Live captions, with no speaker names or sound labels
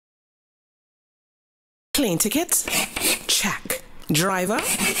Plane ticket? Check. Driver?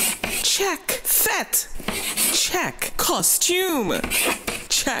 Check. Fet? Check. Costume?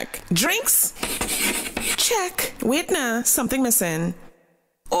 Check. Drinks? Check. Wait now, something missing.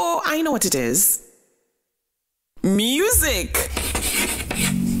 Oh, I know what it is. Music.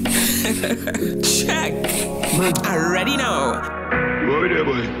 Check. I already know.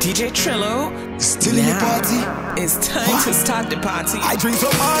 DJ Trillo. Still in the party. It's time to start the party. I drink so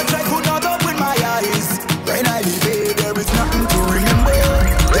much I could not open my eyes. When I leave it, there is nothing to remember.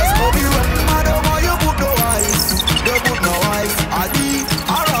 Just go be running, I don't want you put no eyes. Don't put no eyes. I'll be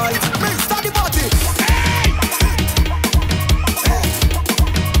alright. Let's start the party.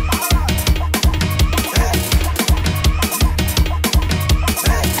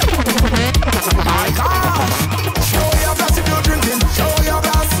 My gosh. Show your glass if you're drinking. Show your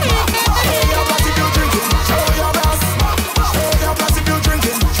glass. Show your glass if you're drinking. Show your glass. Show your glass if you're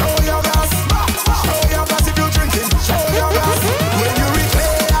drinking. Show your glass. Show your glass if you're drinking. Show your glass. When you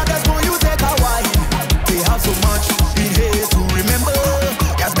replay, that's when you take a wine. We have so much in here to remember.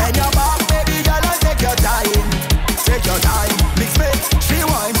 Just bend your back, baby girl, and take your time. Take your time. Mix me,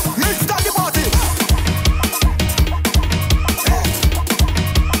 rewind. Let's start the party.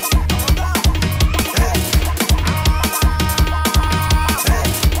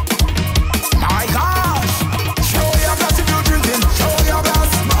 My gosh! Show your glass if you're drinking. Show your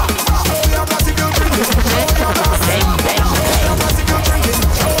glass. Show your glass if you're drinking. Show your glass. Show your glass if you're drinking.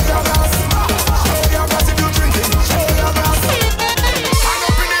 Show your glass. Show your glass if you're drinking. Show your glass. Hand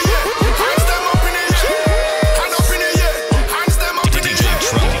up in the air. Hands them up in the air. Hand up in the air. Hands them up in the air.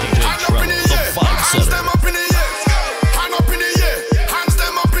 Hand up in the air. Hands them up in the air. Hand up in the air. Hands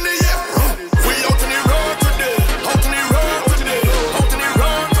them up in the air. We out in the road today. Out in the road today. Out in the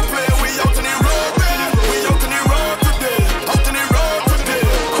road to play. We out in the road, baby. We out in the road today. Out in the road today.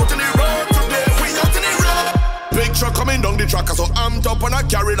 Out in the road today. We out in the road. Big truck coming down the track, so amped up and I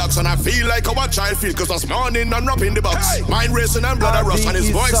carry that, and I feel like our child feel, cause this morning I'm rapping the box. Mind racing and blood a rush, and his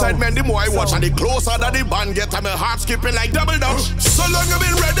voice side man the more I watch, and the closer that the band get, and my heart skipping like double dutch. So long I've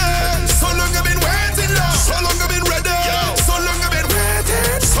been ready, so long I've been waiting, love. So long I've been ready, so long I've been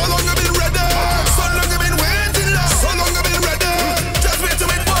waiting, so long I've been ready, so long I've been waiting, love. So long I've been ready, just wait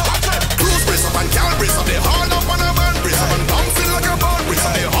till it fall. Cruise brace up and cal brace up, they haul up on a van, brace up and bouncing like a ball, brace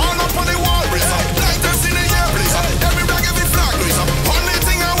up, they haul up on the wall, brace up, like this in the air, brace up, every flag, every flag, brace up. Only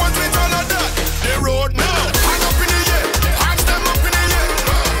thing I want with all of that, the road now. Hand up in the air, hands them up in the air,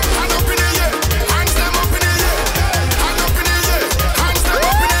 hand up in the air, hands them up in the air, hand up in the air,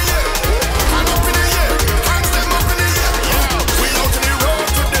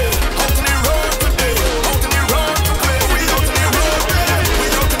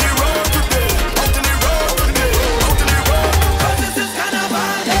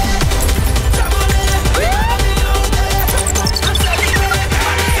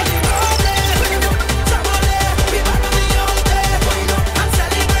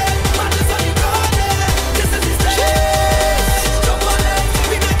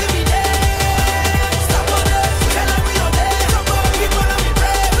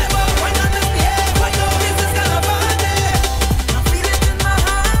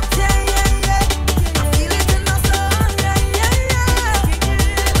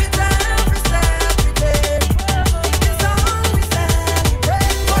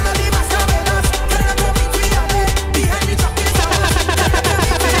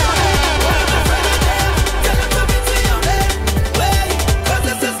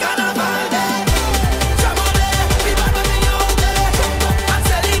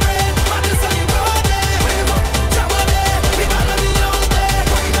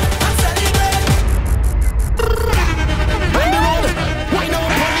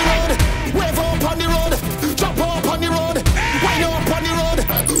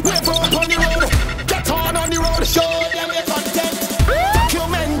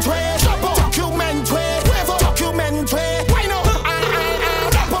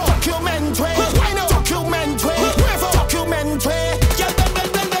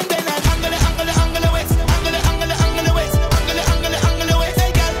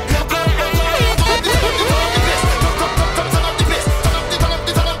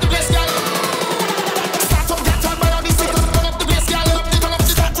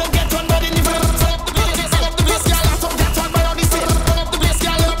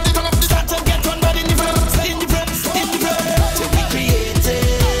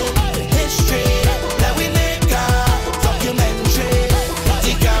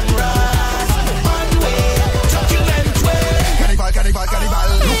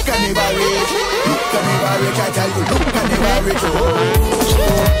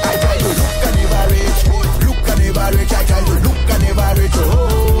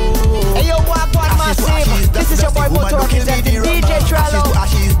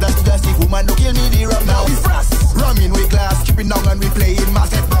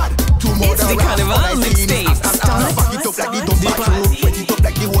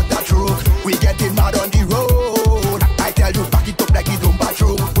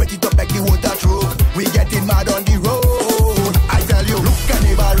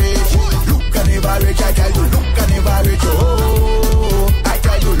 rich, I tell you, look and never rich, oh. I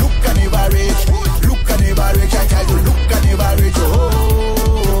tell you, look and never rich. Look and never rich, I tell you, look and never rich,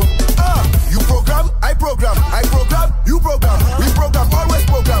 oh. You program, I program, you program, we program, always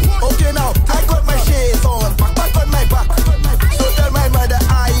program. Okay now, I got my shades on, back on my back. So tell my mother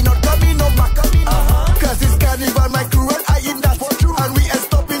I not coming no back. Cause it's carnival, my crew and I in that. And we ain't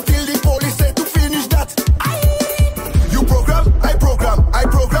stopping till the police say to finish that. You program, I program,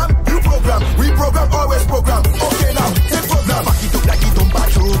 you program, we program, always program. Okay now, take program. Back it up like it don't back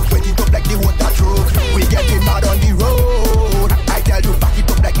truck, wet it up like the water truck. We getting mad on the road. I tell you, back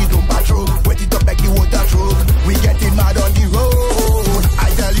it up like it don't back truck, wet it up like the water truck. We getting mad on the road. I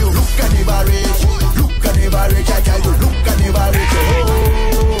tell you, look and never rich, look and never rich. I tell you, look and never rich,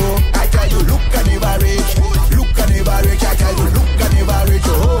 oh. I tell you, look and never rich, look and never rich. I tell you, look and never rich,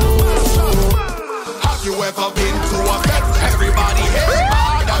 oh. Have you ever been to a fest? Everybody hate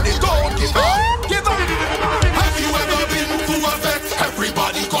hard and they don't give up. Give up. Have you ever been to a fest?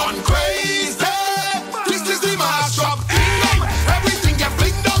 Everybody gone crazy. This is the mashup kingdom. Everything get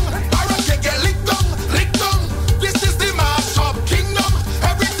flicked down. Parrot can get licked down, licked down. This is the mashup kingdom.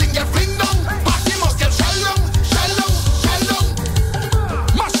 Everything get flicked down. Party must get shell down, shell down, shell down.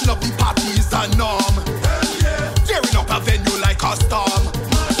 Mashing up the party is the norm. Tearing up a venue like a storm.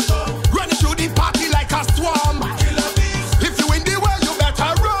 Running through the party like a swarm. If you in the way, you better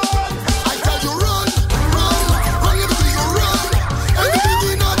run. I tell you run, run, run everything you run. Everything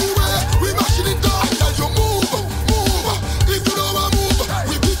we know the way, we mashing it down. I tell you move, move. If you don't want move,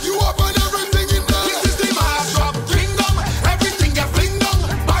 we pick you up and everything in there. This is the mashup kingdom. Everything get fling down.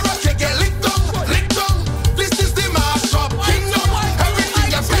 Parrot can get licked down, licked down. This is the mashup kingdom. Everything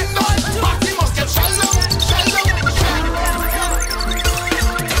get fling down. Party must get shell down, shell down.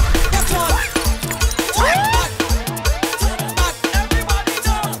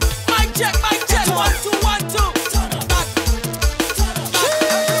 Mic check, 1, 2, 1, 2.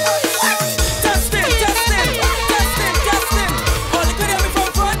 Testing. All you could hear me from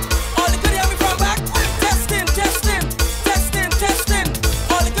front, all you could hear me from back. Testing.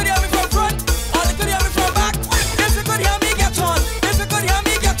 All you could hear me from front, all you could hear me from back. If you could hear me, get on. If you could hear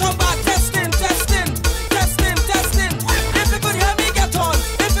me, get on back. Testing. If you could hear me, get on.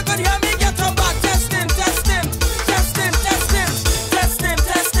 If you could hear me, get on back. Testing.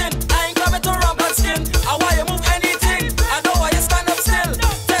 I ain't coming to rub and skin. I want you move anything. I don't want you stand up still.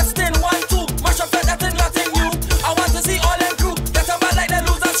 Testing 1, 2. Mash up that thing, nothing new. I want to see all them crew. Get them bad like they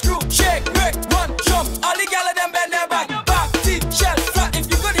lose and screw. Shake, break, run, jump. All the gal of them bend their back. Back, teeth, shell, flat. If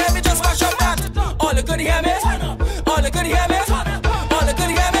you could hear me, just mash up that. All you could hear me. All you could hear me. All you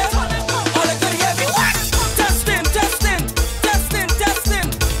could hear me. All you could hear me. Testing.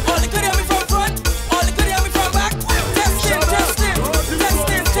 All you could hear me from front. All you could hear me from back. Testing. All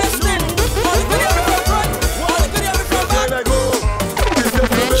you could hear me from front. All you could hear me from back. When I go, it's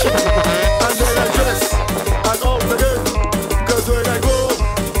just a bit, and then I dress, and out again. Cause when I go,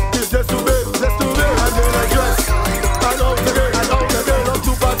 it's just too big, and then I dress, and out again, up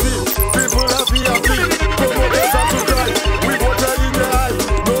to party. People happy, promoters have to cry. We go tell in the eye,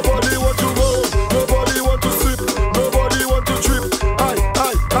 nobody want to go, nobody want to sleep, nobody want to trip. Aye.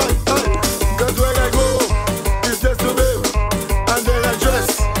 Cause when I go, it's just too big, and then I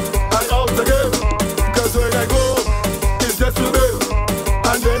dress, and out again. Cause when I go, it's just too big,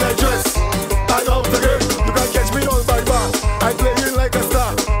 and then I dress, and out again. You can catch me on my bar, I playing like a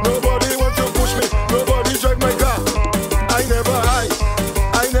star. Nobody want to push me, nobody drive my car. I never hide,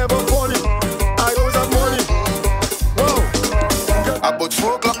 I never funny, I always have money. Wow. About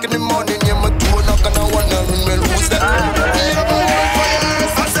 4 o'clock in the morning, yeah, my door knock and I wonder, well, who's that? I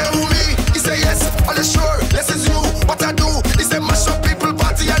say, who me? He say, yes, all is sure, yes, it's you. What I do is they mash up people,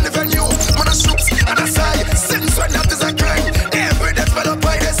 party and the venue. Mother shoops and I say, since when that is a crime. Every day fell up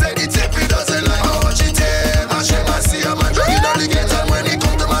by they say the tippy doesn't like how much it is. I shame I see a man dragging on the gate, and when he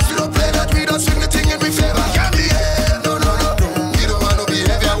come to mass, we don't play that, we don't swing the thing in we favor. Can't behave, no. We don't want no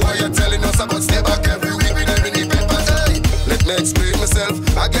behavior, why you telling us about stay back every week, we never need papers. Let me explain myself.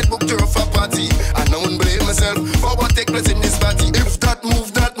 I get booked to a party, and no one blame myself for what take place in this party. If that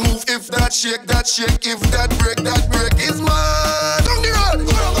move, if that shake, if that break, is mad. On the road,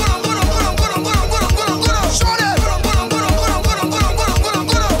 go down. Show them.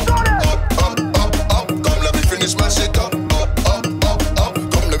 Up. Come let me finish my shit up.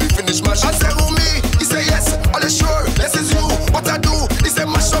 Come let me finish my shit. I say who me? He say yes. All is sure, this is you. What I do is they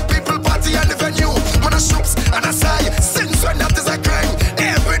mash up people, party and the venue. Mother shoops and I say, since when that is a crime.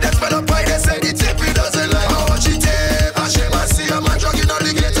 Every day fell up by they say the tippy doesn't like how much it is. I shame I see a man dragging on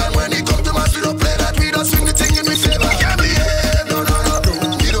the gate, and when he come to mass, we don't play that, we don't swing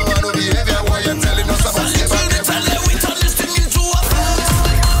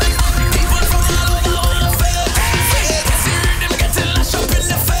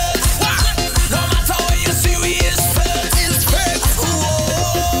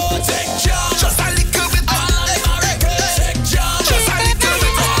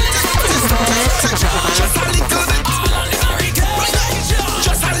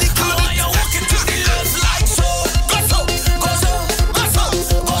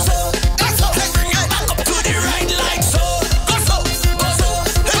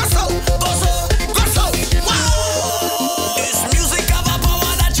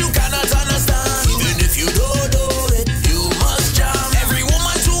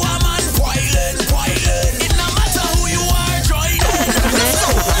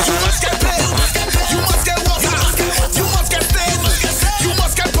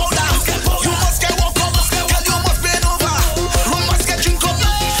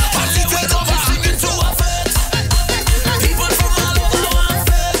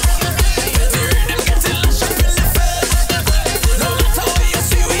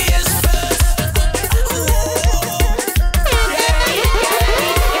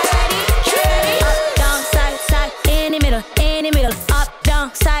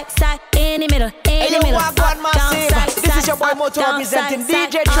representing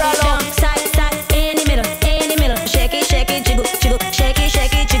DJ Trello. Side, in the middle. Shake it, jiggle, shake it, jiggle.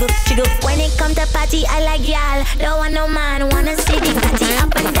 When it come to party, I like y'all. Don't want no man, wanna see the party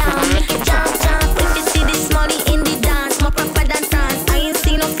up and down. Make it jump. If you see this money in the dance, more proper than France. I ain't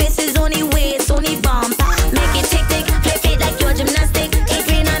seen no faces, only waist, only bump. Make it tick, flip it like your gymnastic. Ain't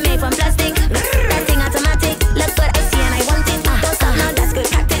green, I made from plastic. That thing automatic. Look what I see and I want it. Don't stop now, that's good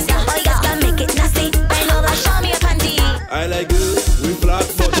practice. Oh yes, gonna make it nasty. I know that, show me a panty. I like it, we flat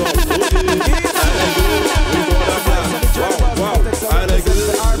bottom. Okay. I like it, we border flat. Wow. I like it,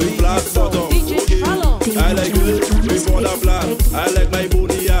 we flat bottom. Okay. I like it, we border flat. I like my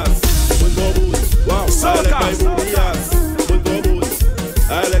booty ass with bubbles. Wow. I like my booty ass with bubbles.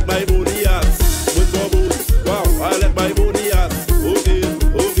 I like my booty ass with bubbles. Wow. I like my booty ass. Okay.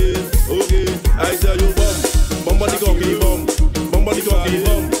 I tell you bum body cocky bum body cocky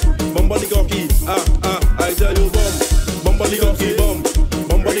bum body cocky. I tell you bum body cocky bum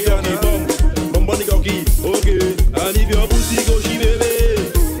body cocky bum body cocky. Okay. And if your pussy go she baby,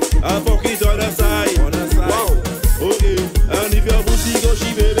 I fuck it on the side. Wow. Okay. And if your pussy go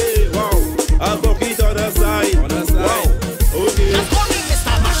she baby, wow, I fuck it on the side. Wow. Okay. Just call me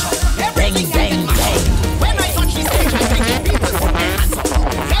Mr. Mashup. Everything bang. When I touch the stage, I make the people put their hands up.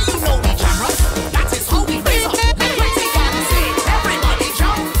 Yeah, you know the camera. That is how we raise up. Like Crazy Cat say, everybody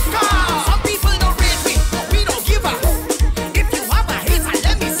jump. Some people don't rate me, but we don't give up. If you have a hater,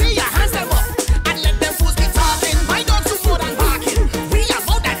 let me see your hands them up. And let them fools be talking. My dogs do more than barking. We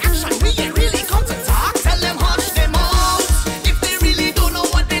about that action, we ain't really come to talk. Tell them hush them out. If they really don't know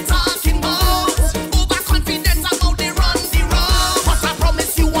what they're talking about. Overconfident about they run the road. But I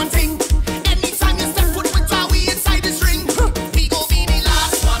promise you one thing. Anytime you step foot with our we inside this ring, we go be the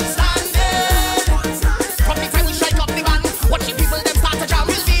last one standing. From the time we strike up the band, watch the people them start to jam.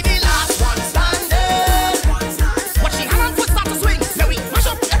 We'll be the last one standing. Watch the hand and foot start to swing. Now we mash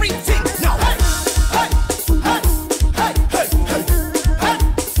up everything. Now hey.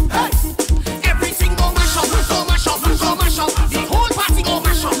 Everything go mash up. The whole party go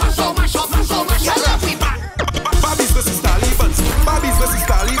mash up. Yeah, we back. Barbies versus Talibans. Barbies versus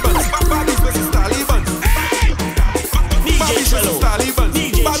Talibans. Barbies versus Talibans. Barbies versus Talibans.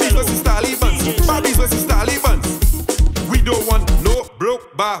 Barbies versus Talibans. Barbies versus Talibans. We don't want no broke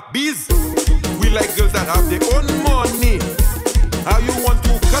Barbies. We like girls that have their own money. How you want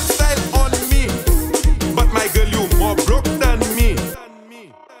to cut style on me? But my girl, you more broke than me.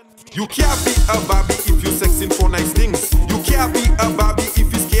 You can't be a Barbie if you sexing for nice things. You can't be a Barbie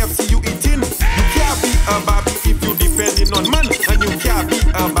if it's KFC you eating. You can't be a Barbie if you depending on man. And you can't be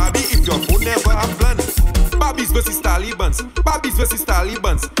a Barbie if your phone never have plan. Barbies versus Talibans. Barbies versus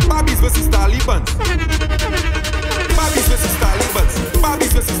Talibans. Barbies versus Talibans. Barbies versus Talibans.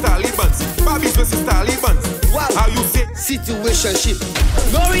 Barbies versus Talibans. Barbies versus Talibans. Wow. How you say? Situationship,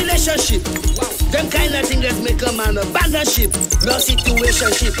 no relationship. Them kind of things that make a man abandonship. No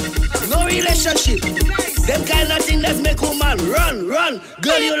situationship, no relationship. Them kind of things that make a man run.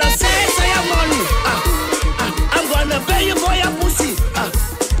 Girl, you love sex or your money. I'm gonna pay you for your pussy.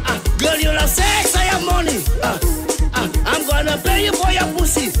 Girl, you love sex or your money. I'm gonna pay you for your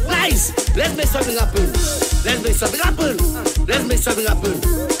pussy. Nice. Let's make something happen. Let's make something happen. Let's make something happen.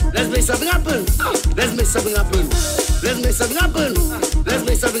 Let's make something happen. Let's make something happen. Let's make something happen. Let's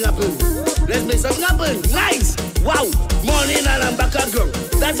make something happen. Let's make something happen. Nice. Wow. Morning and I'm back at ground.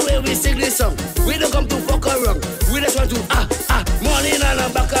 That's the way we sing this song. We don't come to fuck around. We just want to Morning and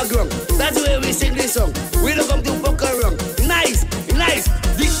I'm back at ground. That's the way we sing this song. We don't come to fuck around. Nice.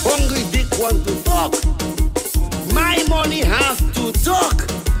 Dick hungry, dick want to talk. My money have to talk.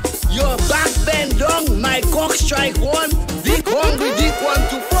 Your back bend down, my cock strike one. Dick hungry, dick want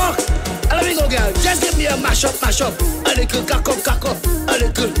to fuck. Let me go, girl. Just give me a mash up. A little cock up. A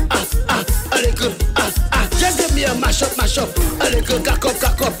little a little Just give me a mash up. A little cock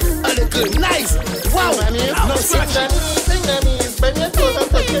up. A little nice. Wow. No such. Sing the knees, bend your toes and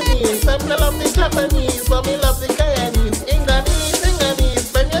touch your knees. Some love the Japanese, but me love the Guyanese. Sing the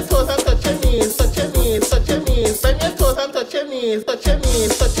knees, bend your toes and touch your knees. Bend your toes and touch your knees.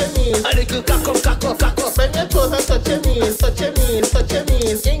 A little cock up. Bend your toes and touch your knees. Sing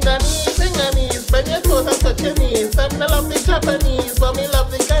the knees, bend your toes and touch your knees. Some love the Japanese, but me love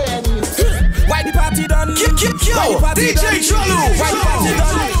the Guyanese. Why the party done? DJ Trello. Why the party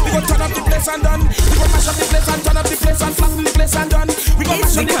done? We gon' turn up the place and done. We gon' mash up the place and turn up the place and flatten the place and done. We gon'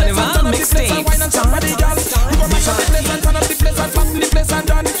 mash up the place and turn up the place and wine and somebody girl. We gon' mash up the place and turn up the place and flatten the place and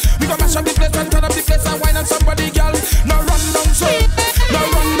done. We gon' mash up the place and turn up the place and wine and somebody girl. No run down so, no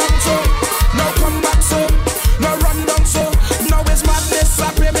run down so, no come back so, no run down so. Now it's madness,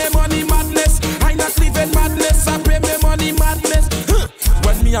 I pay me money madness. I not living madness, I pay me money madness.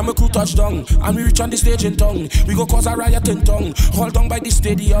 and we reach on the stage in tongue. We go cause a riot in tongue. Hold down by the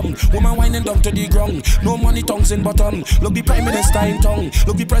stadium. Woman whining down to the ground. No money, tongues in bottom. Look the prime minister in tongue.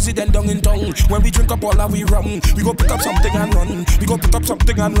 Look the president down in tongue. When we drink up all that we rum, we go pick up something and run. We go pick up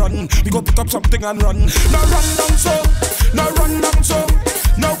something and run. We go pick up something and run. Now run down so. Now run down so.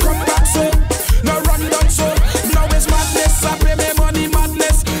 Now come back so. Now run down so. Now it's madness. I pay me money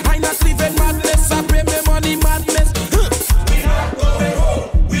madness. I not living madness. I pay me money madness. We not going home.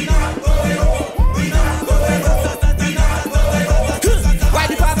 We not going home. We not going home. We not going home. Why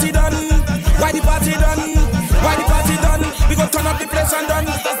the party done? Why the party done? Why the party done? We go turn up the place and done.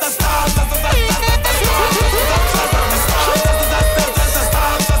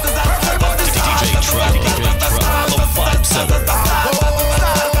 DJ Trump, the vibe setter.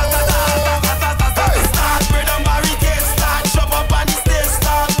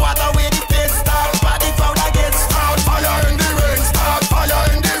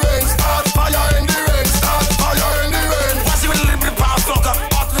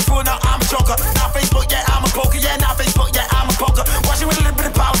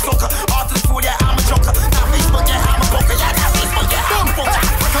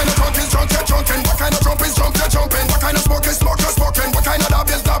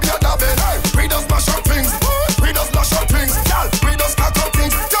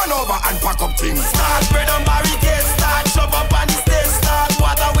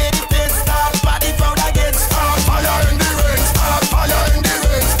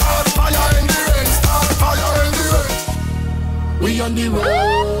 On the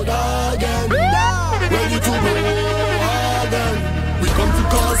road again, ready to go again. We come to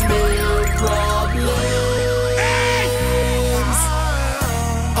cause more problems.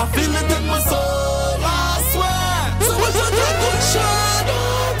 I feel it in my soul, I swear. So what you do,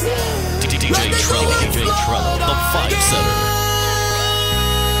 shadow? DJ Trello, the vibe setter.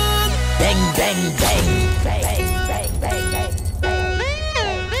 Bang, bang, bang, bang, bang, bang, bang.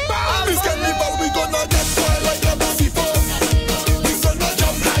 This carnival we gonna get wild like never before.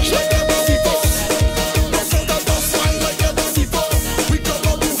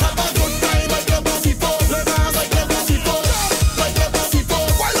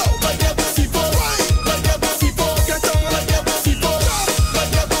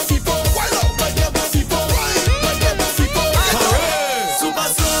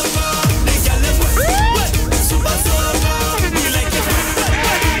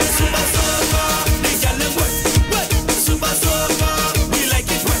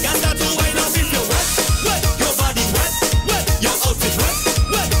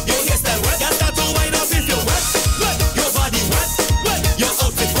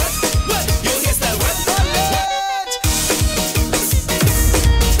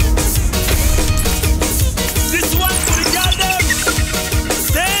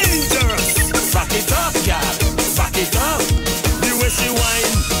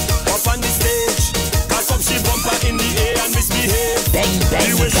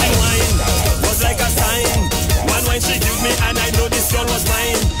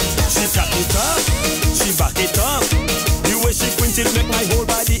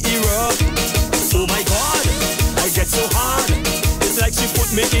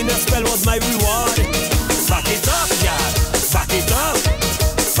 Making a spell was my reward. Back it up, y'all. Back it up.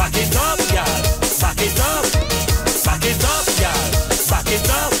 Back it up, y'all. Back it up. Back it up, y'all. Back it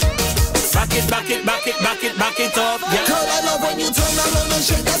up. Back it, back it, back it, back it, back it up, y'all. Girl, I love when you turn around and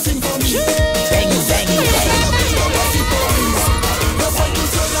shake that thing for me. Bang, bang, bang.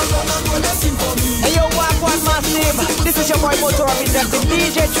 Hey yo, what massive? This is your boy Motor of Vincent,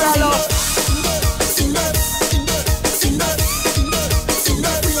 DJ Trello.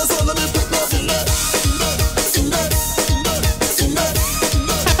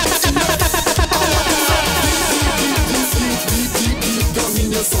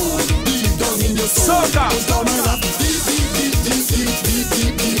 Soca.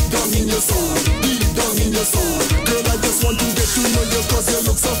 Deep down in your soul. Deep down in your soul. Girl, I just want to get to know you cause you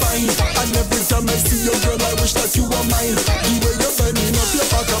look so fine. And every time I see you, girl, I wish that you were mine. The way you're bending up your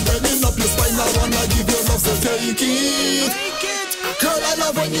back and bending up your spine, I wanna give you love, so take it. Girl, I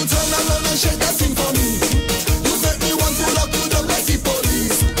love when you turn around and shake that thing for me. You make me want to lock you down like the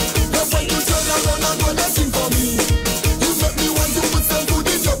police. Love when you turn around and do that thing for me. You make me want to put some food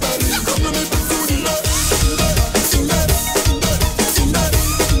in your belly. Come to me, put food in that.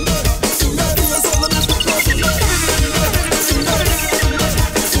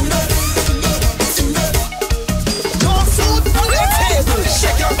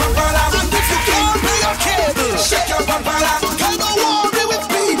 Shake your papala, I don't worry with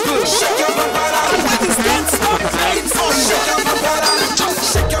people. Shake your papala,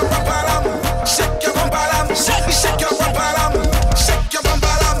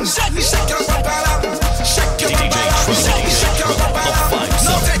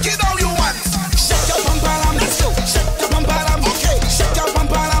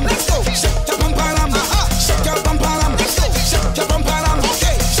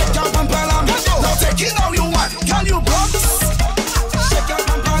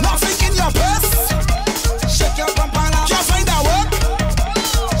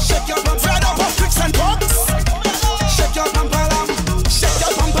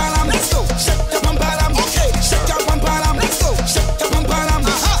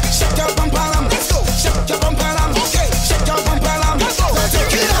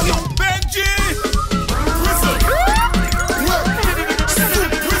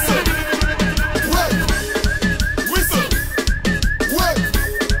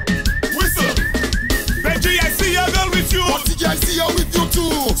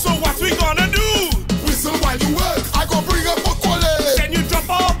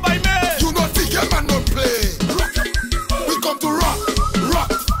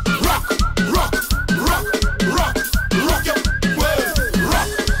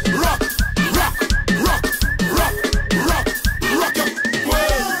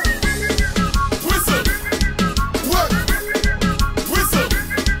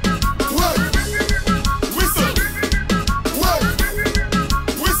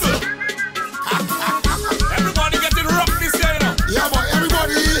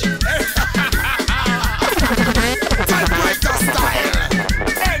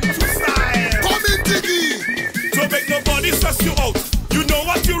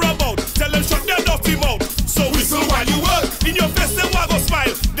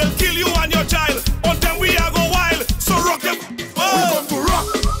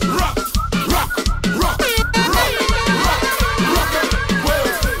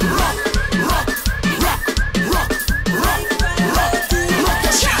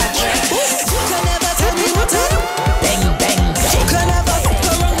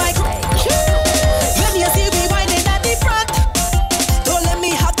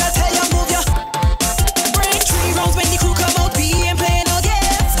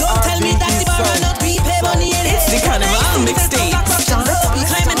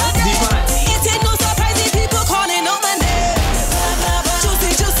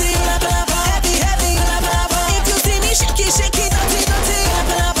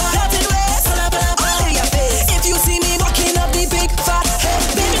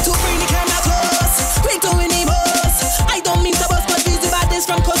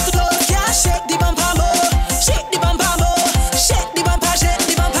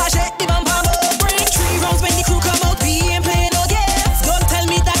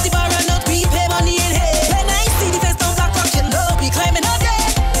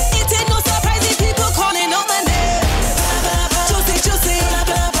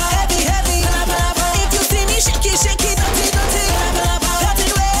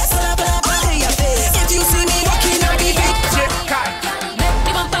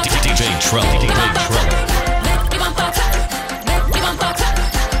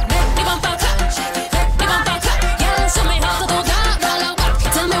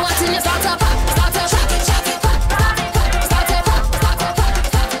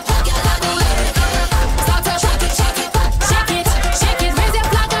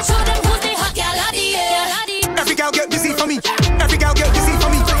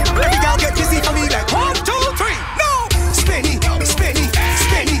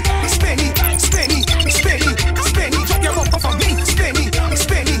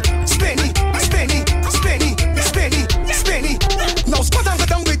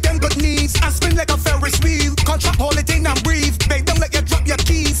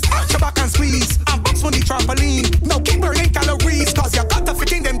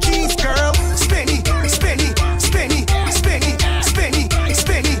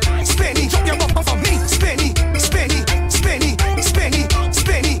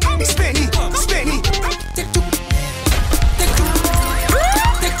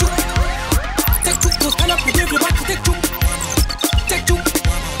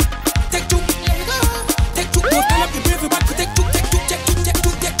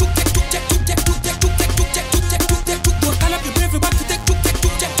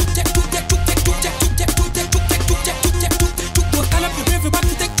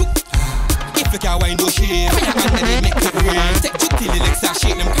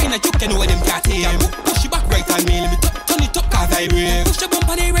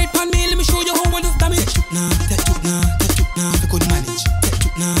 money right on me, let me show you how well it's damage. Take you now, if you could manage. Take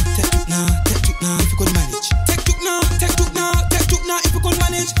you now, if you could manage. Take you now, if you could manage. Take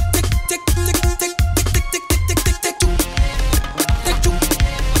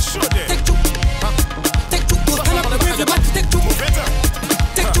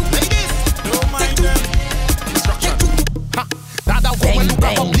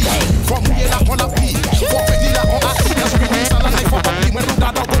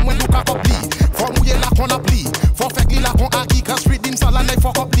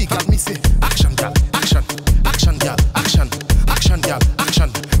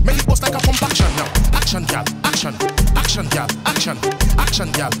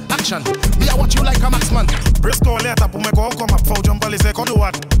action. Me I watch you like a maxman. Briscoe later pour me go come up for jump police ko do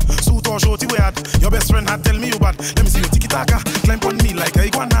what? Suit or shorty we had. Your best friend had tell me you bad. Let me see you tiki taka. Climb on me like a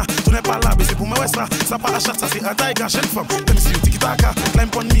iguana. Tu n'es pas là, mais c'est pour me westa. Ça pas à chat, ça c'est un tiger, chef femme. Let me see you tiki taka. Climb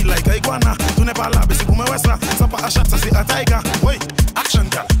on me like a iguana. Tu n'es pas là, mais c'est pour me westa. Ça pas à chat, ça c'est un tiger. Oui, action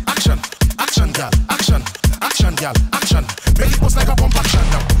gal, action, action gal, action, action gal, action. Make it post like a pump action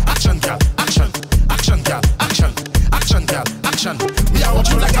now. Action gal, action, action gal, action, action gal, action. Me I watch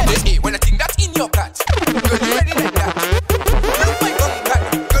you like a hey, when I think that's in your cat, girl you ready like that? Look my gun cat,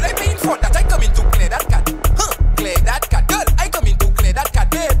 girl I pay in front that I come in to clear that cat. Clear that cat, girl I come in to clear that cat,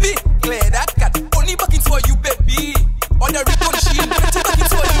 baby. Clear that cat, only buckets for you, baby. On the return sheen, 20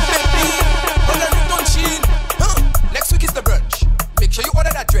 buckets for you, baby. On the return sheen. Next week is the brunch. Make sure you order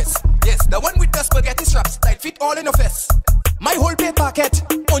that dress. Yes, the one with the spaghetti straps, tight fit all in your face. My whole pay packet,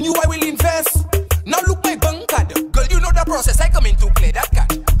 on you I will invest. Now look my bank card, girl you know the process. I come in to clear that cat,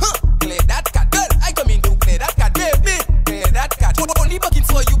 clear that cat, girl. I come in to clear that cat, baby. Clear that cat, only buckets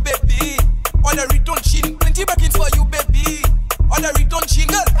for you, baby. On the return sheen, 20 buckets for you, baby. On the return sheen,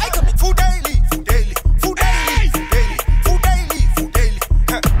 girl. I come in food daily, food daily, food daily, food daily, food daily, food daily.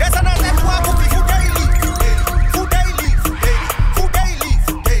 There's another one who be food daily, food daily, food daily, food daily,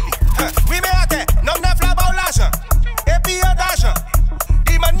 food daily. Oui mais attends, non neuf la balle l'argent, et puis d'argent.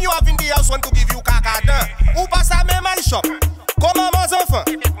 The man you have in the house want to give you caca. Ou pas ça même à shop. Comment mes enfants?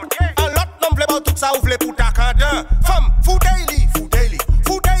 Un lot non vle pas tout ça ou vle pour ta cadin. Femme, food daily, food daily,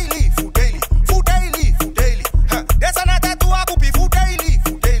 food daily, food daily, food daily, food daily. There's another two a copy food daily,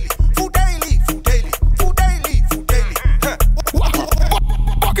 food daily, food daily, food daily, food daily, food daily.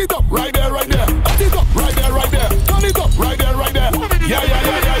 Back it up right there, right there. Back it up right there, right there. Turn it up right there, right there. Yeah, yeah,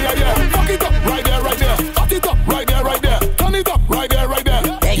 yeah, yeah, yeah, yeah. Back it up right there, right there. Back it up right there, right there. Turn it up right there, right there.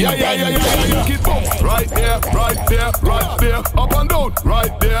 Yeah, yeah, yeah, yeah, yeah. Keep bounce right there, right there, right there. Up and down,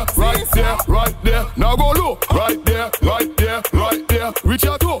 right there, right there, right there. Now go low, right there, right there, right there. Reach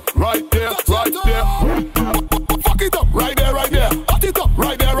your toe, right there, right there. Fuck it up, right there, right there. Hot it up,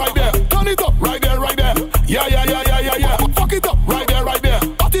 right there, right there. Turn it up, right there, right there. Yeah, yeah, yeah, yeah, yeah, yeah. Fuck it up, right there, right there.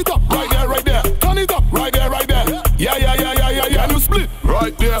 Hot it up, right there, right there. Turn it up, right there, right there. Yeah, yeah, yeah, yeah, yeah, yeah. And you split,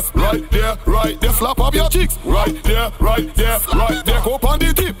 right there, right there, right there. Slap up your cheeks, right there, right there, right there. Go on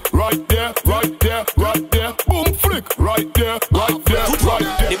the tip, right there, right there, right there. Boom, flick, right there, right there,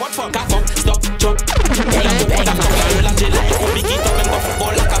 right there. They want fun, cat up, stop, jump.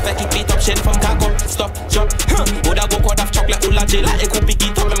 Stop, jump. Would I go caught off chocolate or la I could pick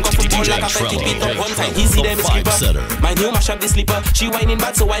it up and go football like a fatty beat up. One time he see them sleeper. My new mash up the sleeper. She whining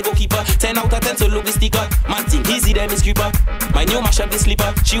bad so I go keep her. 10 out of 10 so look the sticker. Man think he see them is creeper. My new mash up the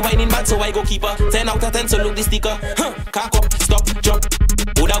sleeper. She whining bad so I go keep her. 10 out of 10 so look the sticker. Cock up, stop, jump.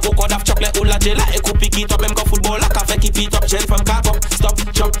 Would I go caught off chocolate or la I could pick it up and go football like a fatty beat up. Gel from cock up, stop,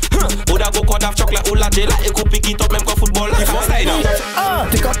 jump. Would I go caught off chocolate or la I could pick it up and go football like a fatty beat up.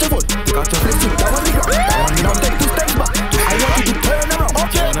 Take out the foot, take out your place, down on the ground. Now take 2 steps back. I want you to turn around.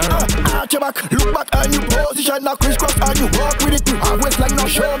 Okay, arch your back, look back and you position now crisscross and you walk with it. I waist like now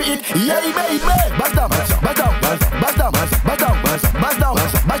show me it. Yeah, baby. Back down, back down, back down, back down, back down, back down, back down,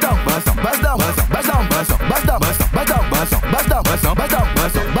 back down, back down, back down, back down, back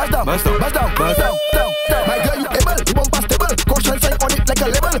down, back down, back down, back down, back down. My girl, you able, you bumper stable. Caution sign on it like a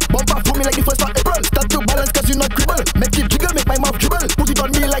label. Bumper for me like the first of April. Start to balance cause you not cribble. Make it jiggle, make my mouth dribble. Put it on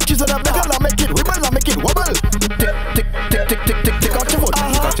me like cheese on a bagel. I make it wibble, I make it wobble. Tick, tick, tick, tick, tick, tick out your foot.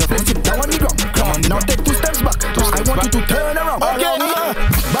 Take out your place, sit down on the ground. Come on, now take 2 steps back. I want you to turn around. Okay,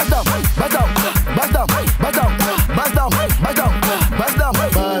 back down, back down, back down, back down, back down, back down, back down, back down,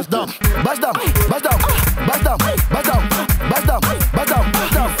 back down, back down, back down, back down, back down, back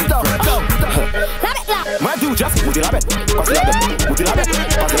down, back down. Moi tu just put it la bête, passe la bête, put it la bête,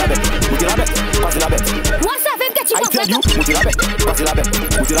 passe la bête, put it la bête, passe la bête. Moi ça fait que tu I tell you, put it la bête, passe la bête,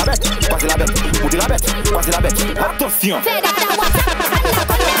 put it la bête, passe la bête, put it la bête, passe la bête. Attention. Fais la WhatsApp, c'est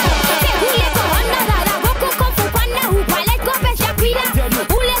roulé comme on a la boco comme faut pas na ou pas les copes j'ai pris là.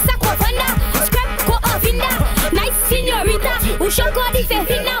 choco di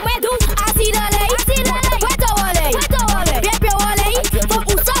fefina, ouais dou. Assis dans l'œil, ouais t'en wallet, bien bien wallet. Faut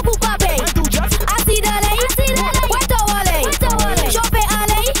pour ça pour pas payer. Assis dans l'œil, ouais t'en wallet. Chopé à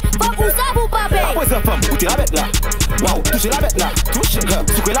l'œil, faut pour ça pour pas payer. Après ça femme, goûtez la bête là. Wow, touchez la bête là. Touchez,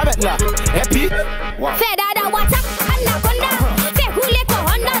 souquez la bête là. Et puis, wow. Fais dada WhatsApp, anaconda. Fais rouler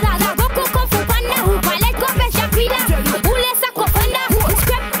corona, dada boko konfu panda. Palais copé chapina, roule sa cofanda.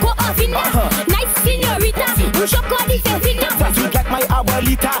 Scrap ko ovina, nice señorita. Choco di fefina. Sweet like my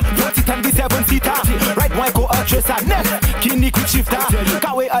abuelita, 27 seater. Right one go ultra sa neuf, kini quick shifter.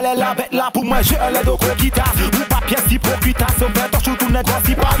 Kawe ale la bête là pour moi je ale do kokita. Ou pas pièce hypocrite, sauver ton chou tout net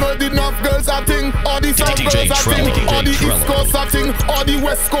gossip. I know the enough girls a thing, all the South girls a thing, all the East Coast a thing, all the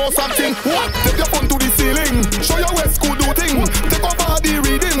West Coast a thing. What? Take your phone to the ceiling, show your West could do thing. Take over the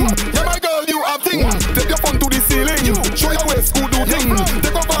reading, yeah my girl you have thing. Take your phone to the ceiling, show your West could do thing.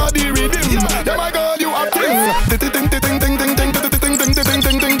 Take over the reading, yeah my girl you have thing.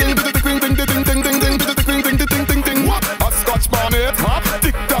 A Scotch bonnet,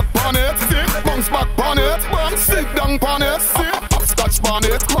 tick tock bonnet, bounce back bonnet, sit down bonnet, a Scotch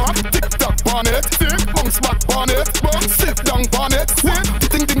bonnet, tick tock bonnet, bounce back bonnet, sit down bonnet,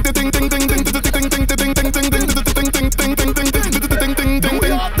 ting ting ting ting ting ting ting ting ting ting ting ting ting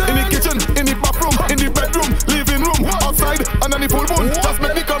in the kitchen, in the bathroom, in the bedroom, living room, outside, and on the full moon. Just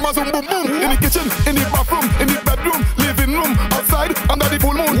make me come as boom boom boom. In the kitchen, in the bathroom, in the bedroom, living room, outside, under the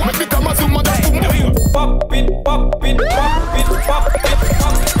full moon. Make me come as boom boom boom. Pop it, pop it, pop it, pop it, pop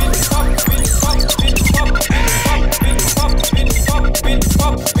it, pop it, pop it, pop it, pop it,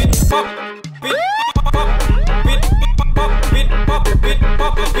 pop it, pop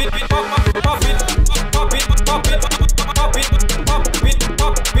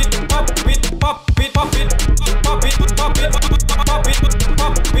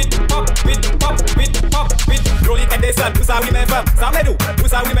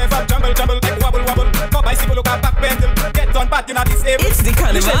It's the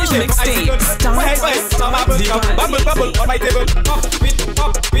Carnival mixtape. Bubble, bubble on my table. Pop it,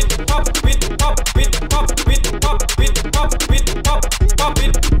 pop it, pop it, pop it, pop it, pop it, pop it, pop it, pop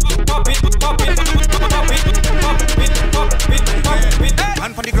it, pop it, pop it, pop it, pop it.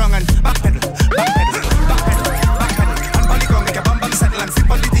 Hand for the ground and back pedal, back pedal, back pedal, back pedal. Hand for the ground, make a bum bum settle and sip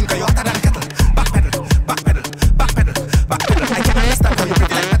on the thing 'cause you're hotter than kettle. Back pedal, back pedal, back pedal, back pedal. I can understand how you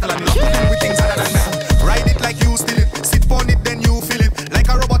pretty like metal and you love to do with things hotter than metal. Ride it like you steal it, sit on it then you feel it. Like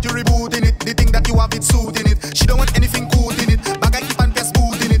a robot you rebooting it, the thing that you have it suiting it. She don't want anything cool in it, bag I keep and best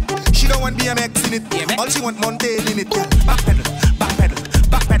boot in it. She don't want BMX in it, all she want mountain in it. Back pedal, back pedal,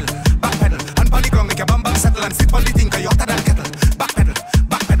 back pedal, back pedal. Hand on the ground, make a bum bum settle and sit on the thing 'cause you're hotter than kettle. Back pedal,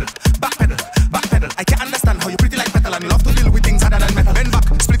 back pedal, back pedal, back pedal. I can't understand how you pretty like metal and you love to deal with things harder than metal. Bend back,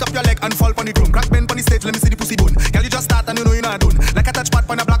 split up your leg and fall on the ground. Crack bend on the stage, let me see the pussy bone. Girl, you just start and you know you're not done. Like a touchpad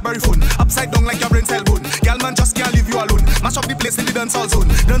on a BlackBerry phone, upside down like your brain cell bone. Girl, man just can't leave you alone. Mash up the place in the dancehall zone.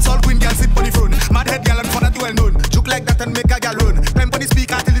 Dancehall queen, girl sit on the throne. Mad head girl and for that you well known. Juke like that and make a girl run. Climb on the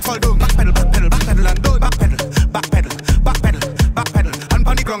speaker till it fall down. Back pedal, back pedal, back pedal and down. Back pedal, back pedal, back pedal, back pedal. And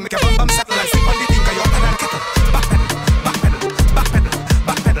on the ground, make a bum bum settle and sit on the thing 'cause you're hotter than kettle. Back pedal, back pedal, back pedal,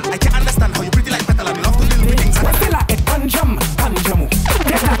 back pedal. I can't understand how you pretty like metal and you love to deal with things. Panjam, panjamu,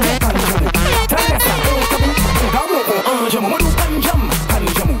 panjamu. Talesa, panjamu, panjamu,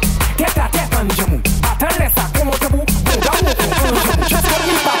 panjamu. Panjamu, talesa, panjamu. Just comme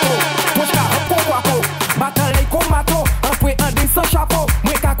il bateau, moi j'ca repo guapo. Bataille comme mato, un peu un des sans chapeau.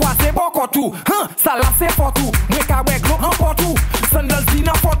 Moi qu'à quoi c'est bon quand tout, ça là c'est pour tout. Moi qu'à ouais gros en pour tout, sandal si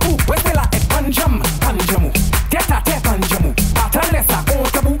n'importe tout. Ouais c'est là et panjam, panjamu, tête à tête panjamu. Talesa,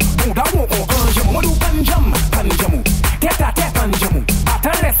 panjamu, panjamu, moi panjam, panjamu. Tête à tête panjamu,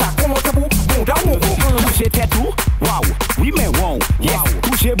 talesa, panjamu, panjamu. Toucher tête tout, wow, oui mais wow, yes,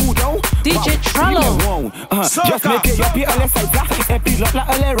 toucher boudon. DJ Trello. Just make it happy on the side là, et puis l'autre là,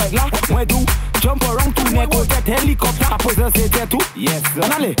 elle est right là. Moi d'où, jump around tout net au tête hélicoptère. Après ça c'est tout, yes. On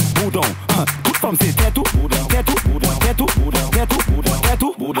allait, boudon, toute femme c'est tout, tête tout, tête tout, tête tout, tête tout,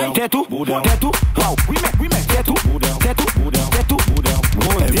 tête tout, tête tout. Wow, oui mais tête tout, tête tout, tête tout.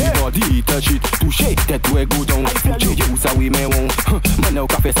 Everybody touch it, toucher tête ou boudon. Toucher you ça oui mais on. Maintenant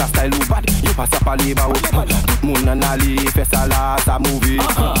qu'a fait ça style ou bad, you passe à parler bao. Tout monde en allé, fait ça là, ça movie.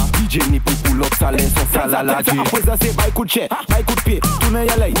 DJ ni pour pull up ça laisse ça la la. Après ça c'est bail coup de chè, bail coup de pied. Tourner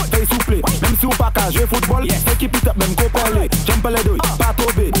y'a l'œil, fais souffler. Même si on pas qu'à jouer football, équipe it up même copain. Jump les deux, pas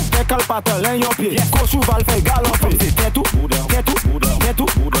tomber. Fais cal patin, l'un yon pied. Quand cheval fait galopper. C'est tête tout, tête tout, tête tout,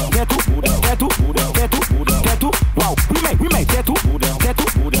 tête tout, tête tout, tête tout, tête tout. Wow, oui mais tête tout, tête tout,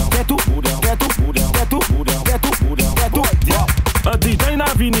 tête tout, tête tout, tête tout, tête tout, tête tout. A DJ na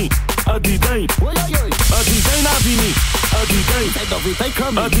vini, a design a vini, a design.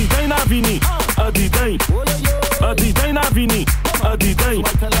 A design a vini, a design. A design a vini, a design.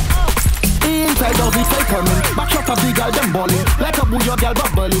 Inside of it, I coming. Back shot a big girl, them balling. Like a bouillon girl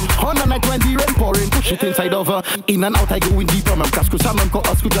bubbling. On the night when the rain pouring. Push it inside of her. In and out, I go in deeper. Man, cause I'm call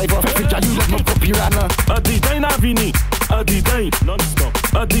a screwdriver. Picture you let me go piranha. A design a vini, a design. Non-stop.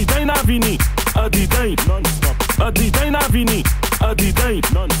 A design a vini, a design. Non-stop. A design a vini, a design.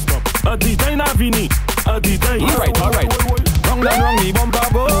 Non-stop. A design a vini, a design. Alright. Wrong down, wrong me bumper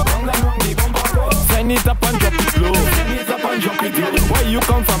go. Send it up and drop it low. Where you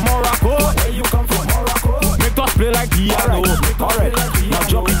come from, Morocco? Make us play like piano. Alright, now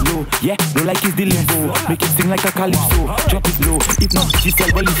drop it low. Yeah, no like it's the limbo. Make it sing like a calypso. Drop it low. If not, she sell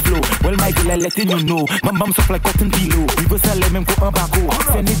well it's flow. Well, my girl, I letting you know. My mom soft like cotton pillow. We go sell them and go on back.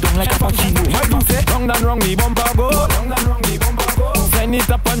 Send it down like a pacino. My mom say, wrong down, wrong me bumper go. Send it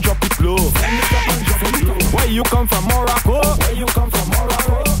up and drop it low. Where you come from, Morocco?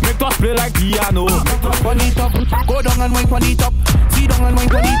 Make us play like piano. Pon it up, go down and wine pon it up. See down and wine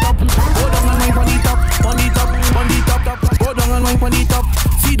pon it up. Go down and wine pon it up. Pon it up. Go down and wine pon it up.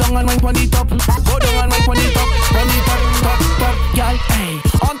 See down and wine pon it up. Go down and wine pon it up. Pon it up, top, girl. Hey,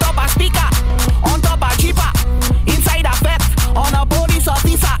 on top a speaker, on top a cheaper, inside a vet, on a police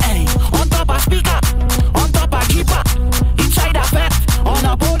officer. Hey, on top a speaker, on top a cheaper, inside a vet, on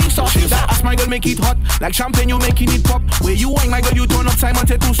a police officer. Ask my girl make it hot, like champagne you making it pop. Where you wine my girl you turn up Simon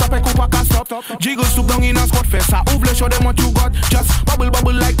say to stop, I coupe can't stop. Jiggle soup down in a squat fest. I ouvre show them what you got. Just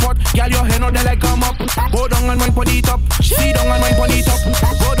bubble like pot. Girl your hair not there like come up. Go down and wine pon it up. See down and wine pon it up.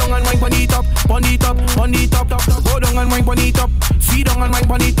 Go down and wine pon it up. Pon it up. Go down and wine pon it up. See down and wine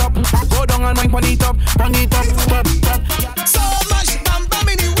pon it up. Go down and wine pon it up. Pon it up. So much bam bam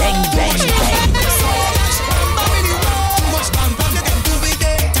in the room. So much bam bam in the room. Too much bam bam you can do with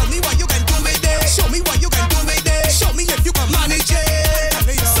it. Tell me what you can do with it. Show me what you can do with it. Show me if you can manage it.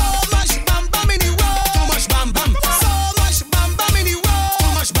 So much bam bam in the room. Too much bam bam. So much bam bam in the room.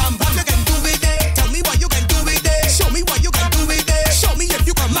 Too much bam bam you can do with it. Tell me what you can do with it. Show me what you can do with it. Show me if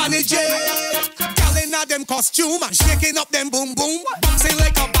you can manage it. Calling out them costume and shaking up them boom boom. Bouncing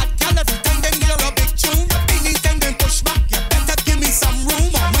like a bad gal every time them hear a big tune. Anytime them push back, you better give me some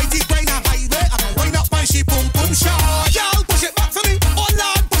room. Almighty grind a highway, I can wind up and she boom boom shot. Y'all push it back for me, oh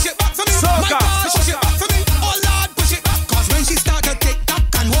Lord, push it back for me. My God, push it back for me, oh Lord, push it back. Cause when she start to take that,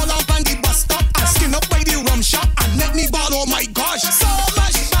 can hold on on the bus stop and skin up by the rum shop and make me ball, oh my gosh. So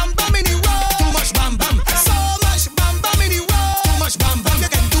much bam bam in the road, too much bam bam. So much bam bam in the road, too much bam bam. You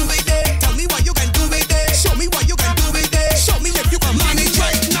can do with it, tell me what you can do with it. Show me what you can do with it. Show me if you can manage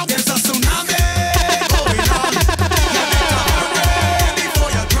right now. There's a tsunami going on. You better hurry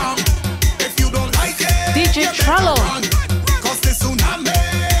before you drown. If you don't like it, DJ Trello. cause the tsunami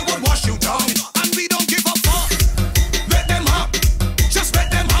will wash you down. And we don't give a fuck. Let them up. Just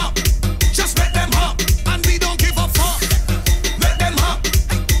let them up. Just let them up. And we don't give a fuck. Let them up.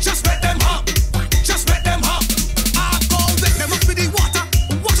 Just let them up. Just let them up. I go let them up with the water.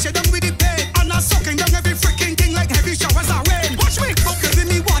 Wash it down with the pain. And I'm soaking down every freaking thing like heavy showers are rain. Watch me focus in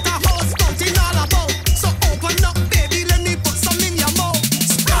the water hose, spouting all about. So open up, baby, let me put some in your mouth.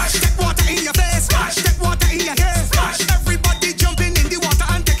 Splash, take water in your face. Splash, take water in your hair. Splash, everybody jumping in the water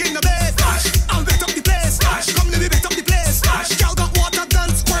and taking a bath. Splash, I'll wet up the place. Splash, come let me wet up the place. Splash, y'all got water gun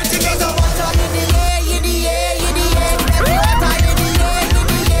squirting in the water. In the air, in the air, in the air. Every water in the air, in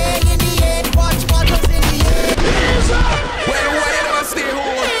the air, in the air. Watch bottles in the air. Well, why you never stay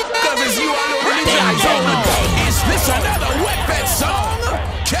home? Cause it's you all over the place. Is this another wet song?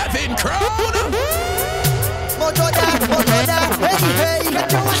 Kevin Crown? Motoda, hey,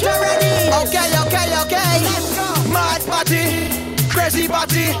 get your water ready. Okay. Mad party, crazy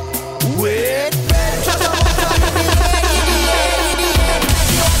party. Wait, shut up. Water in the air, in the air, in the air.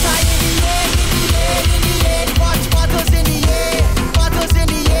 Every water in the air, in the air, in the air. Watch bottles in the air, bottles in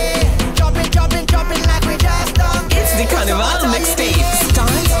the air. Jumping like we just don't care. It's the Carnival mixtape.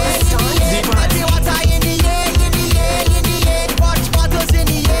 Every water in the air, in the air, in the air. Watch bottles in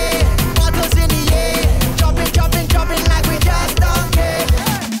the air, bottles in the air. Jumping like we just don't care.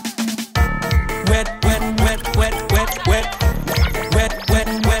 Wet.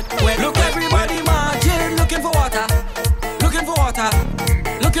 Look everybody marching, looking for water.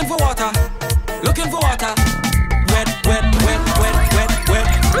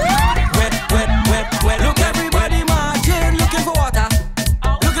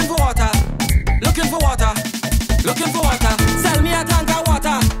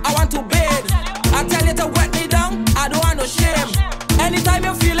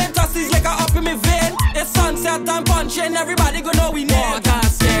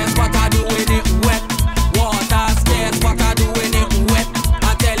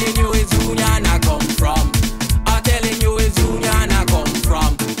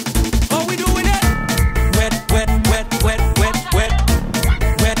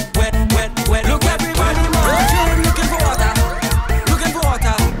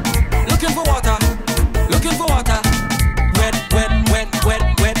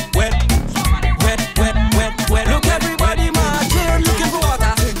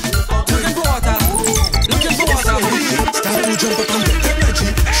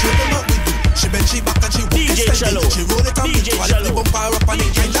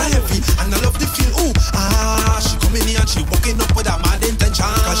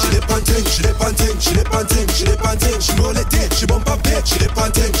 she roll it in, she bump up bed, she dip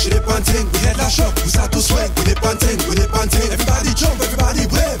on ting, we head la shop, we start to swing, we dip on ting, everybody jump, everybody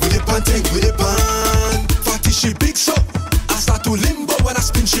wave, we dip on ting, Fatty she big so, I start to limbo, when I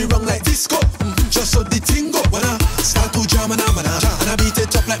spin she run like disco, just so the thing go, when I start to jam and I beat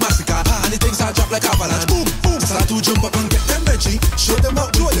it up like massacre, and the things I drop like avalanche, boom, boom, start to jump up and get them veggie, show them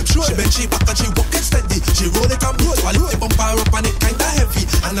out, she bend she back and she walk it steady, she roll it and roll, so I lift the bumper up and it kinda heavy,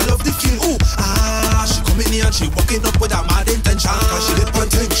 and I love the feel, ooh, she come in here and she walking up with a mad intention, cause she dip on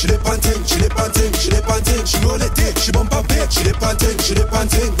ting, she roll it in, she bump up bed, she dip on ting,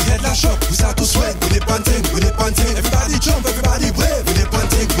 we head la shop, we start to sweat, we dip on ting, everybody jump, everybody wave, we dip on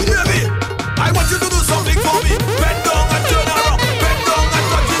ting, Baby, I want you to do something for me, bend down and turn around, bend down and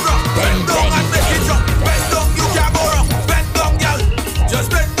touch it rock, bend down and make it jump, bend down, you can't go wrong, bend down, girl,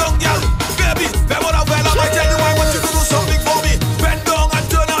 just bend down, girl, baby, I tell you I want you to do something for me, bend down and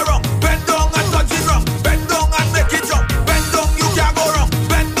turn around, bend down and touch it rock, bend down and make it jump, bend down, you can't go wrong,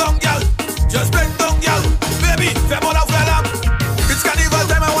 bend down, girl, just bend down, girl, baby, it's carnival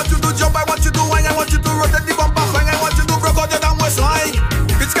time, I want you to jump, I want you to whine, I want you to rotate the bumper, I want you to broke out your damn waistline.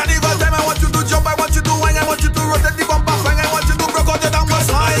 It's carnival time, I want you to jump, I want you to whine, I want you to rotate the bumper, I want you to broke out your damn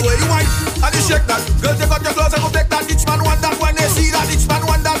waistline. The way you whine, and you shake that, girl take out your clothes and go take that. Each man want that, when they see that, each man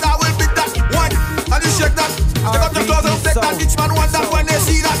want that, I will beat that. Whine, and you shake that, take out your clothes and go take that. Each man want that, when they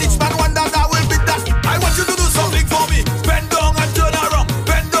see that, each man want that, I will beat that. I want you to do something for me, bend down and turn around,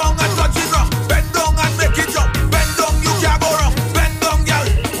 bend down and touch it rock, bend down and make it jump, bend down, you can't go wrong, bend down, girl,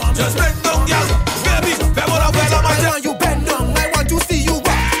 just bend down, girl, baby, I want you bend down, I want to see you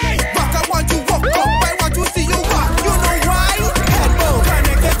rock, I want you walk up, I want to see you walk. You know why? Head bone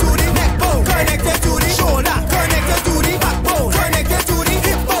connected to the neck bone, connected to the shoulder, connected to the backbone, connected to the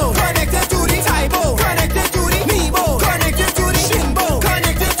hip bone, connected to the thigh bone, connected to the knee bone, connected to the shin bone,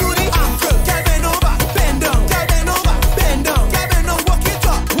 connected to the ankle. Girl bend over, bend down, girl bend over, bend down, girl bend down, walk it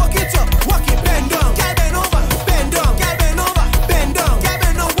up, walk it, bend down, girl bend over, bend down, girl bend over, bend down, girl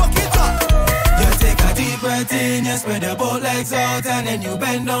bend down, walk it up. You take a deep breath in, you spread your both legs out, and then you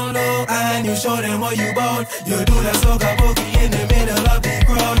bend down low, and you show them what you bout. You do the soca boogie in the middle of the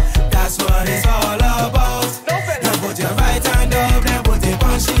crowd. That's what it's all about. You put your right hand up, then put it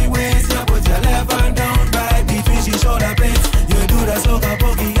on she waist. You put your left hand down, right between she shoulder blades. You do the soca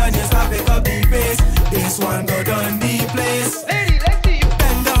boogie and you start pick up the pace. This one go down the place. Lady, let's see you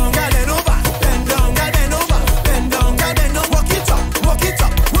bend down, girl bend over, bend down, girl bend over, bend down, girl bend over, walk it up, walk it,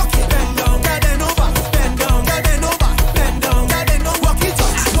 bend down, girl bend over, bend down, girl bend over, bend down, girl bend over, walk it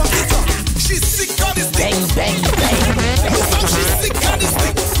up. she's sick on this thing, bang, bang, bang. she's sick on this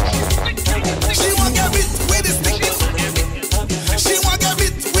thing, she want get bit with this thing, she want get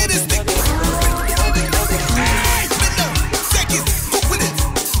bit with this thing, hey, bend down, take it, cook with it,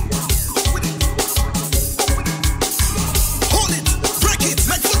 hold it, break it,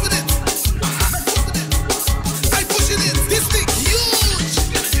 make food with it, I push it in, this thing huge,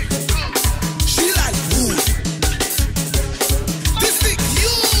 she like wood, this thing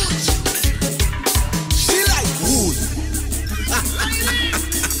huge, she like wood,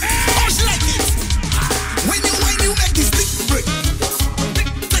 oh she like it, when you make this stick break,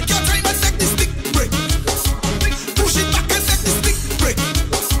 take your time and make this stick break, push it back and make this stick break,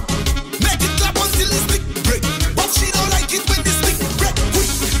 make it clap until the stick break, but she don't like it when the stick break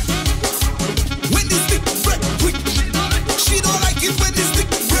quick, when the stick break quick, she don't like it when the stick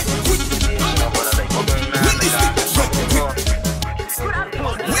break quick, when the stick break quick,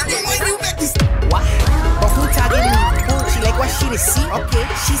 when you make this. What? But who tagging me? Who? She like what she see? Okay,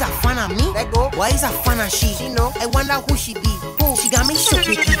 she's a fan of me. Let go. Why is a fan of she? She know. I wonder who she be. Who? She got me shook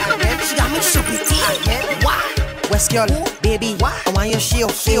with it. She got me shook with it. What? West girl, baby, what? I want your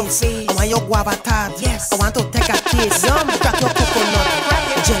shield face. I want your guava tart. Yes. I want to take a taste. Yum, crack your coconut.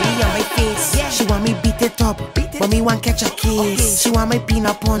 Jelly on my face. Yes. She want me beat it up. But me want catch a case. Okay. She want my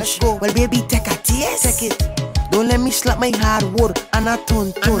peanut punch. Well, baby, take a taste. Take it. Don't let me slap my hardwood and a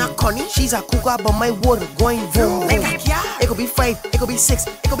ton. Connie, she's a cougar, but my word going boom. It could be 5, it could be 6,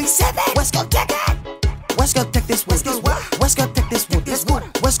 it could be 7. West girl, take it. West girl, take this wood. West girl, take this wood.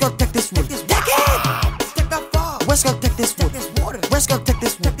 West girl, take this wood. Take it. Take that far. West girl, take this wood. West girl, take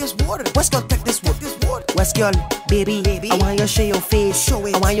this wood. West girl, take this wood. West girl, baby, I want you to show your face. Show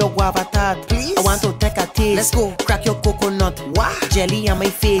it. I want your guava tart. Please. I want to take a taste. Let's go. Crack your coconut. What? Jelly on my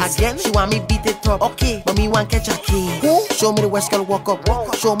face. Again? She want me beat it up. Okay. But me want catch a case. Who? Show me the West girl walk up.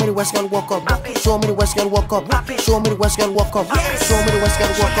 Show me the West girl walk up. Show me the West girl walk up. Show me the West girl walk up. Show me the West girl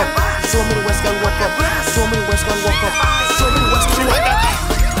walk up. Show me the West girl walk up. Show me the West girl walk up. Show me the West girl walk up. She like that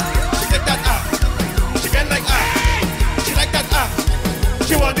She bend like She like that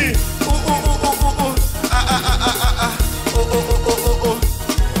She want the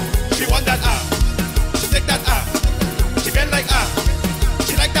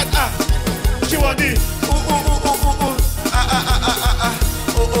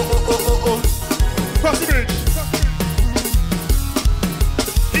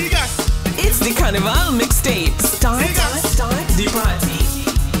Carnival mixtape. Start the party.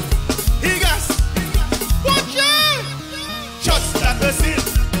 Higas, watch it! Shots that was in,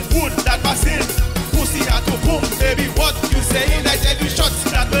 wood that was in, pussy had to boom, baby. What you saying? I tell you, shots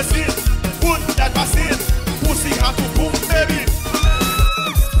that was in, wood that was in, pussy had to boom, baby.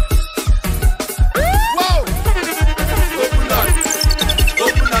 Wow! Open that,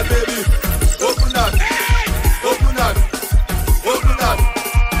 baby. Open that, open that, open that,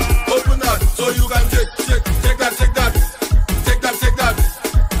 open that, so you can take that.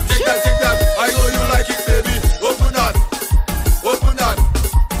 I know you like it, baby. Open that.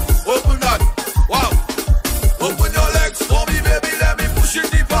 Wow. Open your legs for me, baby. Let me push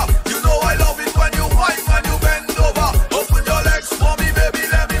it deeper. You know I love it when you whine, when you bend over. Open your legs for me, baby.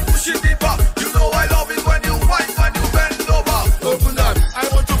 Let me push it deeper. You know I love it when you whine, when you bend over. Open that. I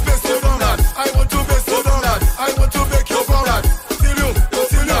want to best it on that. I want to best it on that. I want to make you from that. Till you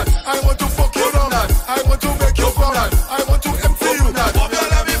that. I want to fuck you on that. I want to make you from that. I want to empty you that.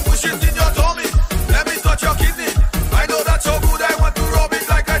 Let me push it in your tummy. Let me touch your kidney. I know that's so good. I want to rub it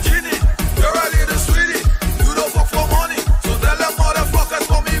like a genie. You're a little sweetie. You don't fuck for money. So tell them motherfuckers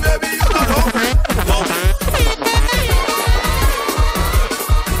for me, baby. You not hungry.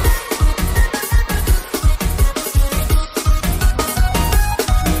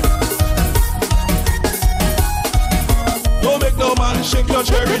 Don't make no man shake your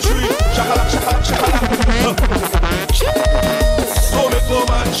cherry tree. Shakalak, shakalak, shakalak. Don't make no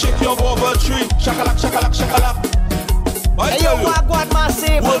man shake your guava tree. Shakalak, shakalak, shakalak. Hey yo, Wagwan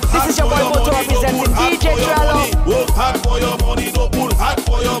Massive. This is your boy Moto representing DJ Trello. Work hard for your money, don't pull hard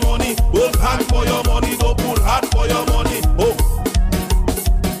for your money. Work hard for your money, don't pull hard for your money. Oh,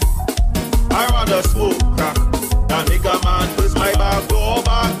 I rather smoke crack than make a man twist my back door,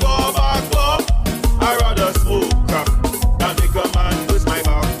 back door, back door. I rather smoke crack than make a man twist my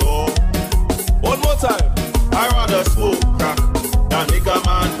back door. One more time. I rather smoke crack than make a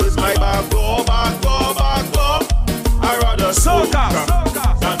man twist my back door, back door, back door. I rather smoke crack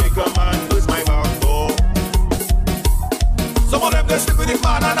than make a man twist my back door. Some of them they sleep with the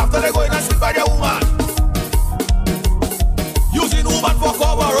man and after they go in and sleep by their woman. Using woman for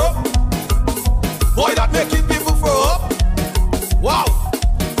cover up. Boy, that making people throw up. Wow.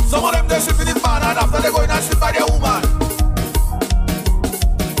 Some of them they sleep with the man and after they go in and sleep by their woman.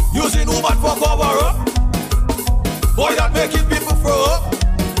 Using woman for cover up. Boy, that making people throw up.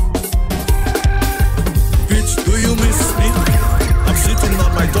 Bitch, do you miss me? I'm sitting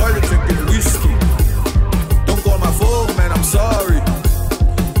on my toilet drinking whiskey. Don't call my phone, man, I'm sorry.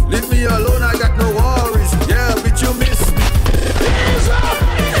 Leave me alone, I got no worries. Yeah, bitch, you miss me.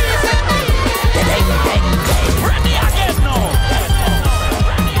 Ready again now.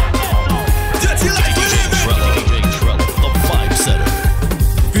 Dirty life we living. The vibe setter.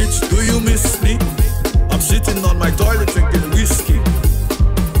 Bitch, do you miss me? I'm sitting on my toilet drinking whiskey.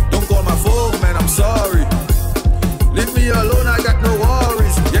 Don't call my phone, man, I'm sorry. Leave me alone, I got no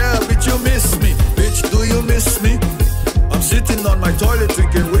worries. Yeah, bitch, you miss me. Bitch, do you miss me? I'm sitting on my toilet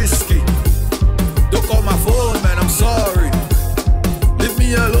drinking whiskey. Don't call my phone, man, I'm sorry. Leave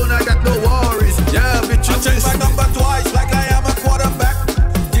me alone, I got no worries. Yeah, bitch, you miss me. I changed my number twice like I am a quarterback.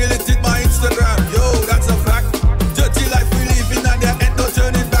 Deleted my Instagram, yo, that's a fact. Dirty life we living and there ain't no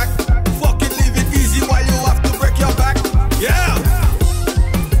turning back. Fucking live it easy while you have to break your back. Yeah.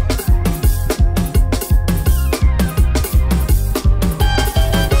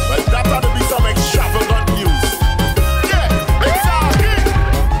 Well, that ought to be some extravagant news. Yeah, exactly.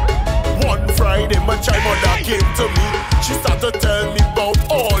 One Friday, my child mother came to me. She started telling me about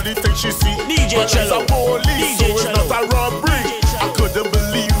all the things she see. But she's a police, so it's not a robbery. I couldn't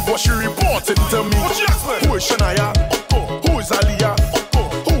believe what she reported to me. Who is Shania? Who is Aliyah?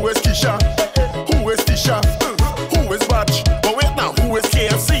 Who is Keisha? Who is Tisha? Who is Batch? But wait now, who is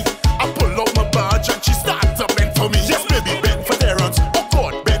KFC? I pull out my badge and she started to bend for me. Yes, baby, bend for Terrence. Oh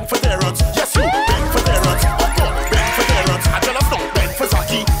God, bend for Terrence. Yes, you bend for Terrence. Oh God, bend for Terrence. I tell us no, bend for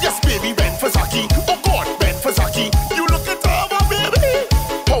Zaki. Yes, baby, bend for Zaki. Oh God, bend for Zaki. You look at over, baby.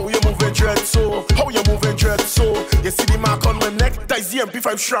 How you moving dread so? How you moving dread so? You see the mark on my neck? That's the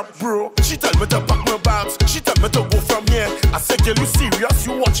MP5 strap, bro. She tell me to pack my bags. She tell me to go from here. I said, girl, you serious?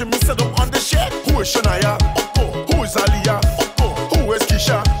 You watching me sit up on the shed? Who is Shania? Who is Aliyah? Who is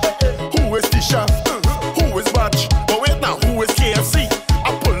Keisha? Who is Tisha? Who is Batch? But wait now, who is KFC?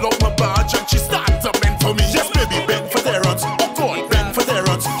 I pull out my badge and she started to bend for me. Yes, baby, bend for Terrence. Oh God, bend for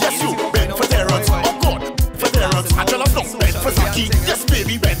Terrence. Yes, you bend for Terrence. Oh God, for Terrence. I tell us no, bend for Zaki. Yes,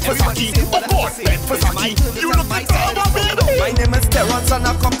 baby, bend for Zaki. Oh God, bend for Zaki. You look like Saba, baby. My name is Terrence and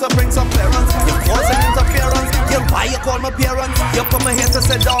I come to bring some clearance. You causing interference. You why you call my parents? You come here to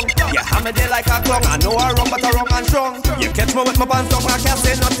sit down. You have me me there like a clown. I know I wrong, but I wrong and strong. You catch me with my pants down, I can't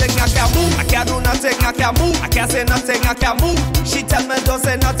say nothing, I can't move. I can't do nothing, I can't move. I can't say nothing, I can't move. She tell me don't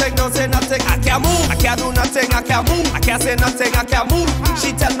say nothing, don't say nothing. I can't move. I can't do nothing, I can't move. I can't say nothing, I can't move.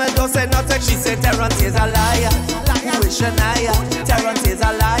 She tell me don't say nothing. She say Terrence is a liar. Who is Shania? Terrence is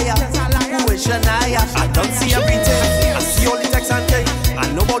a liar. Who is Shania? I don't see everything. I see all the text and thing. I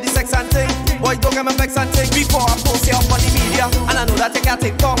know about the sex and thing. Boy, don't get me vex and thing. Before I post it up on the media, and I know that they can't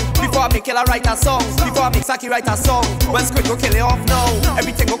take long. Before I make Killer write a song, before I make Saki write a song. When Squid go kill it off now,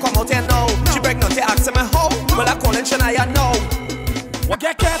 everything go come out here now. She pregnant, they ask me how. Well, I call it Shania now. What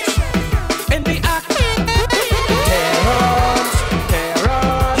get catch in the act? Terrence,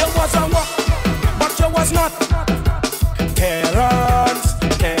 you was a what, but you was not. Terrence,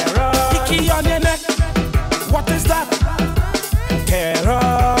 Icky on your neck. What is that?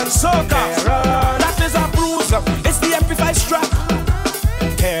 Terrence, Soca. That is a bruise. It's the MP5 strap.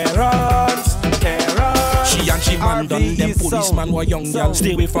 Terrence. She and she man done. Them policeman were young gal.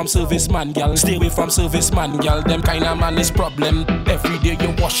 Stay away from serviceman gal. Stay away from serviceman gal. Them kind of man is problem. Every day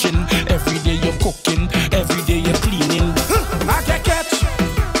you're washing, every day you're cooking, every day you're cleaning. I get catch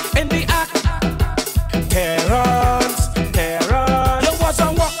in the act. Terrence, you was a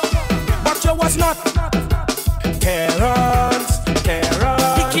what, but you was not. Terrence,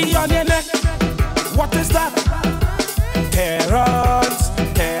 Icky on your neck. What is that? Terrence,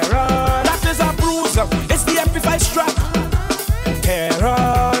 that is a bruise. It's the MP5 strap.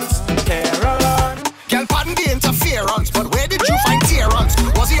 Terrence. Girl, pardon the interference, but where did you find Terrence?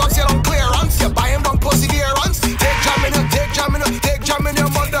 Was he on sale on clearance? You're buying wrong perseverance. Take jam in your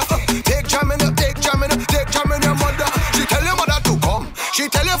mother. Take jam in your mother. She tell your mother to come. She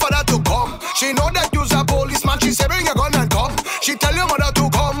tell your father to come. She know that you's a policeman. She say bring your gun and come. She tell your mother to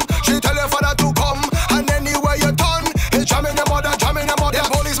come. She tell your father to come. And anywhere you turn, it's jamming your mother. Them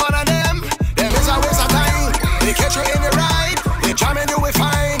policeman and them is a waste of time. They catch you in the ride. They jamming you with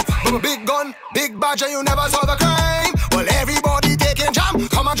fine. With a big gun, big badge, and you never solve a crime. Well, everybody taking jam.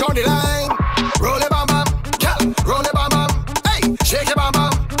 Come and join the line. Roll it bam bam, girl. Roll it bam bam. Hey, shake it bam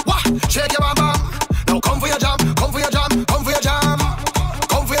bam. Wah, shake it bam bam. Now come for your jam. Come for your jam. Come for your jam.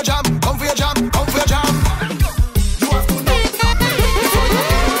 Come for your jam. Come for your jam. Come for your jam. You have to know before you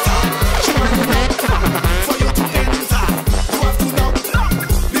enter. For you to enter, you have to know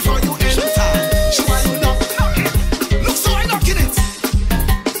before you enter. She want you know. Look so I knock in it.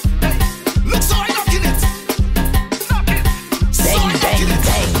 Look so I knock in it. So I knock in it.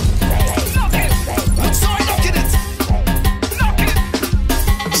 Look so I knock in it.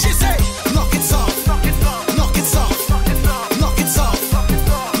 She say, knock it soft. Knock it soft. Knock it soft. Knock it soft.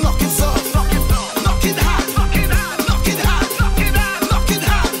 Knock it soft. Knock it hard. Knock it hard. Knock it hard. Knock it hard. Knock it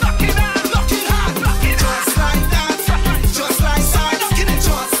hard. Knock it hard. Knock it hard. Just like that. Just like that. Knocking it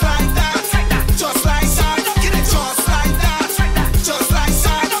just like that. Just like that. Knocking it just like that. Just like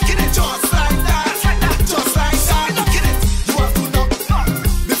that. Knocking it just like that. Just like that. Knocking it. You have to knock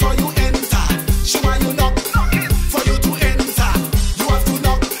before you enter. She want you knock for you to enter. You have to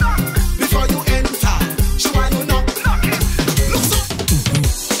knock before you enter. She want you knock. Look so.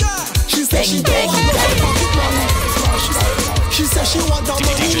 She said she don't want no pocket money. She said she want a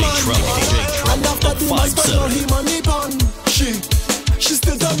money man. And after the man spend on him money pan. She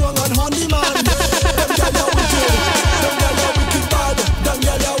still turn wrong on honey man. Them gyal are wicked. Them gyal are wicked bad. Them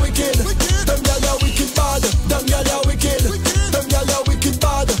gyal are wicked. Them gyal are wicked bad. Them gyal are wicked. Them gyal are wicked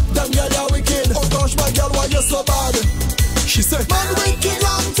bad. Them gyal are wicked. Oh gosh, my girl, why you so bad? She said, man wicked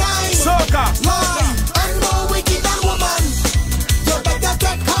long time. Soca. Lie. And more wicked than woman. You better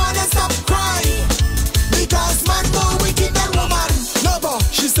take hard and stop crying. Because man more wicked than woman. Never.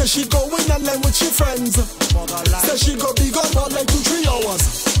 She said she go in and line with she friends. Said she go big on for like 2-3 hours.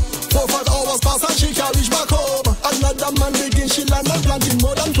 4-5 hours pass and she can't reach back home. Another man begin she land and planting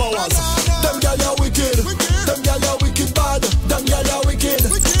more than flowers. Them gyal are wicked. Them gyal are wicked bad. Them gyal are wicked.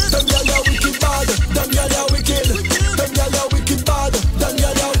 Them gyal are wicked bad. Them gyal are wicked. Them gyal are wicked bad. Them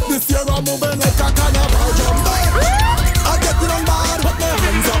gyal are. This year I'm moving like a carnival jump. I get it on bad, put my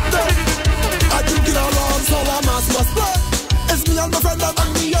hands up there. I drink it all on, so I'm a must play. It's me and my friend that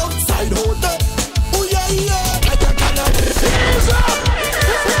on the outside hold there. Oh yeah, yeah, like a carnival.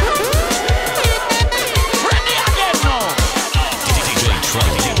 Ready again now.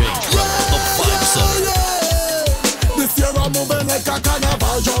 The Vibe Center. This year I'm moving like a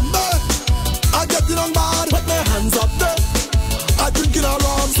carnival jump. I get it on bad, put my hands up there. I drink it all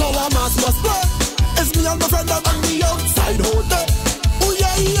on, so I'm a must play. It's me and my friend that on the outside hold there. Oh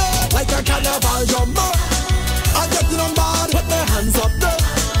yeah, yeah, like a carnival jump. I get it on bad, put my hands up there.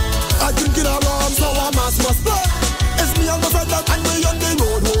 I drink it all on, so I'm a must play. It's me and my friend that and we on the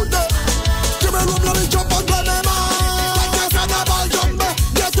road hold there.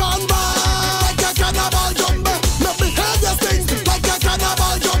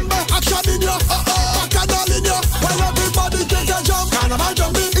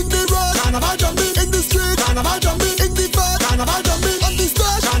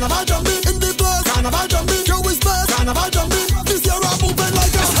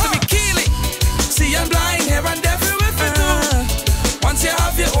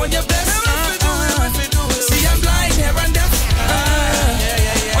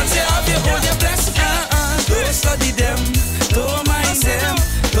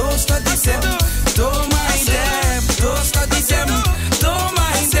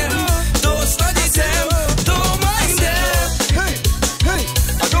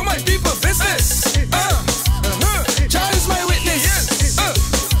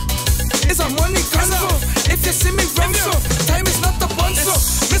 money cancel. If you see me run so, time is not the fun so.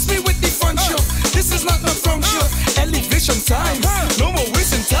 Miss me with the fun show. This is not the fun show. Elevation time, no more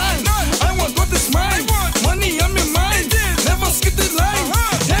wasting time. I want what is mine. Money on my mind. Never skip the line.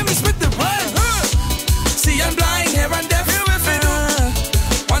 Damn me spit the rhyme. See I'm blind, here and deaf.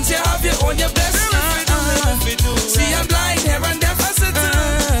 Once you have you own your best. See I'm blind, here and deaf.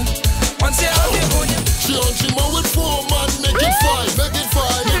 Once you have you own your. She on she man with 4 man, make it 5, make it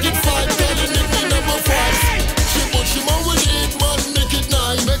 5, make it 5. Darling, make me number 5. She man with 8 man, make it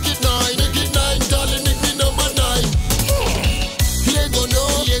 9, make it 9, make it 9. Darling, make me number 9. He ain't gonna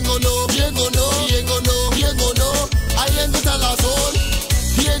know, he ain't gonna know, he ain't gonna know, he ain't gonna know, he ain't gonna know. I ain't gonna tell us all.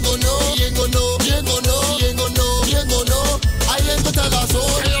 He ain't gonna know, he ain't gonna know, he ain't gonna know, he ain't gonna know, he ain't gonna know. I ain't gonna tell us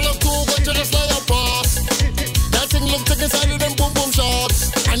all. I look cool when you just lay a pass. That thing look like it's out of them boom boom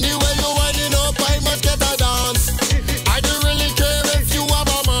shots. And the way you winding up, I must get a dance. I don't really care if you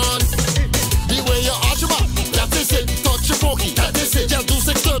have a man. The way you arch your back, that is it. Touch your pokey, that is it. Girl do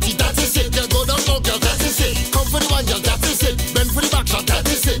 630, that is it. Girl go down low, girl, that is it. Come for the one, girl, that is it. Bend for the back shot, that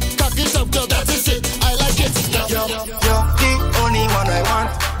is it. Cock it up, girl, that is it. I like it. You're the only one I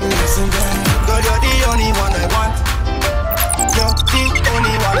want. Listen, girl, you're the only one I want. You're the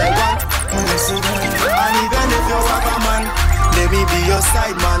only one I want. Listen, and even if you have a man, let me be your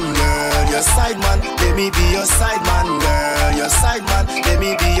side man, girl, your side man. Let me be your side man, girl, your side man. Let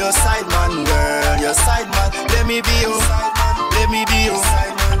me be your side man, girl, your side man. Let me be your side man. Let me be your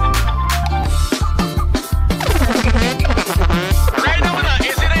side man. Right now,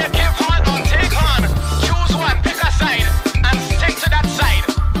 is it a give on or take on? Choose one, pick a side, and stick to that side.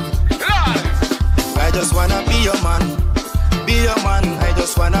 Lord, I just wanna be your man, be your man. I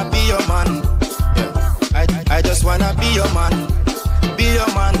just wanna be your man. I just wanna be your man, be your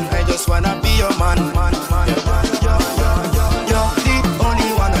man. I just wanna be your man, man, man. You're the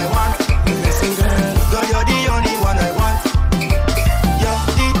only one I want. Listen, girl, you're the only one I want. You're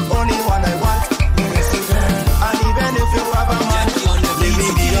the only one I want. Listen, and even if you have a man, let me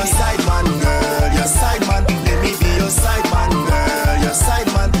be your side man, girl, your side man. Let me be your side man, girl, your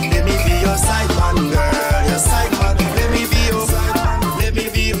side man. Let me be your side man, girl, your side man. Let me be your side man. Let me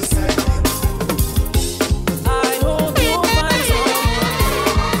be your side man.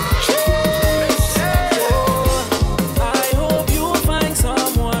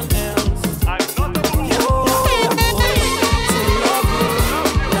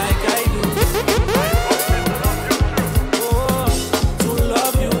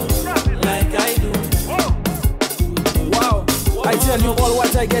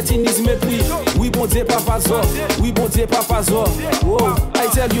 I get in this mépris. Oui, bon Dieu, papa zo. Oui, bon Dieu, papa zo. Whoa. I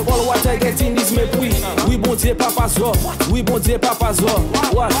tell you all what I get in this mépris. Oui, bon Dieu, papa zo. Oui, bon Dieu, papa zo.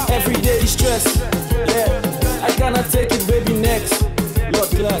 What? Every day is stress. Yeah. I cannot take it, baby, next. Lord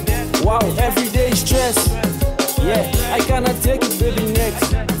God. Wow. Every day is stress. Yeah. I cannot take it, baby,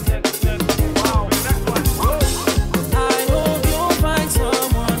 next.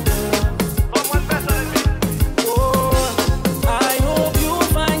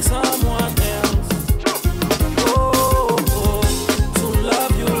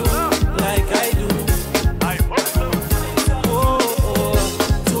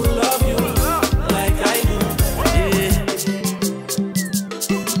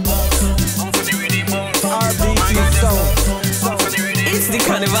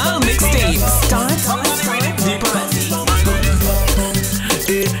 Carnival mixtape. Start the party.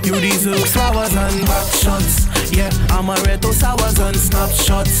 You deserve flowers and back shots. Yeah, amaretto sours and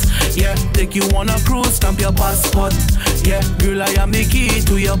snapshots. Yeah, take you on a cruise, stamp your passport. Yeah, girl, I am the key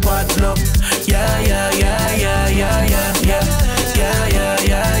to your padlock. Yeah, yeah, yeah, yeah, yeah, yeah, yeah. Yeah, yeah,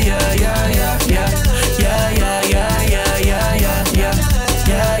 yeah, yeah, yeah, yeah, yeah. Yeah, yeah, yeah, yeah, yeah, yeah, yeah.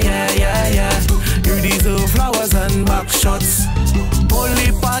 Yeah, yeah, yeah, yeah. You deserve flowers and back shots. Only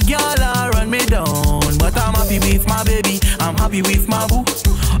a girl run me down, but I'm happy with my baby, I'm happy with my boo.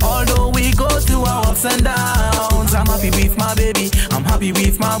 Although we go through our ups and downs, I'm happy with my baby, I'm happy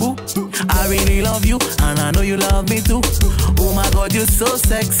with my boo. I really love you, and I know you love me too. Oh my God, you're so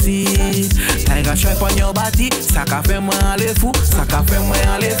sexy. Tiger stripe on your body, saka fait moi aller fou, saka fait moi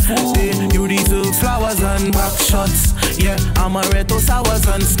aller fou. You deserve flowers and back shots. Yeah, amaretto sours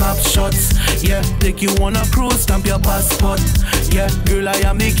and snapshots. Yeah, take you on a cruise, stamp your passport. Yeah, girl, I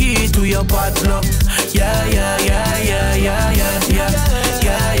am the key to your padlock. Yeah, yeah, yeah, yeah, yeah, yeah, yeah.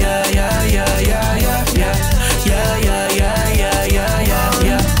 Yeah, yeah, yeah, yeah, yeah, yeah, yeah. Yeah, yeah, yeah, yeah, yeah, yeah,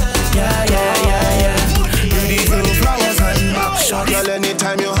 yeah. Yeah, yeah, yeah, yeah. You deserve flowers and back shots. Girl,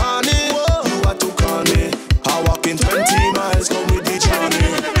 anytime you honey, you have to call me. I walk in 20 miles, come with the journey.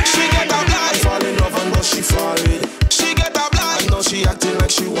 She get a blind, fall in love and but she fall it. She get a blind, I know she acting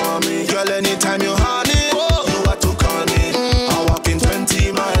like she she want me. Girl, anytime you honey, you have to call me. I walk in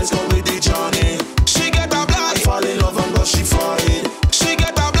 20 miles, go with the journey. She get a blind, fall in love and go she fall in. She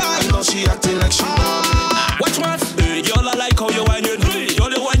get a blind, I know she acting like she want me. Watch one, y'all I like how you whine it. You're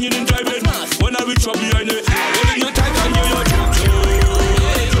the one you didn't drive it. When I reach up behind it, holding you tight and you're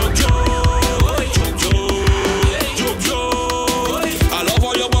I love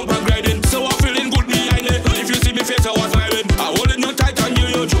how your bumper grinding, so I'm feeling good behind it. If you see me face, I was vibing. I'm holding you tight and you're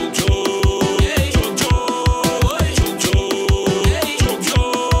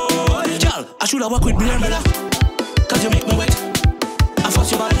I should have walked with me umbrella, cause you make me wet. I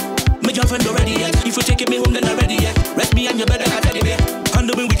force your body, my girlfriend already yet. If you take me home then I'm ready yet. Rest me on your bed and I teddy bear.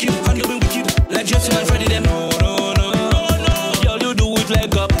 Handle me with you, like Jason and Freddy them. No, girl you do it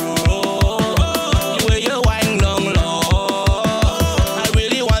like a pro. The way you whine long low, I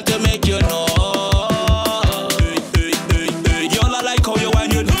really want to make you know. Y'all I like how you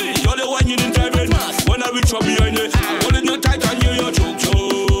whine it. You're the one you didn't drive it. When I reach up behind it, I'm holding you tight and you're choke.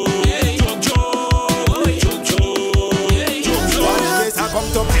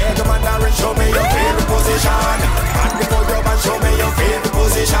 Show me your favorite position. And before your band, show me your favorite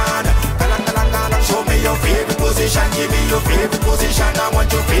position. Show me your favorite position. Give me your favorite position. I want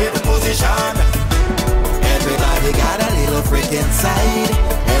your favorite position. Everybody got a little freak inside.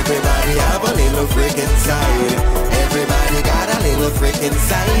 Everybody have a little freak inside. Everybody got a little freak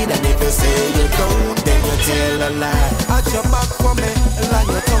inside. And if you say you don't, then you tell a lie. At your back for me, like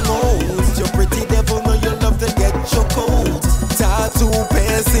your tongue holds. Your pretty devil know you love to get your coat. Tattoo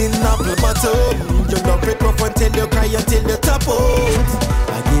piercing apple bottom. You love it rough until you cry until you top out.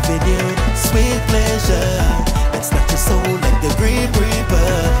 I'm giving you sweet pleasure and snatch your soul like the Green Reaper.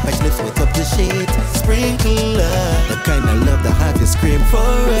 Patch lips with up the shade, sprinkler. The kind of love that have you scream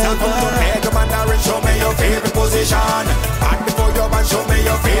forever. Come on, Darren, show me your favorite position. And before your band, show me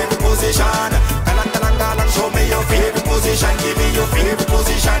your favorite position. Show me your favorite position. Give me your favorite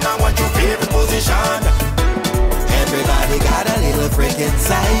position. I want your favorite position. Everybody got a little freak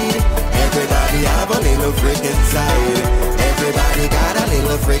inside. Everybody have a little freak inside. Everybody got a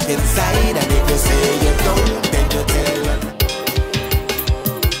little freak inside. And if you say you don't, then you tell them.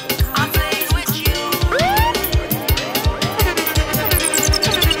 I'm playing with you.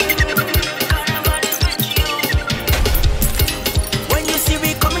 When you see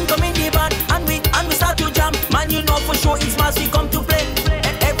we coming the band, and we start to jam, man, you know for sure it's mass we come to play.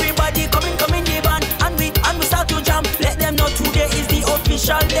 Everybody coming the band, and we start to jam. Let them know today is the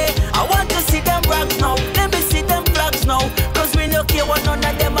official day. I want to see them brags now. Let me see them flags now. Cause we don't care what none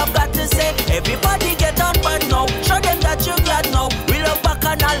of them have got to say. Everybody get on board now. Show them that you're glad now. We love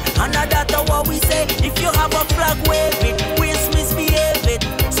Bacchanal, and that's what we say. If you have a flag, wave it. Will misbehave it.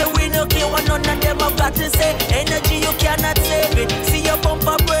 So we don't care what none of them have got to say. Energy you cannot save it. See your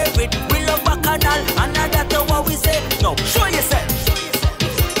bumper brave it. We love Bacchanal, and that's what we say. No, show yourself.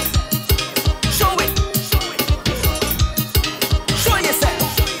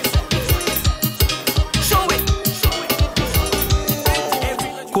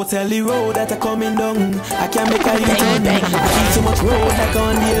 Go tell the road that I coming down. I can't make a U-turn. I keep so much road like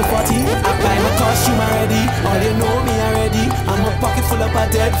on the A40. I buy my costume already. All you know me already. I'm a pocket full of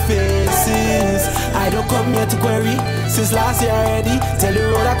dead faces. I don't come here to query. Since last year already. Tell the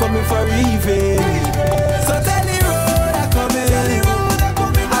road I coming for revenge. So tell the road I coming.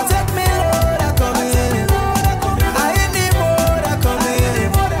 I take me road I coming. I in the road I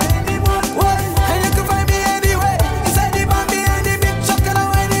coming. What? And you can find me anywhere. Inside the band behind the big truck and I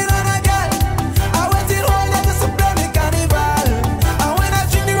went in on a girl. I went in all like a Miami Carnival. And when I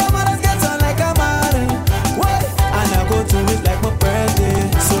drink the rum I just get on like a man. What? And I go to it like my birthday.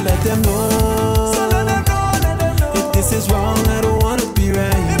 So let them know. If this is wrong I don't wanna be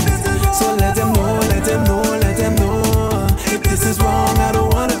right. So let them know, let them know, let them know. If this is wrong I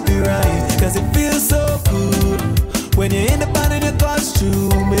don't wanna be right. Cause it feels so good when you're in the band in your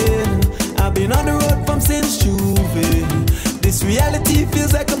costume. I've been on the road from since Juve. This reality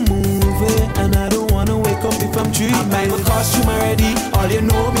feels like a movie. And I don't wanna wake up if I'm dreaming. I buy my costume already, all you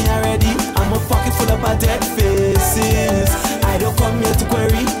know me already. I'm a pocket full of dead faces. I don't come here to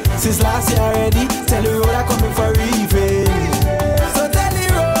query. Since last year already, tell the road I coming for revenge. So tell the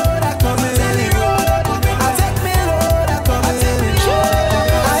road I coming. I take me road I coming.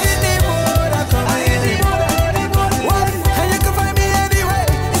 I in the road I coming. What? And you can find me anywhere.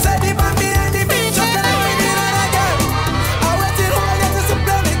 Inside the band behind the big truck and I went in on a girl. I went in all like a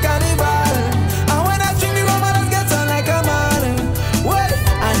Miami Carnival. And when I drink the rum I just get on like a man. What?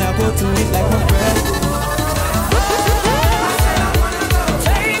 And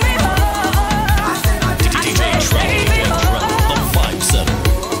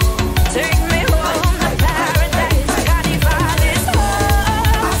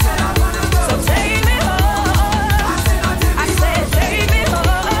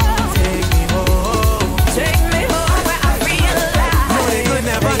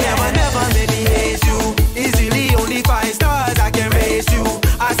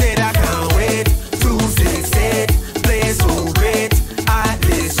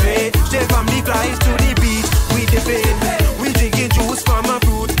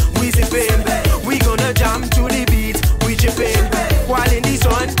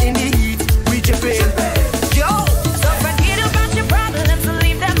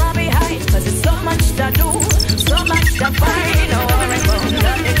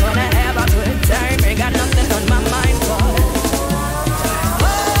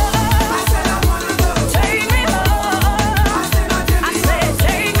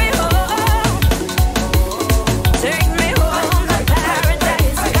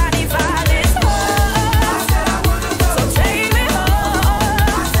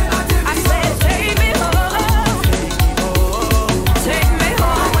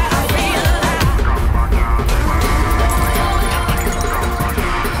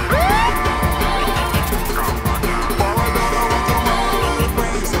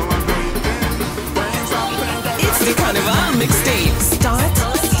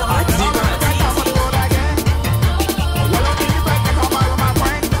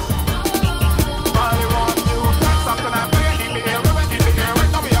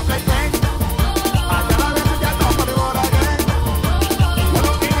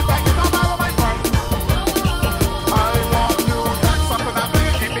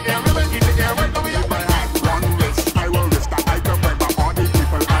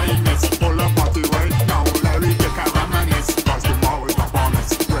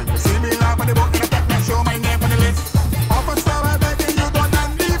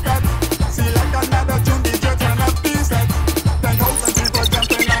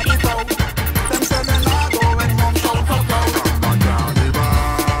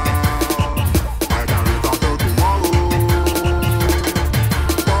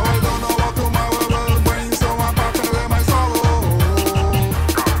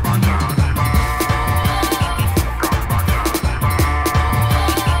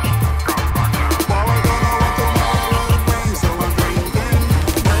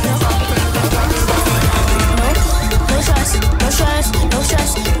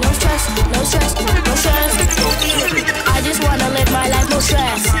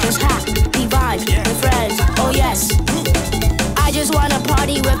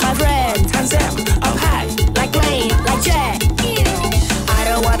party with my friends. Hands them up high, like plane, like jet. I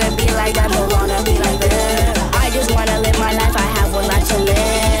don't wanna be like them, don't wanna be like them. I just wanna live my life, I have one life to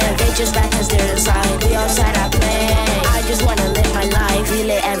live. They just back cause they're inside, we outside I play. I just wanna live my life, feel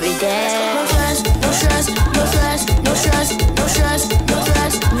it every day. No stress, no stress, no stress, no stress, no stress, no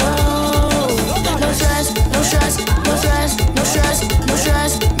stress, no. No stress, no stress, no stress, no stress, no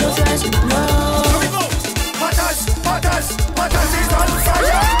stress, no stress, no. Patas is on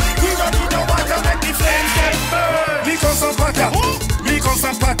fire. We don't need no water, make the flames get burn. Me come some pata, me come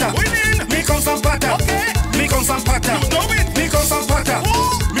some pata, me come some pata, me come some pata, me come some pata,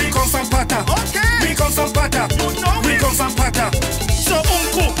 me come some pata, me come some pata, me come some pata. So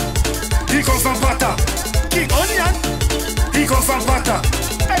uncle, he come some pata. King Onion, he come some pata.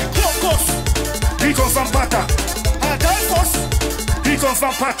 Hey Crocus, he come some pata. Adolphus, he come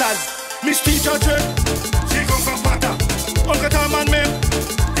some patas. Miss Teacher Jen, he come some pata. Uncle Tom and me,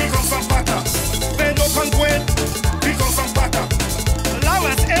 he come some pata. Ben Open Gwen, he come some pata.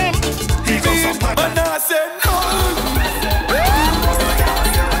 Lawrence M, he come some pata. And I said no.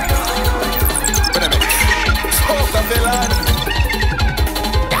 Wait a minute. Soca Milan.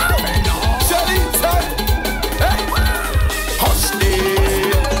 Shelly, son. Hey. Hush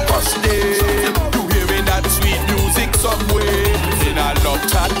there. You hearing that sweet music somewhere? In a love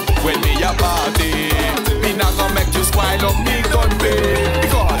chat when me a party. Me not gonna make you smile up, me gon' pay.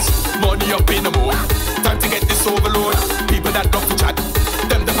 Because money up in the mood. Time to get this overload. People that love to chat,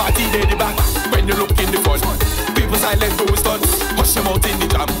 them the party they the back. When you look in the front, people silent go stunts. Hush them out in the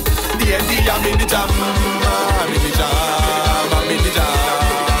jam. D&D I'm in the jam. I'm in the jam. I'm in the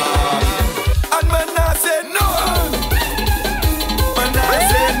jam. And man I say no. Man I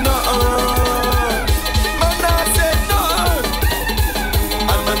say no. Man I say no.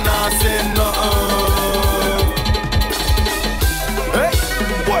 And man I say no. Hey,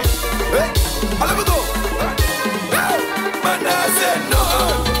 boy. Hey, let me go. Man I say no.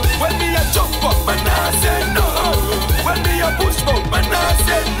 When me a jump up, man I say no. When me a push up, man I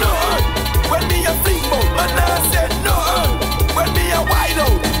say no. When me a fling up, man I say no. When me a wide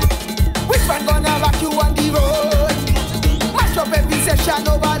out. Which man gonna rock you on the road? Mash up every session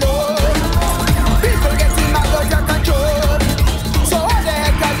overload. People getting mad out of control. So what the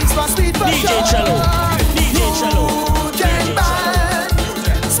heck are these for speed for DJ sure? Cello, DJ Cello. New gen band,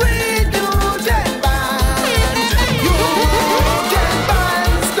 sweet new gen band. New gen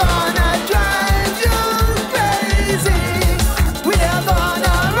band's gonna drive you crazy. We are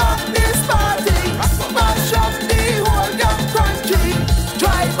gonna rock this party, mash up the whole damn country.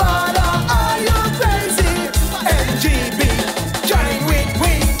 Drive all are you crazy? NGB, join with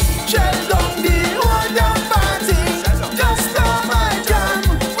we, shell down the whole damn party. Just come and jam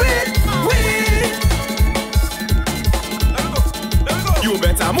with we. You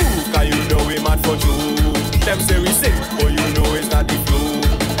better move, cause you know we mad for you. Them say we sick, but you know it's not the flu.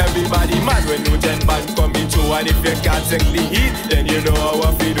 Everybody mad when new gen band coming through. And if you can't take the heat, then you know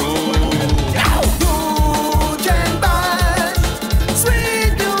how we do. New gen band,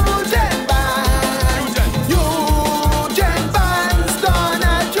 sweet new gen band. New gen band's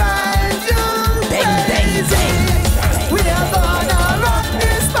gonna drive you crazy. We are gonna rock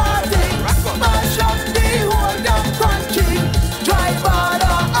this party, mash up the whole damn country. Drive all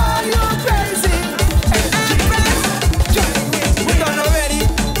are you crazy? We done already.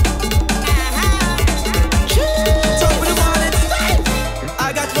 Top of the morning, I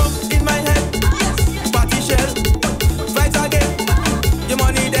got rum in my head. Party shell, fight again. Your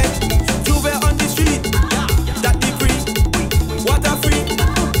money dead. Juve on the street, that be free. Water free,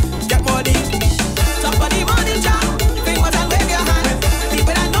 get money. Top of the morning, jam. Fingers and wave your hand.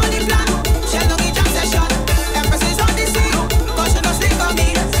 People that know the plan. Shell don't get jam session. Empresses on the scene. Caution no sleep on me.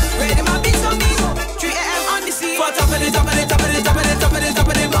 Ready my beats on me. 3 a.m. on the scene. For top of the top of the top of the top of the top of the top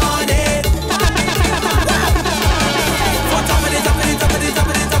of the morning. For top of the top of the top of the top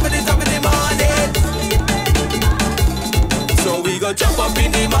of the top of the top of the morning. So we go jump up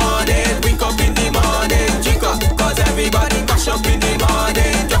in the morning, wake up in the morning, drink up, cause everybody mash up in the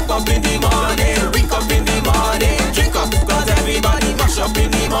morning. Jump up in the morning, wake up in the morning, drink up, cause everybody mash up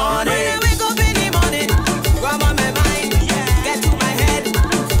in the morning. When I wake up in the morning, rum on my mind, get to my head,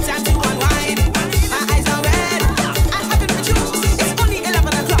 time to unwind. My eyes are red, I'm having my juice. It's only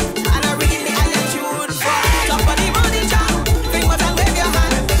 11 o'clock, and I really I am tuned for top of the morning jam. Fingers and wave your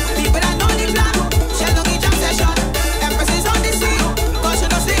hand, people that know the plan. Shell don't get jam session, empresses on the scene, caution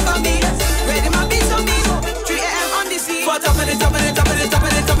no sleep on me.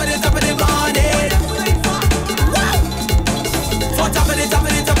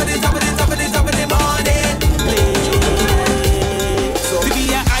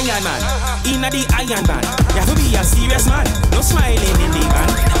 Iron Man, inna the Iron Man. You have to be a serious man, no smiling in the van.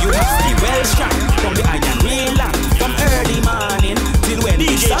 You have to be well strong from the iron real long. From early morning till when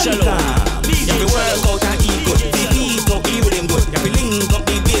the sun comes. You have to work out and eat good. The eat up, eat with them good. You have to link up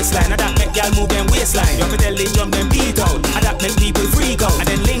the baseline, and that make y'all move them waistline. You have to tell the drum them beat out, and that make people freak out.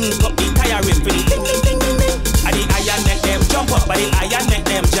 And then link up the tire rim for the ding ding ding ding ding. And the iron make them jump up, and the iron make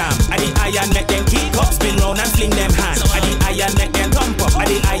them jam. And the iron make them kick up, spin round and fling them hands. And the iron make them thump up, and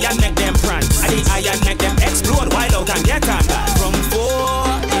the iron make them prance. And the iron make them explode wild out and get on back. From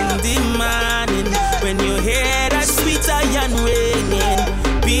 4 in the morning, when you hear that sweet iron ringing,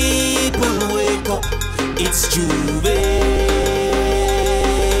 people wake up, it's Juve.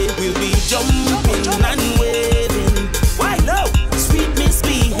 We'll be jumping and waving. Why no? Sweet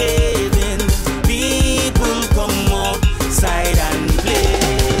misbehaving. People come outside and play.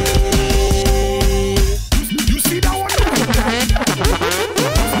 You see that one?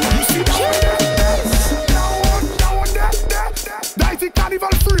 You see that one? That one there. That is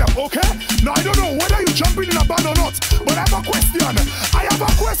carnival frame, okay? Now I don't know whether you jumping in a band or not, but I have a question.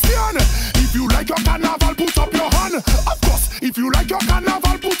 If you like your carnival, put up your hand. Of course, if you like your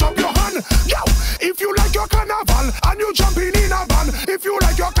carnival, put up your hand. Yo, if you like your carnival and you jumping in a van, if you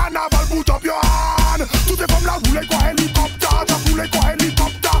like your carnival, put up your hand. Tout est comme la roulette quoi hélicoptère, just roulette quoi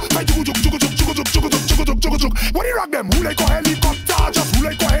hélicoptère. Fais du juk juk juk juk juk juk juk juk juk juk. When you rock them, roulette quoi hélicoptère, just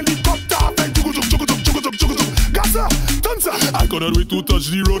roulette quoi hélicoptère. Fais du juk juk juk juk juk juk juk. Gaza, dancer. I cannot wait to touch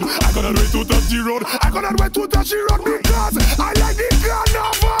the road. I cannot wait to touch the road. I cannot wait to touch the road because I like the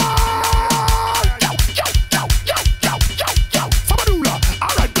carnival.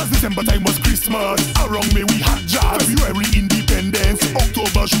 December time was Christmas. Around me we had jazz. February independence.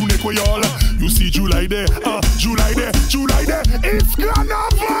 October June Equayal. You see July there, July there, July there. It's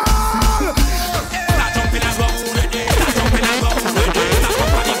carnival.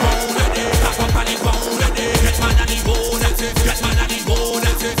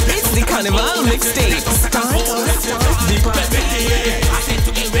 It's the Carnival mixtape.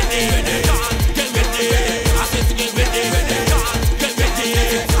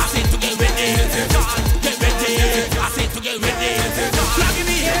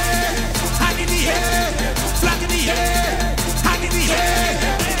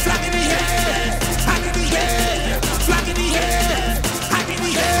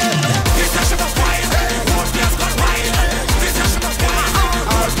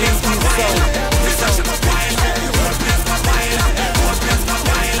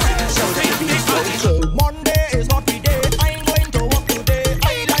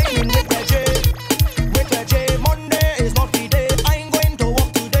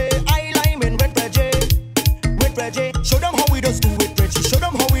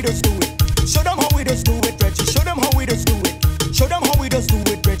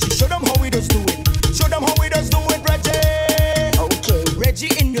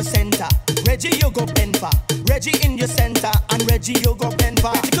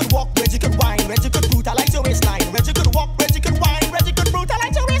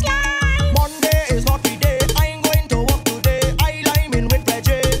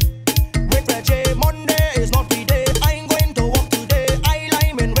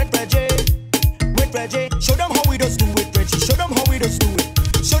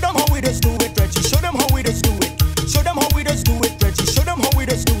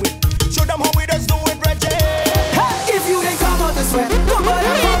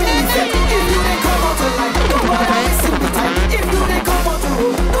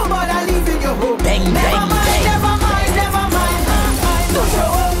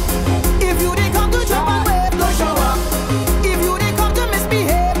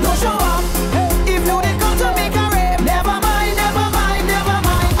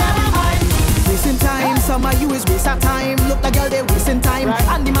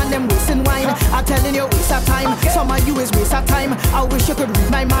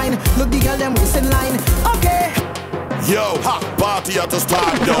 Yo, hot party at the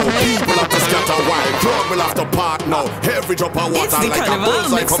start now. People have to scatter wild. Crowd will have to part now. Every drop of water like a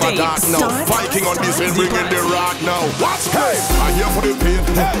bullseye from a dark now. Viking on this hill bringing the rock now. What's hey? I here for the pain.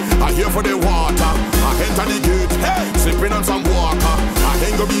 Hey, I here for the water. I enter the gate. Hey, sipping on some water. I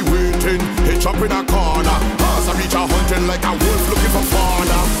ain't gonna be waiting. Hitch up in a corner. As I reach a hunting like a wolf looking for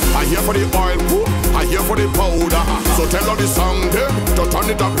fauna. I here for the oil. I here for the powder. So tell all the song them to turn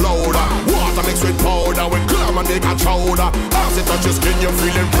it up louder. Water mixed with powder with glam and make a chowder. As it touches skin, you're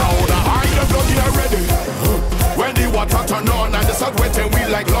feeling prouder. I the blood here ready. When the water turn on and the sun wetting we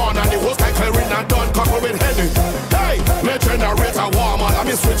like lawn and the hose like clearing and done coupled with heady. Hey, me generator warmer. Let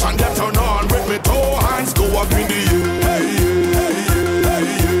me switch and get turn on with me two hands go up in the air. Hey, yeah, hey, yeah, hey,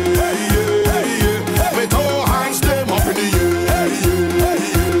 yeah.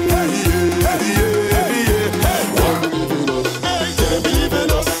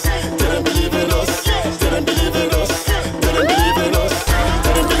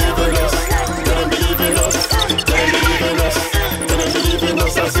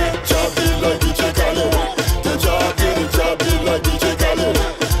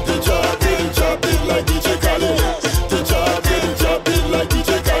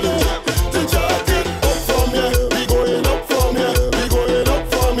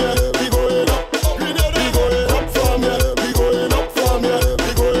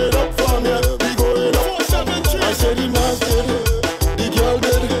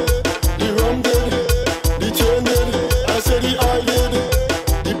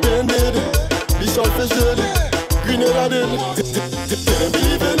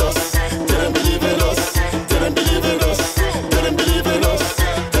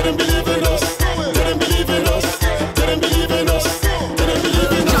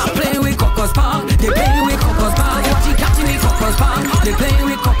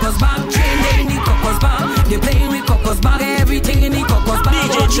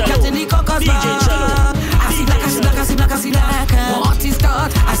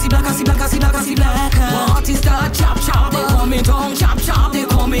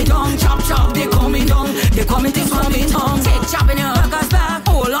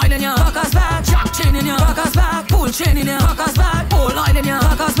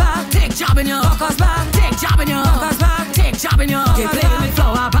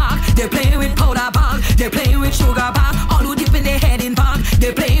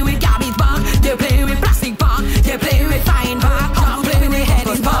 They play with garbage bag, they play with plastic bag, they play with fine bag, now play with head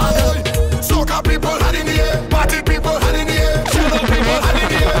in bag. Soca people hand in the air, party people hand in the air, chill out people hand in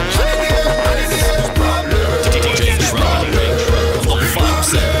the air, hand in the air, hand in the air. DJ Trouble, the vibe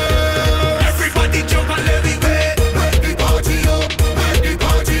set. Everybody jump and let me wait. Wake the party up, wake the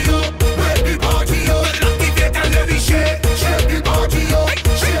party up, wake the party up. Activate and let me shake, shake the party up,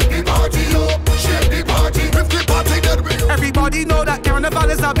 shake the party up, shake the party. If the party get big. Everybody know that carnival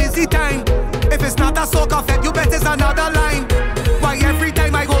is a busy time. If it's not a soca fete, you bet it's another line. Why every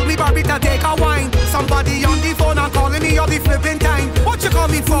time I hold me Barbie to take a wine, somebody on the phone and calling me all the flipping time. What you call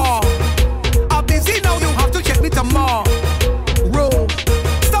me for? I'm busy now, you have to check me tomorrow. Roll,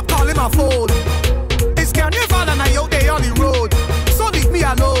 stop calling my phone. It's carnival and I out there on the road, so leave me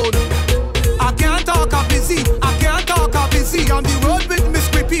alone. I can't talk, I'm busy. I can't talk, I'm busy. On the road with Miss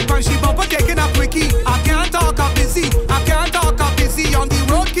Quippy, and she bumper taking a quickie. I can't talk, I'm busy. I can't talk, I'm busy. On the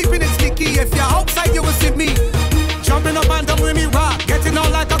road keeping it sticky. If you're outside, you will see me. Jumping up and down with me rock, getting all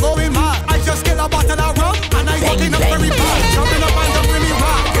like a going mad. I just get a bottle of rum and I walking up very fast. Jumping up and down with me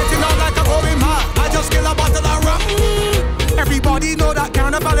rock, getting all like a going mad. I just get a bottle of rum. Everybody know that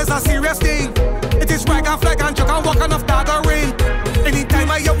carnival is a serious thing. It is rag and flag and joke and walk enough daggering.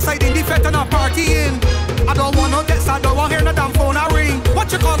 Anytime I outside in the fete and a partying, I don't want no text, I don't want hear no damn phone a ring.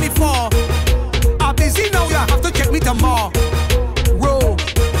 What you call me for? I'm busy now, you have to check me tomorrow. Roll,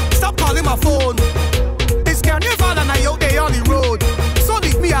 stop calling my phone. It's carnival and I out there on the road, so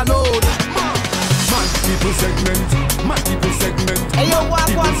leave me alone. Mad people segment, mad people segment. Hey yo, walk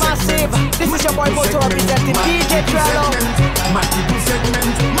one massive. This is your boy Moto representing DJ Trello. Mad people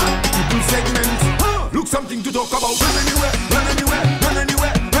segment, mad people segment. Look something to talk about. Run anywhere, run anywhere, run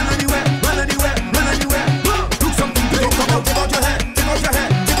anywhere, run anywhere, run anywhere, run anywhere. Look something to talk about. Take out your head, take out your head,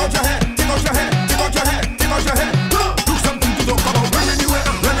 take out your head, take out your head, take out your head, take out your head. Look something to talk about. Run anywhere,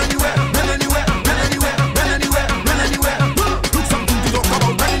 run anywhere, run anywhere, run anywhere, run anywhere, run anywhere. Look something to talk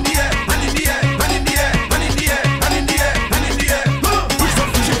about. Run in the air, run in the air, run in the air, run in the air, run in the air, run in the air. Look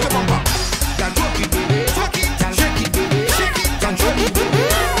something, shake the bumper. Can talk it, baby. Talk it, shake it, baby. Shake it, control it, baby.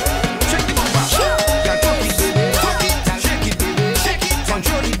 Shake the bumper. Can talk it, baby. Talk it, shake it, baby. Shake it,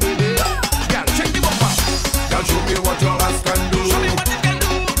 control it, baby. Can shake the bumper. Can show me what your ass can do. Show me what it can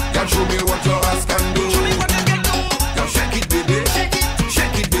do. Can show me what your ass can do. Show me what it can do. Can shake it, baby.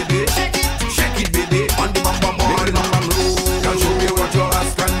 Shake it, baby. Shake it, baby. On the bumper, on the bumper. Can show me what your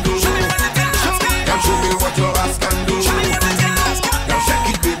ass can do. Show me what it can do. Can show me what your ass can do. Show me what it can do. Can shake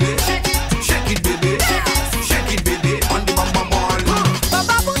it, baby. Shake it, baby. Shake it, baby. On the bumper, on.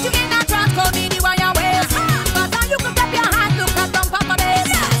 Papa put you in a trance, call me the wire waves. But now you can clap your hands, look at them Papa days.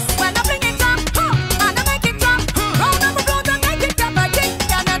 When I bring it up, and I make it drop. Round up the road and make it drop like it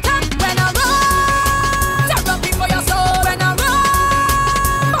can attack. When I run, tear up before your soul. When I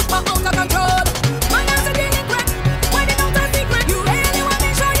run, Papa out of control. My hands are delinquent, when it out a secret. You really want me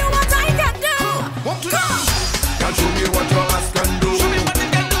show you what I can do. Can show me what your ass can do. Show me what it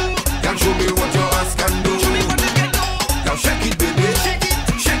can do. Can show me what your ass can do. Show me what it can do. Now shake it, baby.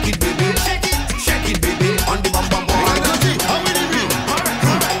 Shake it, baby. Shake it, baby. On the bumper, boy. How will it be?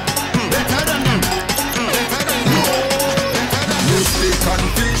 Better than them. No steak and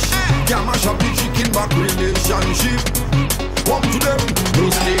fish. Can't mash up the chicken back relationship. Walk to them. No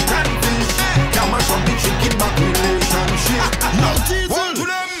steak and fish. Can't mash up the chicken back relationship. No teasing. Walk to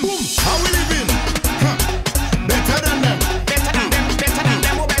them. Boom. How will it be? Better than them. Better than them. Better than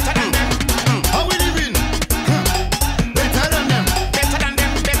them. Better than them. How will it be? Better than them. Better than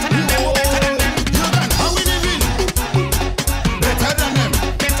them. Better than them. Better than them. How will it be? Better than them.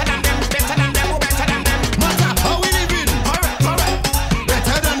 Better than them. Better than them. Better than them. Matter. How will it be? Alright.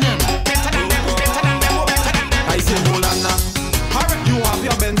 Better than them. Better than them. Better than them. Better than them. I say Holanda. Alright, you have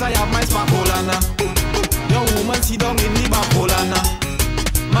your Benz, I have my spark Holanda. Your woman sit down in the back Holanda.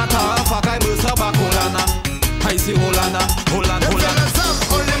 Matter of fact, I burst her back Holanda. I say Holanda, Holanda, Holanda.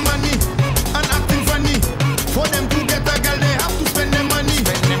 All the money and acting funny. For them to get a girl, they have to spend their money.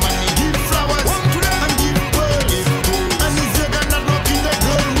 Give flowers and give pearls. And if you got not lucky, the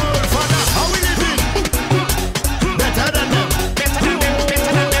girl world. Father, how will it be? Better than them. Better than them.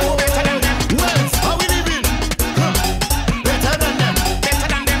 Better than them. Better than them. Wealth, how will it be? Better than them. Better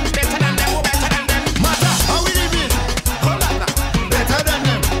than them. Better than them. Better than them. Matter, how will it be? Holanda, better than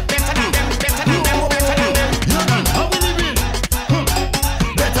them. Better than them. Better than them. Better than them. How will it be?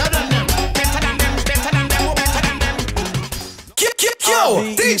 Better than them. Better than them. Better than them. Better than them. Yo,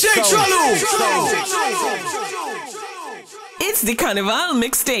 DJ Trello. It's the Carnival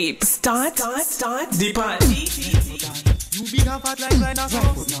mixtape. Start the party. You big and fat like Grenada.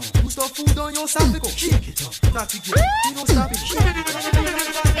 You stuff food on your stomach. Shake it up. Not to get. You don't stop it.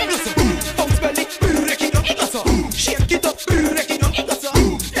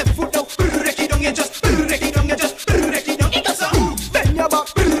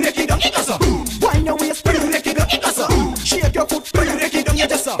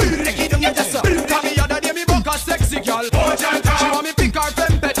 so. Break it down, you just so. Cause me other day me broke a sexy girl. She want me pick her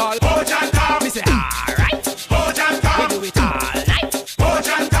femme petal. Me say alright. We do it all night.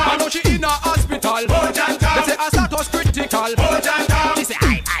 I know she in a hospital. They say her status critical. She say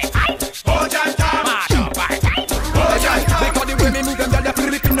I. Mash up her tight. Because the way me move them, girl, they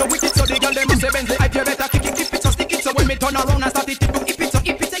flip in the wicked. So the girl them say Bentley, I you better kick it, keep it so stick it. So when me turn around and start it, keep it so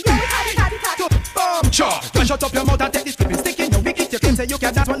yeah. Boom, sure. Don't shut up your mouth and take this flipping stick in your wicked. You can say you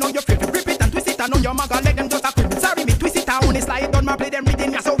can dance, but now you flip it, rip it and twist it. And on your mug and let them just a crib. Sorry me twist it, I only slide on my play them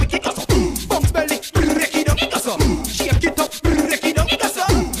reading. You're so wicked, so bounce belly, break it down, it goes so. Shake it up, break it down, it goes so.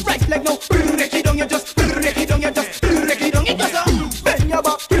 Right leg now, break it down, you just break it down, you just break it down, it goes so. Bend your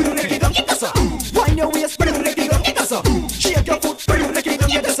back, break it down, it goes so. Wind your waist, break it down, it goes so. Shake your foot, break it down,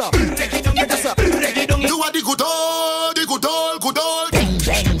 you just so. Break it down, you just so. Break it down. You are the good old, the good old, good old. Bang,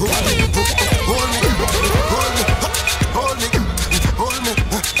 bang, Hold me.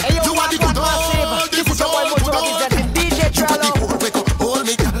 Hey, yo, You are the good old, the good old, good old. DJ Trello. Hold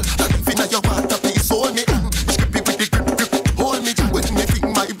me, finna your water, please hold me. Grip it with the grip, hold me. When me think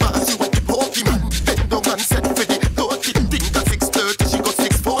my boss, you want the Pokemon. Bend down and set for the dirty. Think at 6:30, she got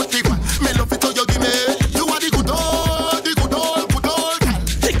 6:41. Me love it how you give me. You are the good old, the good old, good old.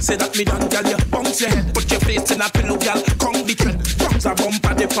 Think say that me done, girl, you bounce your head. Put your face in a pillow, girl, come the tread. Bounce a bump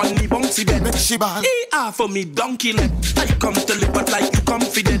at the funny bouncy bed. Make she ball. For me donkey leg. I come to live but like you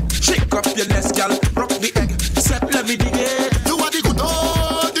confident. Shake up your nest, girl, rock the egg. Set, let me dig it. You are the good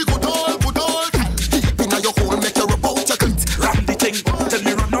old, the good old, good old. Deep inna your hole, make you rub out your clit. Ram the thing, tell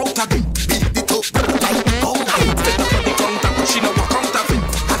me run out of it. Beat it up, like counter hit. Step up on the counter, she know what counter fit.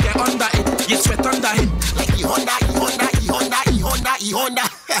 I get under it, you sweat under it. Like E-Honda.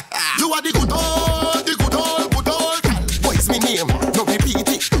 You are the good old, the good old, good old. What is me name? No repeat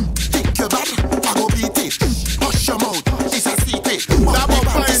it. Think you're bad, I go beat it. Hush your mouth, it's a secret. That one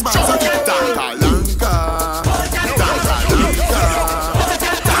fine,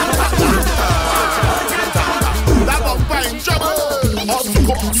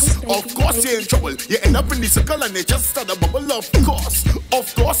 Of course you're in trouble. You end up in the circle and they just start a bubble. Of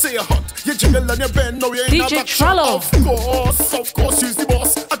course you're hot. You jiggle and you bend, now you ain't DJ Trello. Of course you's the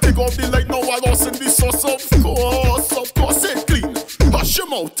boss. I take off the light, now I lost in the sauce. Of course it's clean. Hush your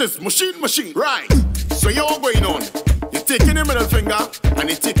mouth, it's machine. Right, so you're all going on. You're taking your middle finger and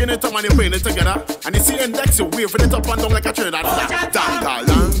you're taking it up and you're putting it together. And you see index, you're waving it up and down like a Trinidad flag.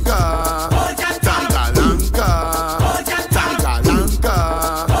 Dangalanga.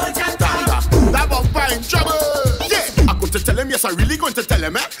 That was fine trouble. Yeah, I'm going to tell him yes, I really going to tell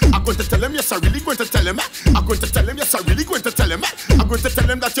him. I'm going to tell him yes, I really going to tell him. I'm going to tell him yes, I really going to tell him. I'm going to tell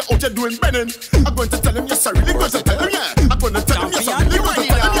him that you're out here doing Benin. I'm going to tell him yes, I really going to tell him. Yeah, I'm going to tell him yes, I really going to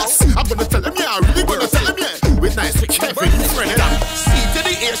tell him. Yes, I'm going to tell him yeah, I really going to tell him. Yeah, with nice Kevin, C to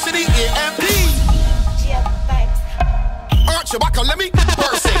the A to the A-M-P. Arch your back and let me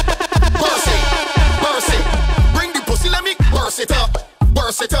burst it. Bring the pussy, let me burst it up,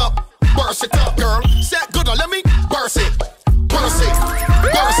 girl. Set good, let me burst it.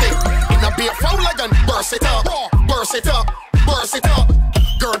 In a beer foul like and burst it up.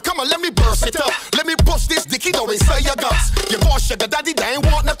 Girl, come on, let me burst it up. Let me bust this dicky down inside your guts. Your boss sugar daddy, they ain't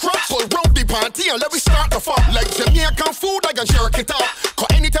want no crutch. Pull round the panty and let me start the fuck. Like Jamaican food, I can jerk it up.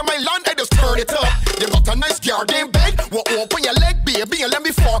 Cause anytime I land, I just turn it up. You got a nice garden bed. Well, open your leg, baby, and let me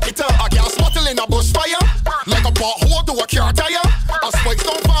fuck it up. I gas bottle in a bush fire. Like a pothole to a car tire. A spike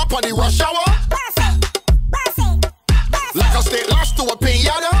don't pop on the rush hour. Like a state lash to a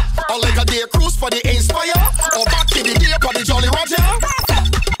pinata. Or like a day cruise for the Inspire. Or back in the day for the Jolly Roger.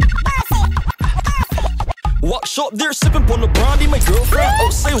 Walk short there sipping on the brandy. My girlfriend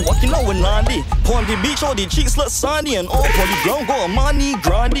outside walking out with Nandi. Pon the beach, all the cheeks look sandy. And all on the ground go a money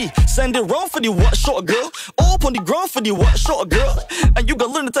grandi. Send it round for the what short girl. All on the ground for the what short girl. And you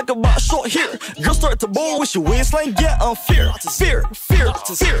gotta learn to talk about short here. Girl start to bowl with your waistline. Get on fear.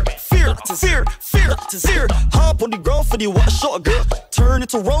 Hop on the ground for the what short girl. Turn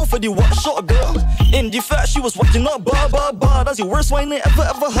it around for the what short girl. In the fact she was walking up ba. That's the worst wine I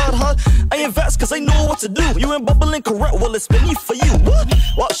ever had. I ain't vexed cause I know what to do. You ain't bubbling correct, well it's been for you.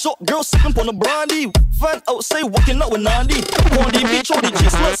 What short girl sipping on the brandy. Fan outside walking out with Nandi. On the beach, all the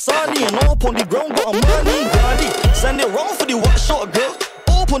cheeks look sandy. And all on the ground got a money grandi. Send it round for the what short girl.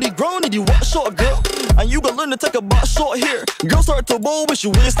 All on the ground and the what short girl. And you gotta learn to take a box short here. Girl start to bowl with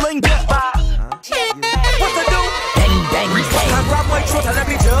your waistline. Get what to do? Reach back and grab my throat and let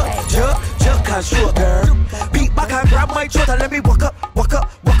me jerk and short girl. Beat back and grab my throat and let me walk up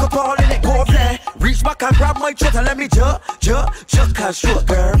all in it, go play. Reach back and grab my throat and let me jerk and short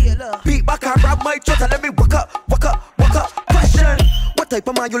girl. Beat back and grab my throat and let me walk up. Question, what type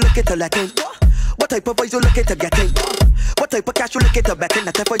of man you looking to let in? What type of boys you looking to get in? What type of cash you looking to bet in?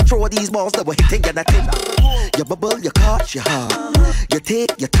 That if I throw these balls that we're hitting, you're not in. You bubble, you catch, you hard. You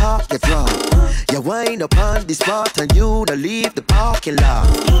take, you talk, you draw. You wind up on the spot and you to leave the parking lot.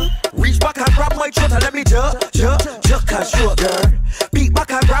 Reach back and grab my throat and let me jerk and shoot, girl. Beat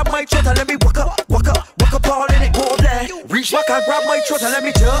back and grab my throat and let me walk up all in it, go there. Reach back and grab my throat and let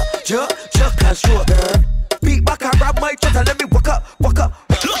me jerk and shoot, girl. Beat back and grab my throat and let me walk up. Look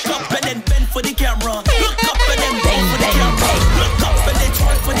up and then bend for the camera. Look up and then bend for the camera. Look up and then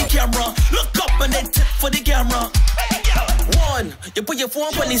twerk for the camera. Look up and then tip for the camera. 1, you put your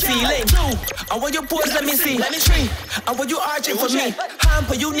phone on the ceiling. 2, I want you pose, let me see. 3, I want you arching for me. Hand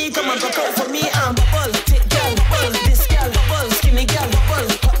for you need, come and rock out for me. I'm bubble, thick gal, bubble, this gal, bubble, skinny gal, bubble,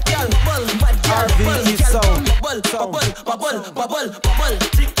 hot gal, bubble, bad gal, bubble,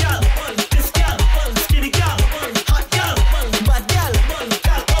 thick gal, bubble, this gal, bubble, skinny gal, hot gal, bad gal,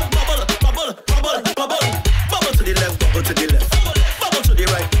 bubble to the left, bubble to the left, bubble to the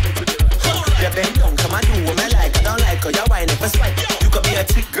right. You bend down, come and do what I like. I don't like how you whine up a spike. You could be a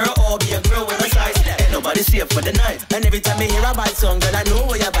thick girl or be a girl with a size. Ain't nobody safe for the night. And every time I hear a bad song, girl, I know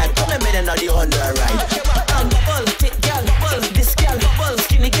where you're bad. Come and in on the Honda ride. I'm bubble, thick gal, bubble, this gal, bubble,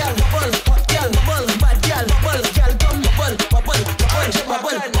 skinny gal, bubble, hot gal, bubble, bad gal, bubble, gal, bubble,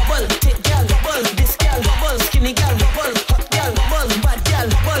 thick gal, bubble, this gal, bubble, skinny gal, bubble, hot gal, bubble, bad gal,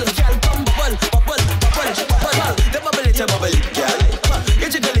 bubble, gal, bubble. The bubble it, gal. You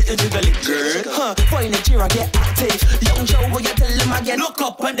jiggle it, girl. Find a chair and get active. Young Joe, will you tell him again? Look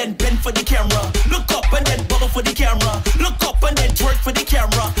up and then bend for the camera. Look up and then bubble for the camera. Look up and then twerk for the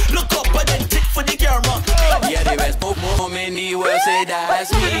camera. Look up and then tick for the camera. Yeah, the best perform in the world, say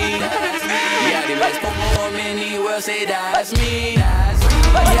that's me. Yeah, the best perform in the world, say that's me. Yeah,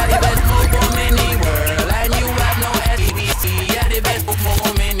 the best perform in the world, and you have no SBC. Yeah, the best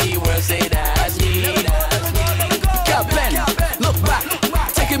perform in the world, say that's me. Cal Ben, look back.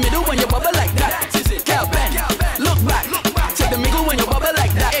 Take a middle when you bubble like that. Cal Ben, look back. Take the middle when you bubble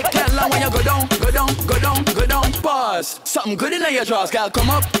like that. It can't long when you go down. Pause. Something good in your drawers, gal. Come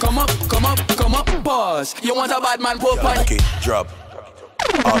up. Pause. You want a bad man poke on? Backy, drop.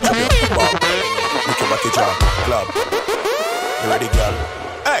 Arch up your ball. Make your backy drop. Club. You ready, gal?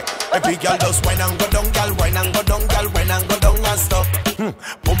 Hey, every gal does wine and go down, gal. Wine and go down, gal. Wine and go down and stop.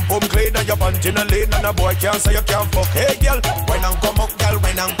 Boom clean and your panty in a lane and a boy can't say you can't fuck. Hey, gal. Wine and come up, gal.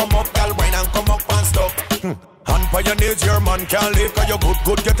 Wine and come up, gal. Wine and come up and stop. Hand for your knees, your man can't leave. Cause you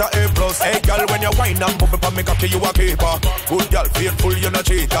good, get a A+. Hey, gal, when you whine and bubble for me cocky, you a keeper. Good gal, faithful, you no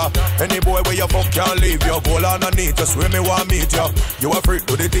cheater. Any boy where you fuck can't leave you. Pull on a knee, just where me want meet you. You a freak,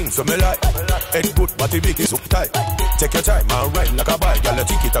 do the things so me like. Head good, body big, is up tight. Take your time and ride like a bike. Gal, you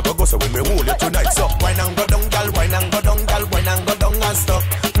take it, I go so when me hold you tonight. So, whine and go down, gal, whine and go down, gal, whine and go down and stop.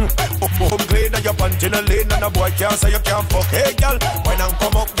 Boom clean and your panty in a lane and a boy can't say you can't fuck. Hey, gal, whine and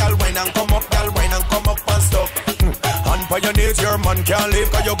come up, gal, whine and come up, gal, whine and come up and stop. Hand for your knees, your man can't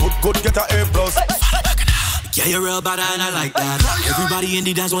leave. Cause you good, get a A+. Yeah, you're real bad and I like that. Everybody in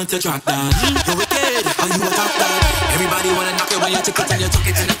the dance want to track that. You're wicked, and you attack that. Everybody wanna knock it when you take it and you tuck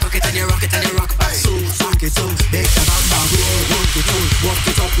it and you fuck it and you rock it and you rock back. So, fuck it up, make the bamba roll. Walk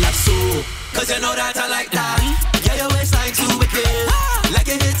it up like so. Cause you know that I like that. Yeah, your waistline too wicked. Like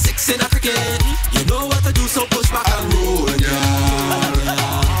you hit 6 in a cricket. You know what to do, so push back and roll,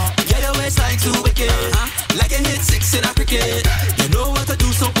 yeah. Yeah, your waistline too wicked. Like you hit 6 in a cricket. You know what to do,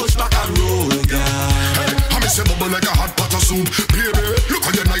 so push back and roll, yeah. Say bubble like a hot pot of soup. Baby, look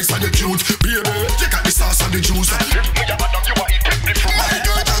how you're nice and you're cute. Baby, you got the sauce and the juice. My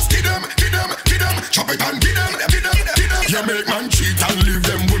girl, just get them. Chop it and get them. You make man cheat and leave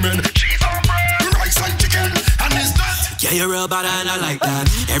them women. Cheese on bread, rice and chicken, and it's that. Yeah, you're real bad and I like that.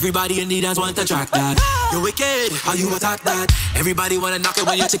 Everybody in the dance want to track that. You're wicked, how you attack that. Everybody wanna knock it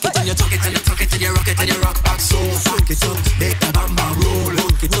when you take it and you tuck it and you tuck it and you rock it and you rock back. So, fuck it up, make the bamba roll.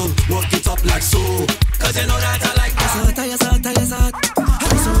 Walk it up like so. Cause you know that I like that. Yes, hot. Yes,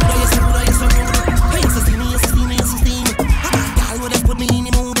 steam. Girl, would have put me in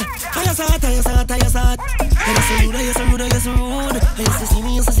the mood. Yes, hot. Yes,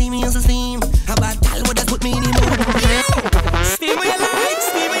 steam. How about girl, would have put me in the mood. Steam where you like,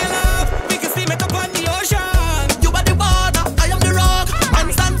 steam where you love. We can steam it up on the ocean. You are the water, I am the rock.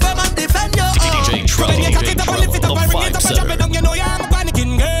 And stand firm and defend your own. DJ Trouble, Lift it up and bring it up and jump it down. You know I'm a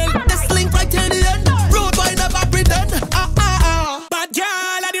panicking girl. This link right till the end. Road boy never pretend. Bad girl.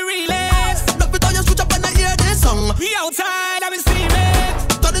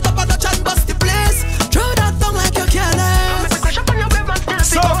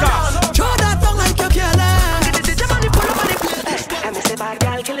 Bad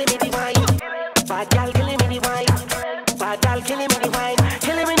girl killing me the wine. Bad girl killing me the wine. Bad girl killing me the wine.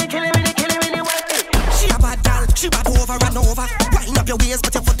 Killing me the wine. She a bad girl, she bad over and over. Wind up your waist,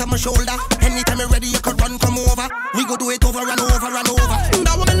 put your foot on my shoulder. Anytime you're ready, you could run, come over. We go do it over and over and over.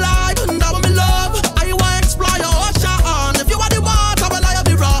 That woman life, that woman love. I want to explore your ocean. If you want the water, well I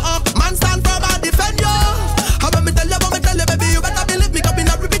be raw. Man stand firm and defend you. How when me tell you, baby, you better believe me,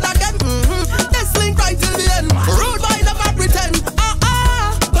 coming up repeat again. Let's link right till the end. Rude boy, never pretend.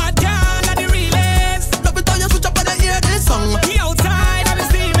 Bad girl are the realest. Love it how you switch up when you hear this song. He outside, I'm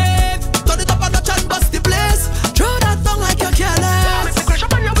steaming. Turn it up on the chan, bust the place. Throw that tongue like you're careless. Make me crash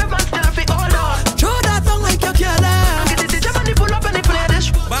up on your whip and still fit all on. Throw that tongue like you're careless. Get the DJ when he pull up and he play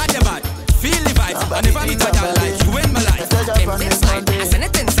this. Bad, yeah, bad. Feel the vibes. And if I meet my girl like you in my life. Them inside, I send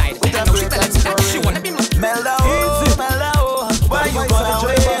it inside. I know she tell us that she wanna be my Melda, why you gonna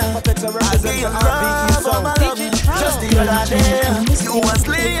away? I give you love, all my love. Just the other day, you was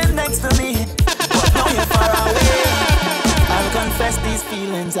laying next to me, but now you're far away. I'll confess these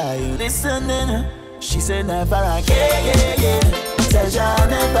feelings, are you listening? She said never again, says ya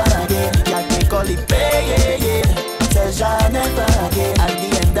never again. Like me call it pay, says ya never again. At the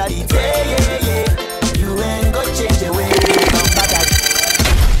end of the day, you ain't gonna change your way. Come back again.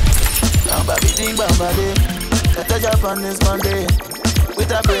 Bamba beating bamba day. Got a job on this Monday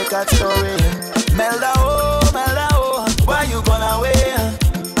with a breakout story. Melda, why you gone away?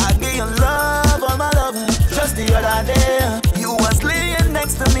 I give you love, all my love. Just the other day, you was laying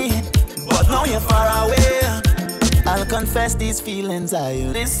next to me, but now you're far away. I'll confess these feelings, are you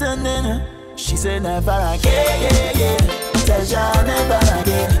listening? She said never again, says ya never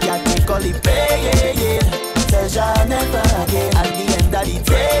again. Yeah, they call it pay, says ya never again. At the end of the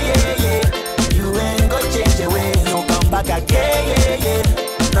day, you ain't gonna change your way. No come back again,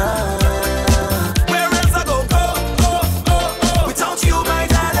 nah. Where else I go, without you, my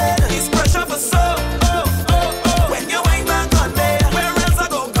darling? It's pressure for so, when you ain't back on there. Where else I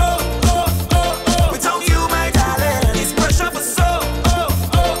go, without you, my darling? It's pressure for so,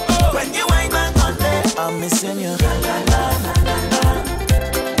 when you ain't back on there. I'm missing you.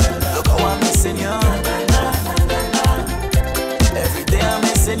 Look how I'm missing you. Every day I'm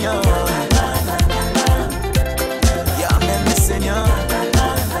missing you. Yeah, I'm missing you.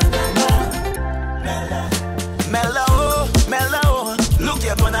 Mellow, look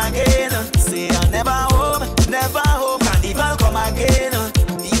you're gonna again. Say I never home, Carnival come again.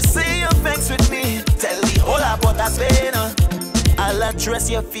 You say you're vexed with me, tell the whole about that pain. I'll address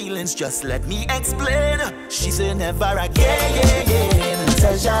your feelings, just let me explain. She say never again,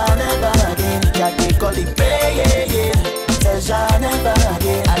 says ya never again. Yeah, they call it pay, says ya never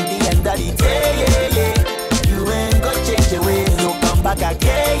again. At the end of the day, you ain't gonna change your ways. No come back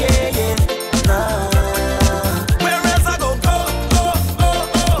again, nah. Where else I go,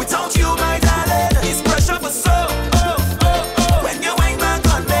 without you, my darling? It's pressure for so, when you ain't back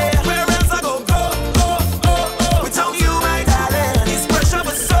on there. Where else I go, without you, my darling? It's pressure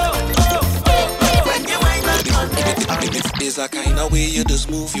for so, when you ain't back on there. It's a kind of way you just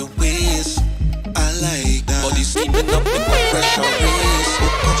move your ways. I like that. Body steaming up in my pressure race.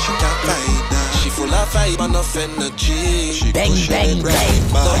 Oh, she can't fight that. She full of vibe and of energy. She bang, bang, bang.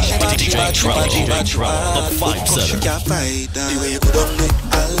 DJ Trouble, the 5-7. She can't fight that. The way you go down there,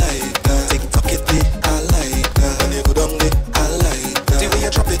 I like that. TikTok it, I like that. When you go down there, I like that. The way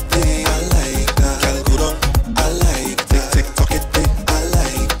you drop it, I like that. Girl, go down, I like that. TikTok it, I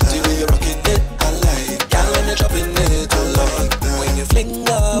like that. The way you rocking it, I like that. Girl, when you dropping it, I like that. When you fling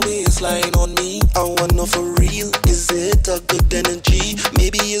a waistline on me, I wanna know for real, is it a good energy?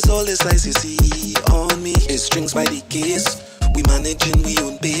 Maybe it's all the size you see on me. It's strings by the case, we managing we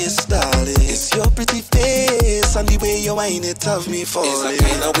own base, darling. It's your pretty face and the way you whine it have me falling. It's the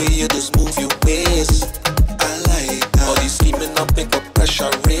kind of way you just move your waist. I like that. All these scheming up, pick up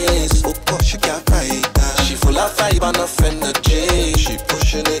pressure race. Oh gosh, she can't fight that. She full of vibe and of energy. She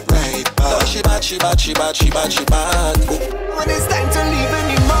pushing it right back. Oh, she bad, she bad, she bad, she bad, she bad. Oh. When it's time to leave in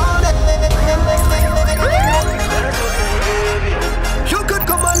the morning, you could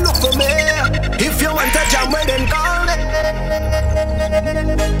come and look for me. If you want to jam, well then call me.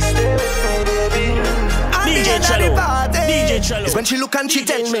 DJ Cello. It's when she look and she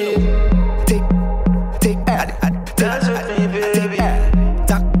tell me, take ad, dance with me, baby.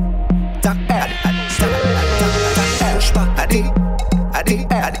 Tack, push back, addy,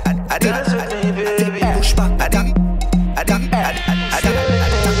 dance with me, baby. Push back, addy.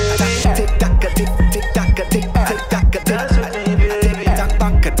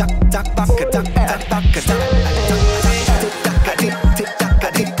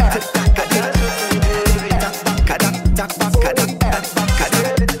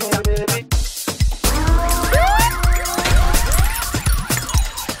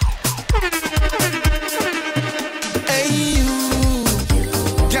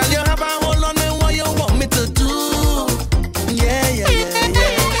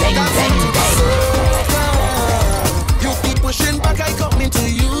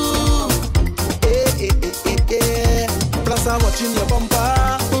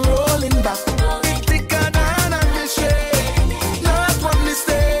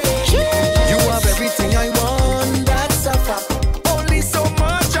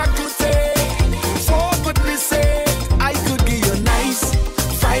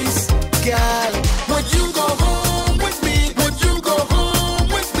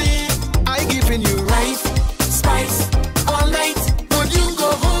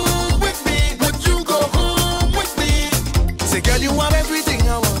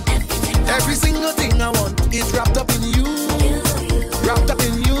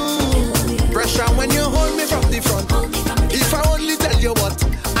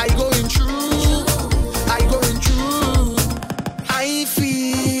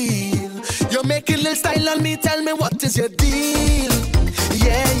 on me, tell me what is your deal.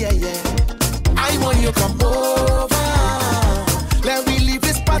 Yeah, yeah, yeah. I want you come over. Let me leave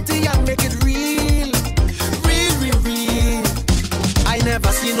this party and make it real. Real, real, real. I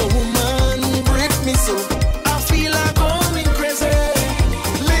never seen a woman break me so. I feel like going crazy.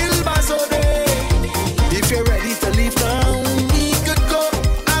 Little Basode. If you're ready to leave now, we could go.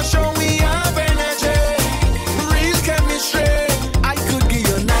 I'll show we have energy. Real chemistry. I could give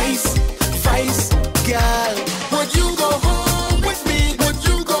you a nice vice, girl. Would you go home with me? Would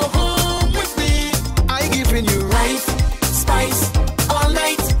you go home with me? I giving you right spice all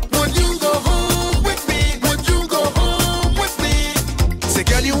night. Would you go home with me? Would you go home with me? Say,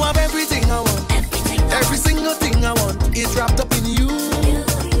 girl, you have everything I want. Every single thing I want. It's wrapped up in you.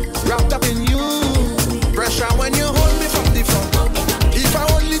 Wrapped up in you. Pressure when you hold me from the front. If I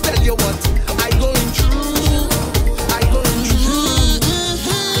only tell you what I going through, I going through.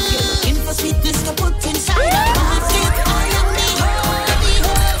 Looking for sweetness to put inside a basket. I am the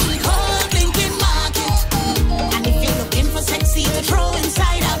whole blinking market. And if you're looking for sexy to throw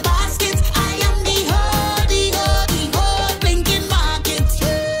inside a basket, I am the whole blinking market.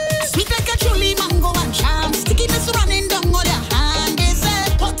 Sweet like a truly mango and charm, stickiness running down on your hand. They say,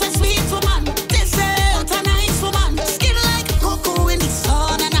 what a sweet woman. They say, what a nice woman. Skin like cocoa in the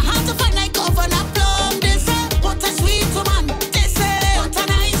sun, and a heart to find like governor plum. They say, what a sweet woman. They say, what a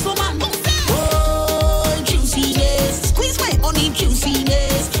nice woman. Oh, juiciness, squeeze my honey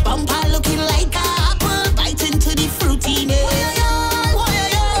juiciness. Bumper looking like a apple, bite into the fruitiness.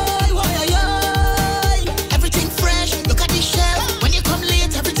 Everything fresh, look at the shelf. When you come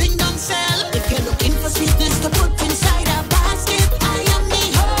late, everything done sell. If you're looking for sweetness to put inside a basket, I am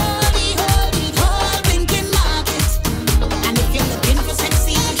the whole blinking market. And if you're looking for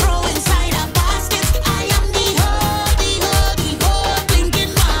sexy to throw inside a basket, I am the whole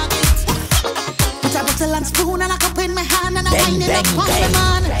blinking market. Put a bottle and spoon and a cup in my hand and a wine it up on the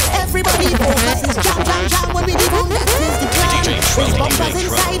man. Everybody focus is jam, jam, jam. When we leave home, that is the plan. There's bumpers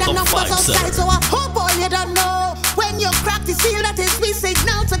inside and numbers outside. So I hope all you don't know. When you crack the seal, that is we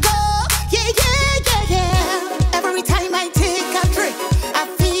signal to go. Yeah, yeah, yeah, yeah. Every time I take a drink, I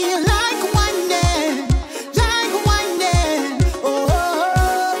feel like whining.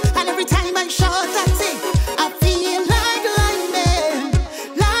 Oh, and every time I shot that thing, I feel like liming.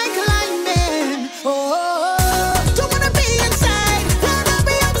 Oh, don't wanna be inside, wanna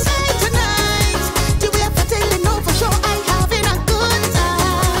be outside tonight. Do we have to tell you no for sure? I having a good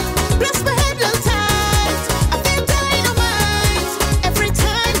time. Bless my head low tight. I feel dynamite. Every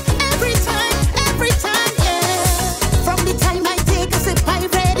time, yeah. From the time I take a sip, I'm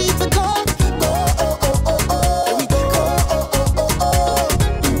ready to go.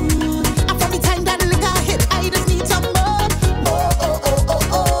 And from the time that liquor hit, I just need some more.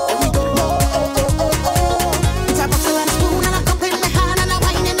 It's a bottle and spoon and a cup in my hand and a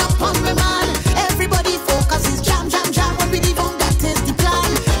winding up on my man. Everybody focus is jam, jam, jam. When we leave home, that is the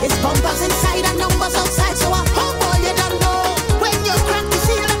plan. It's bumpers inside and numbers outside. So I hope all you don't know. When you crack the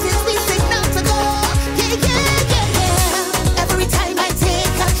seal, that is we signal to go. Yeah, yeah, yeah, yeah. Every time I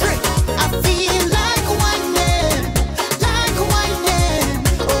take a drink, I feel like whining.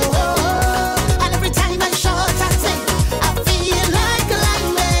 Oh, and every time I shot that thing, I feel like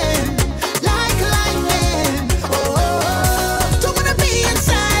liming. Oh, don't wanna be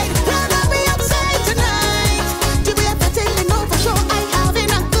inside, rather be outside tonight. Do we have to tell you no for sure? I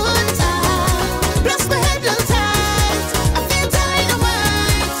having a good time. Bless my head low tight. I feel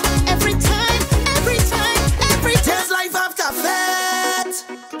dynamite. Every time. There's life after fate.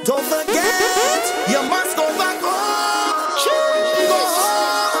 Don't forget, you must go back home. Go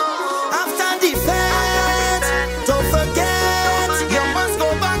home after the fete. Don't forget, you must go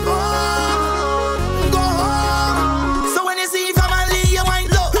back home. Go home. So when you see family, you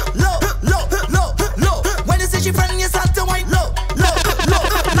wind low. When you see your friend, you start to wind low.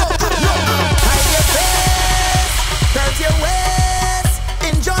 Hide your face, belt your waist,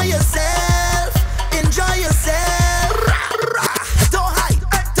 enjoy yourself. Don't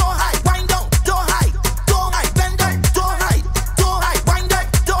hide, wind down, don't hide, bend down, don't hide, wind down,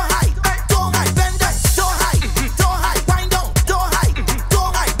 don't hide, bend down, don't hide, wind down, don't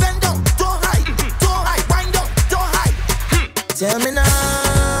hide, bend down, don't hide, wind down, don't hide. Tell me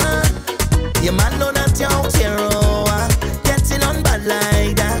now, your man know that you're out here, getting on bad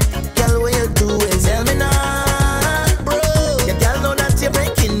like that. Girl, what you do is tell me now, bro. Your girl know that you're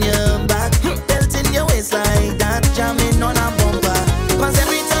breaking your back, belting your waist like that, jamming on a bumper. 'Cause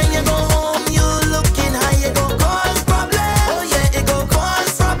every time you go home, you looking high, you go cause problem. Oh yeah, it go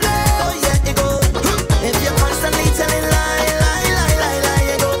cause problem. Oh yeah, it go. If you're constantly telling lie,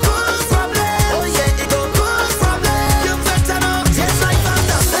 you go cause problem. Oh yeah, it go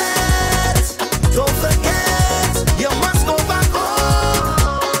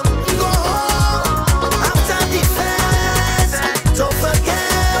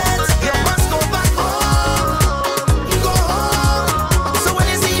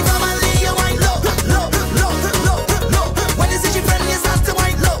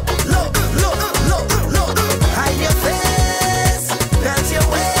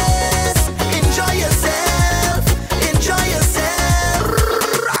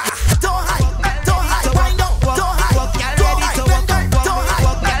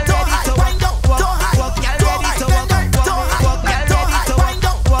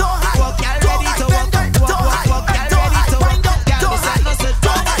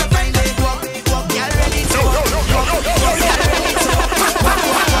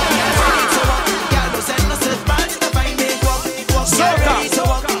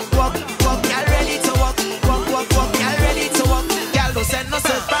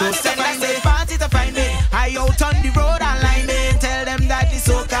Don't send a search party to find me. I out on the road and line me. Tell them that the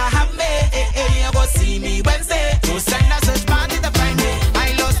soca have me. You go see me Wednesday. Don't send a search party to find me.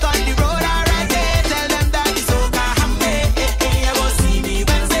 I lost on the road already. Tell them that the soca have me. You go see me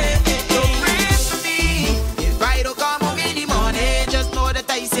Wednesday. Don't pray for me. If I don't come home in the morning, just know that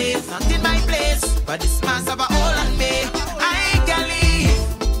I say it's not in my place. But this man's have a hold on me. I can leave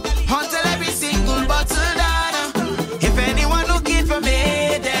until every single bottle down. If anyone looking for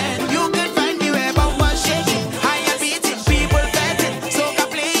me, then you can find me where bumper shaking. I am beating people betting. Soca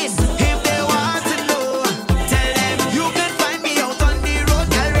please, if they want to know, tell them you can find me out on the road.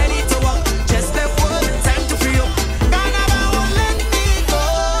 Get ready to walk, just left work, time to free up. Carnival won't let me go.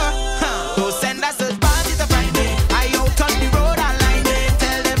 Don't send us a party to find me. I out on the road and line me.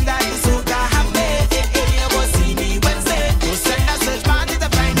 Tell them that the soca have me. You go see me Wednesday. Don't send us a party to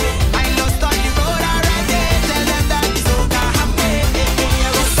find me. I lost on the road already. Tell them that the soca have me. You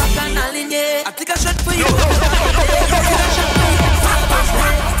go see me. I take a shot for you.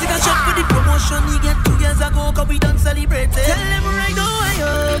 Take a shot for the promotion you get 2 years ago, cause we done celebrate it. Tell them right now,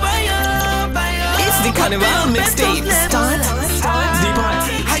 It's the Carnival mixtape. Start the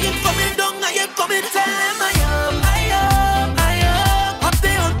party. I am coming down, I am coming. Tell them I am up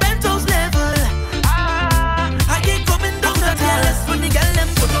there on Bento's level. I ain't coming down the tallest. When the girl them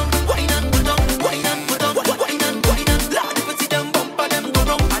put on, wine and put on, wine and put on, wine and wine and. Lord, if you see them bumper, them go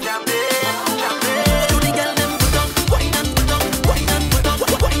wrong. I jam it. To the girl them put on, wine and put on, wine and put on,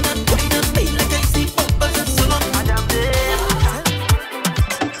 wine and wine and. Feel like I see bumpers and so long. I jam it.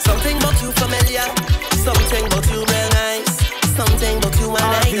 Something about you familiar, something about you real nice, something about you and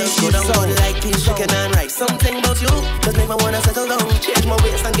I just go down good like peas, chicken and rice. Something about you just make me wanna settle down, change my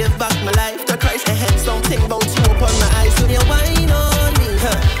ways and give back my life to Christ. Ahead, something about you upon my eyes when you wine on me.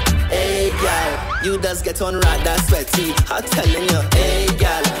 Hey girl, you just get on rather sweaty. I'm telling you, hey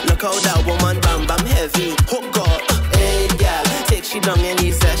girl, look how that woman bam bam heavy. Oh God, hey girl, take she down in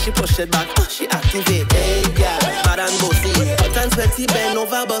the set, she push it back, she activate. Hey girl, bad and bossy, hot and sweaty, bend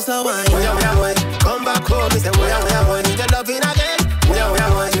over, bust a wine. Come back home, me say, where need your loving again?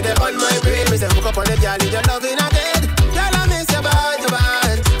 Where you dey on my brain? Me say, hook up on the girl, need your loving again. Girl, I miss you bad,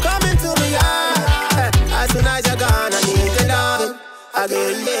 come into me heart. As soon as you're gone, I need your loving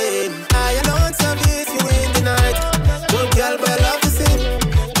again. I alone service you in the night. Good girl, but I love to sing.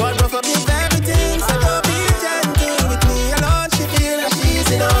 God, rough up give everything, so don't be gentle with me. Alone, she feel like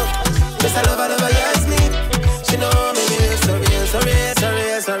she's enough. Miss I love her, yes, me. She know me, so real, so real, so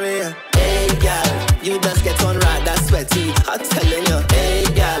real, so real. Hey girl, you just get on rather sweaty. I'm telling you, hey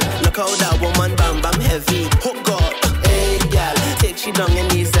girl, look how that woman bam bam heavy. Oh God, hey girl, take she down in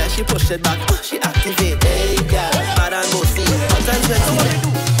the set, she push it back, she activate. Hey girl, bad and bossy, hot and sweaty.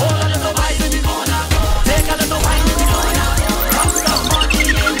 Hold a little wine in the corner. Take a little wine in the corner. Rock some money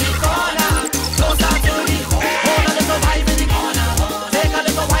in the corner. Close out to the corner. Hold a little wine in the corner. Take a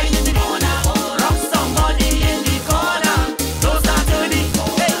little wine in the corner. Rock some money in the corner. Close out to the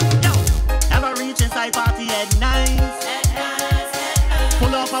corner. Hey, yo. Ever reach inside party at night?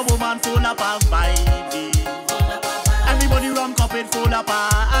 Full up a woman, full up a vibe. Everybody rum cup it full up a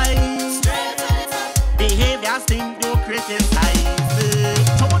ice. Behavior stink, don't criticize.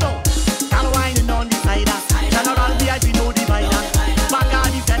 Come on now, girl whining on the side. General VIP no divider. Back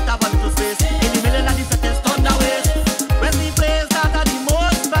of the set have a little space. In the middle of the set is thunder waves. Where's the place that are the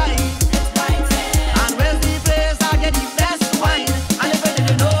most vibe? And where's the place that get the best wine? And if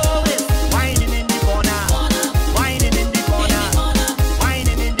you know it, whining in the corner, whining in the corner,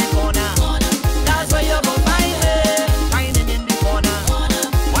 whining in the corner. That's where you go find it. Whining in the corner,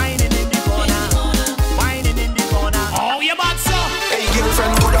 whining in the corner, whining in the corner. Oh, you bad so. Hey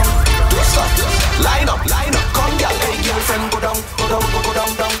girlfriend, go down, stop. Line up, come girl. Hey girlfriend, go down,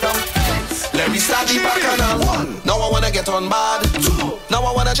 down. Let me start the bacchanal. 1, now I wanna get on bad. 2, now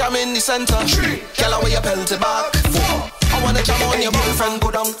I wanna jam in the center. 3, girl, away your pelt back. 4, I wanna jam on your boyfriend.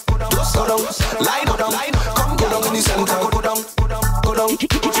 Go down, line up, come go down in the center. Go down.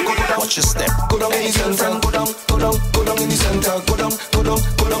 Watch your step. Go down in the center. Go down in the center. Go down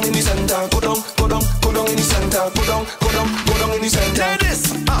in the center. Go down in the center. Go down in the center. Ladies,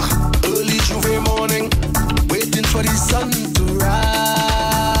 early Juve morning, waiting for the sun to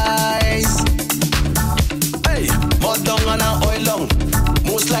rise. Hey, mud down and a oil long.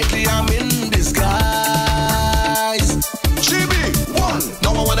 Most likely I'm in disguise. GB 1,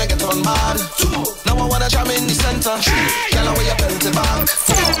 now I wanna get on bad. 2, now I wanna jam in the center. 3, girl, away your belt back.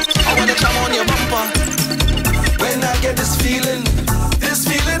 4, I wanna jam on your bumper. When I get this feeling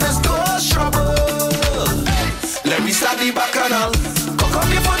is ghost trouble. Let me start the bacchanal. Cock up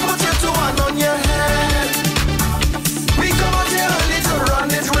your foot, put your 2 hand on your head. We come out here early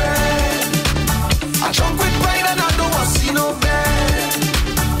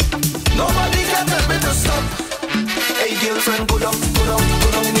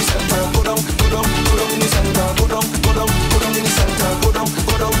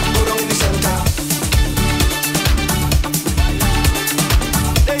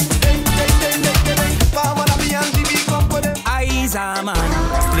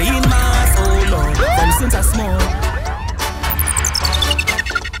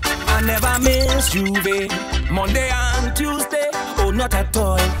I never miss Juve. Monday and Tuesday, oh not at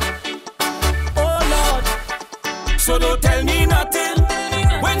all. Oh Lord, so don't tell me nothing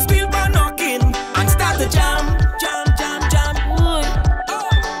when still been knocking and start the jam.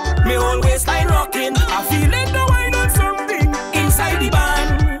 Me always line rocking, I feel it the wine on something inside the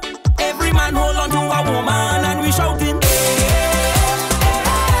band. Every man hold on to a woman and we shouting.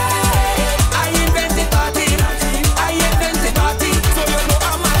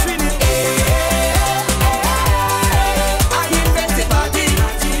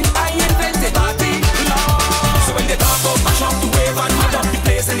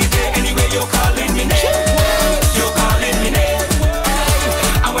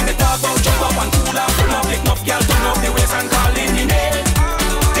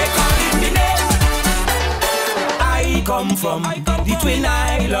 Come from the Twin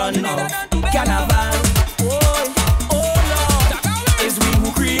Island of Carnival. Oh Lord, it's we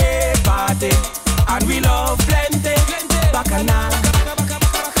who create party and we love plenty bacchanal.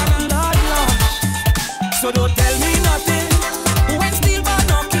 Lord, so don't tell me nothing when still been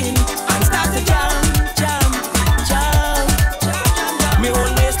knocking and start the jam. Me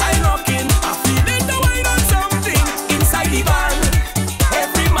always style rocking, I feel it the wine on something inside the van.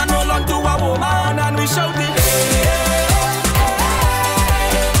 Every man hold on to a woman and we shouting.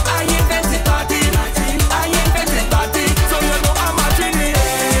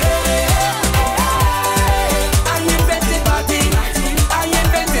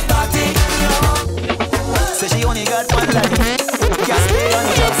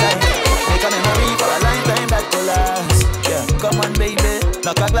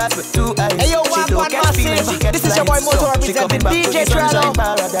 With two eyes. Hey yo, Wagwan Massive. This is your boy Motor representing DJ Trello.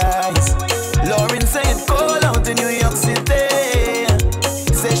 Lauren saying call out to New York City.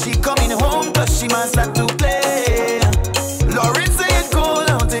 Say she coming home cause she must have to play. Lauren saying call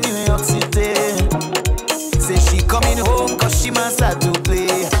out to New York City. Say she coming home cause she must have to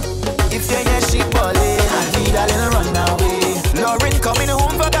play. If you hear she ballin', I need a little run away. Lauren coming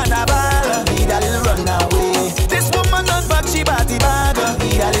home for Carnival, I need a little run away. This woman not back, she body bag, I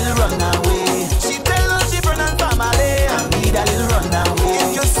need a little run away. She tell us she friend and family, I need a little run away.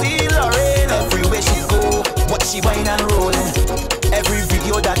 If you see Lauren, everywhere she go, what she whine and rollin'. Every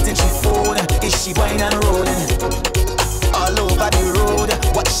video that in she phone, is she whine and rollin'. All over the road,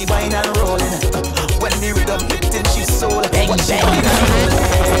 what she whine and rollin'. When the rhythm hit in she soul, what she whine and rollin'.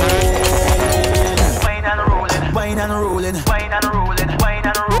 Whine and rollin', whine and rollin', whine and rollin', whine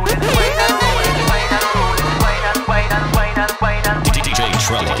and rollin', whine and rollin', whine and rollin', whine and whine and whine and whine and. DJ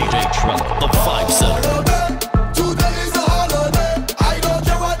Trello, the Vibe Center. Today is a holiday. I don't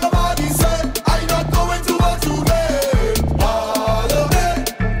care what nobody say. I'm not going to work today. Holiday.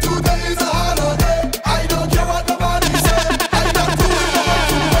 Today is a holiday. I don't care what nobody say. I'm not doing no work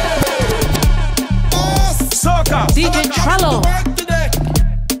today. Soca. DJ Trello.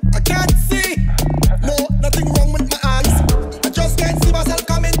 I can't see. No, nothing wrong with my eyes. I just can't see myself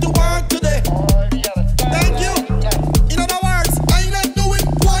coming to work today. Thank you. In other words, I'm not doing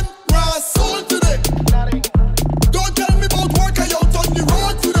one raw soul today. Don't tell me about work I out on the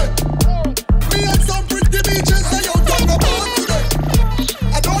road today. Me and some pretty beaches I out on the boat today.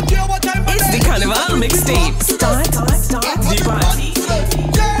 I don't care what time It's the Carnival mixtape. Start the party.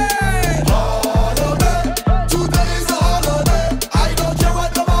 Today is a holiday. I don't care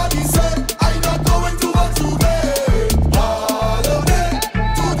what nobody say. I'm not going to work today. Holiday.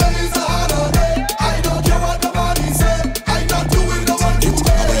 Today is a holiday. I don't care what nobody say. I'm not doing no work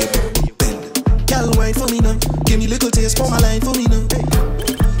today. Girl, wine for me now. Give me little taste for my line for me now.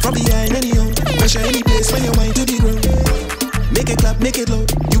 From behind anyhow. Pressure any place when you mind to the ground. Make it clap, make it low.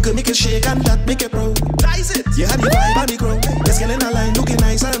 You can make it shake and that make it pro. Rise it. You have your vibe and the grow. Let's get in a line looking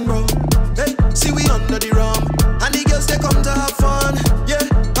nice and bro. Hey, see we under the rum. And the girls they come to have fun. Yeah,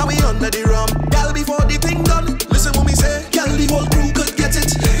 and we under the rum. Girl, before the thing done, listen what me say. Girl, the whole crew could get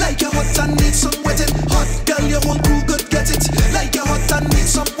it. Like you're hot and need some wetting. Hot girl, your whole crew could get it. Like you're hot and need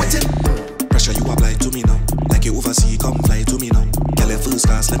some wetting. Pressure you apply to me now. Like you oversee, come fly to me now. Girl, at first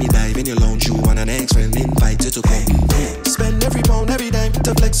class, let me dive in your lounge. You and an ex-friend invite you to come. Spend every pound, every dime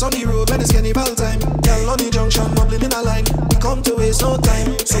to flex on the road when it's carnival time. Girl on the junction, mumbling in a line. We come to waste no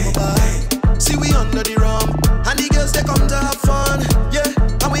time, so bye. See we under the rum, and the girls they come to have fun. Yeah,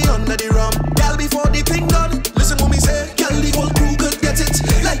 and we under the rum. Girl, before the thing done, listen what me say. Girl, the whole crew could get it.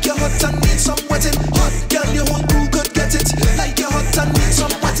 Like you're hot and need some wetting. Hot girl, your whole crew could get it. Like you're hot and need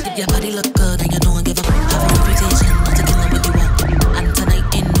some wetting. Your body look good and you know I give up. Have a reputation, not to kill with the walk. And tonight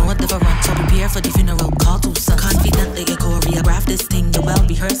in no different, so prepare for the funeral. Call to son. Confident they get choreograph this thing. You well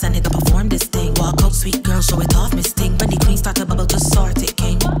rehearsed and they can perform this thing. Walk out, sweet girl, show it off, Miss Ting. When the queen start to bubble, just sort it,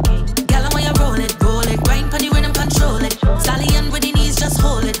 king.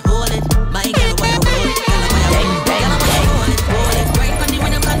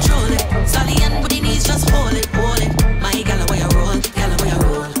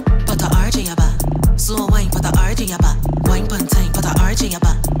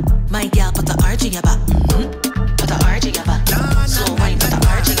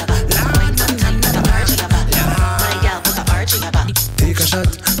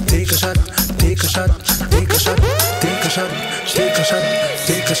 take a shot, take a shot, take a shot, take a shot, take a shot,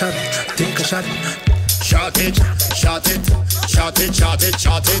 take a shot, take a shot. Shot it, shot it, shot it, shot it,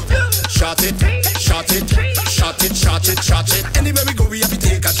 shot it, shot it, shot it, shot it, shot it, shot it. Anywhere we go, we have to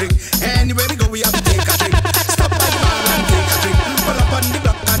take a drink. Anywhere we go, we have to take a drink. Stop by the bar and take a drink. Pull up on the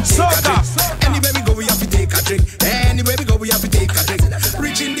block and take a drink. Anywhere we go, we have to take a drink. Anywhere we go, we have to take a drink.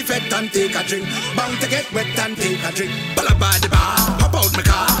 Reach in the vet and take a drink. Bound to get wet and take a drink. Pull up by the bar, hop out my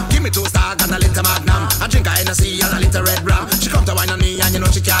car. Give me 2 stars and a little magnum. I drink a Hennessy and a little red rum. She come to wine on me and you know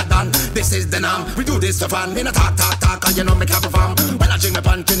she can't done. This is the norm. We do this for fun. In a talk, and you know me can't perform. When I drink my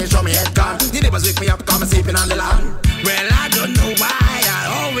pan, finish from me head gone. The neighbors wake me up, come and sleeping on the lawn. Well, I don't know why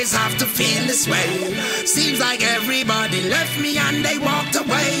I always have to feel this way. Seems like everybody left me and they walked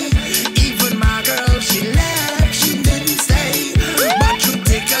away. Even my girl, she left, she didn't stay. But you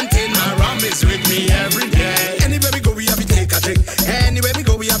thick and thin, my rum is with me every day. Anywhere we go, we have to take a drink. Anywhere we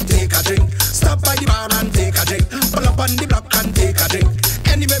go, we have to take a drink. Stop by the bar and take a drink. Pull up on the block and take a drink.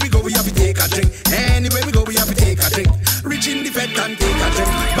 Anywhere we go, we have to take a drink. Anywhere we go, we have to take a drink. Reach in the vet and take a drink.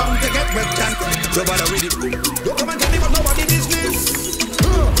 Bound to get wet and so bother with it. Don't come and tell me what nobody business.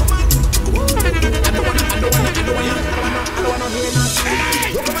 Come on. I don't wanna hear that.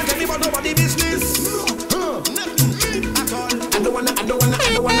 Don't come and tell me what nobody business. At all. I don't wanna hear that.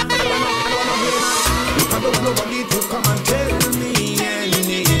 I don't want nobody to come and tell me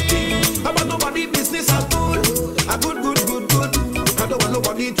anything about nobody business at all. A good. I don't want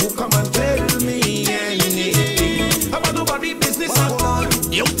nobody to come and tell me anything about nobody business at all.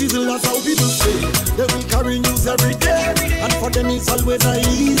 You tizzle, that's how people say. They will carry news every day, and for them it's always a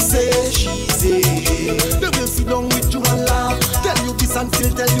he say, she say. They will sit down with you and laugh, tell you this and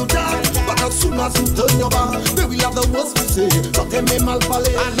still tell you that. But as soon as you turn your back, they will have the worst to say. So tell me mal parler.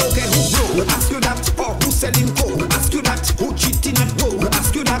 I don't care who broke, ask you that. Or who selling coke, ask you that. Who cheating at home,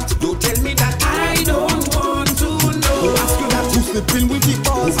 ask you that. Don't tell me that. I don't want to know. Ask you that. Who's sleeping with the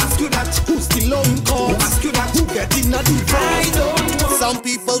boss? Ask you that. Who's still on call? Ask you that. Who getting a divorce? I don't want. Some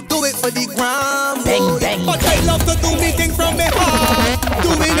people do it for the gram, Bang, bang, but I love to do me thing from me heart,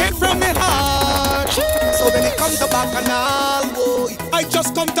 doing it from me heart. So when it comes to bacchanal, boy, I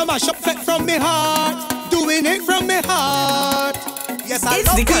just come to mash up fet from me heart, doing it from me heart. Yes, I It's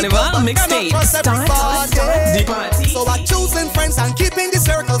love the people, Carnival but mixtape. cannot trust Start everybody. the party. So I choosing friends and keeping the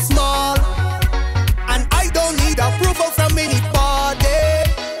circle small, and I don't need approval from anybody,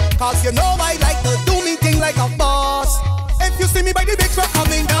 cause you know I like to do me thing like a boss. If you see me by the big truck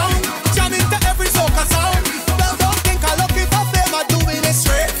coming down, jamming to every soca sound, well, don't think I look it up them, I'm doing it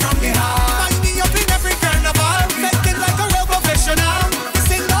straight from the heart. Find me up in every carnival, making like a real professional. This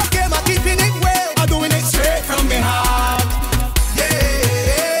ain't no game, I'm keeping it well, I'm doing it straight from the heart. Yeah,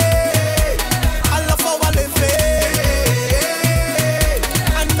 I love how I live it,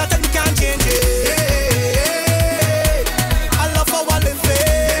 and nothing can change it. I love how I live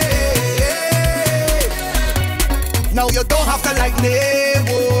it. Now you don't have to like me,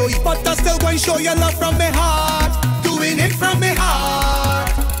 boy, but I still going to show your love from my heart, doing it from my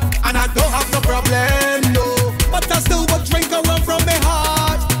heart. And I don't have no problem, no, but I still would drink a rum from my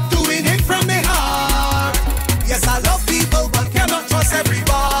heart, doing it from my heart. Yes, I love people, but cannot trust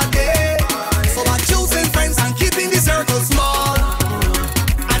everybody. So I'm choosing friends and keeping the circle small,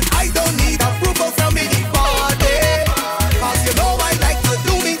 and I don't need approval from anybody, cause you know I like to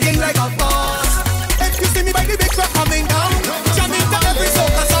do me thing like a boss. If you see me by the big truck coming down, jamming to every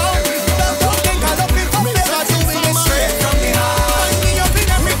soca sound, well, don't think I love it up there, I'm doing it straight from the heart. Find me up in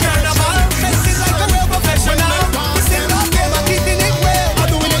every carnival, dressing like a real professional. This ain't no game, I'm keeping it well, I'm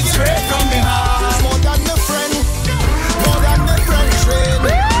doing it straight from the heart. More than a friend, more than a friend train.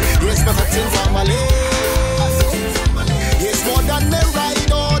 Yes, my fatting family. Yes, more than a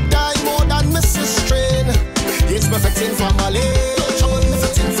ride or die, more than Mrs. Train. Yes, my fatting family. Don't trouble me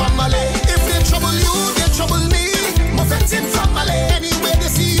fatting family. If they trouble you, they trouble me. My fatting family. Anyway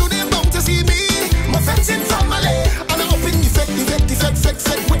they see you, they bound to see me. My fatting family. And I'm up in the fed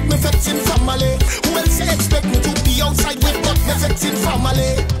with my fatting family. Who else you expect me to be outside with but my fatting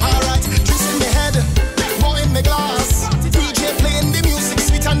family? Alright, juice in my head, more in my glass. DJ playing the music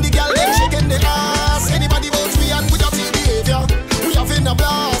sweet and the girl them shaking the ass. Anybody but we and without the behavior, we having a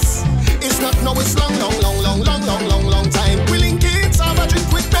blast. It's not now, it's long time. We link it, have a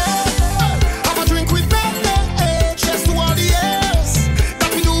drink with me. Have a drink with me. Cheers to all the years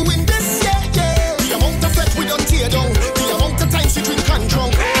that we doing this, yeah. The amount of fat we don't tear down, the amount of times we drink and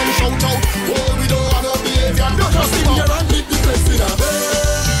drunk and shout out.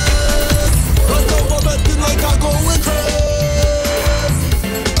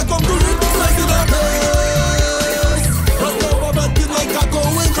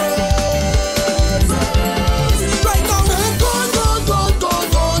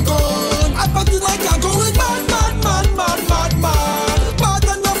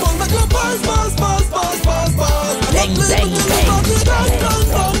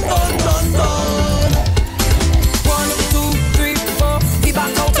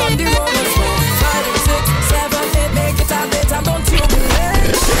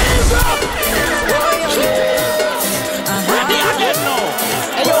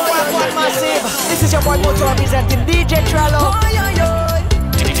 your boy Moto representing DJ Trello.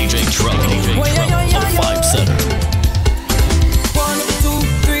 DJ Trello, the vibe setter. 1, 2,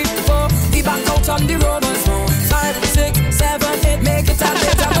 3, 4, be back out on the road once more. 5, 6, 7, 8, make it a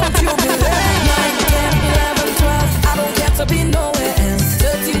later, don't you believe? 9, 10, 11, 12, I don't get to be nowhere else.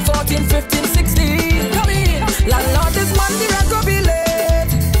 13, 14, 15, 16, come in. Landlord, this Monday I go be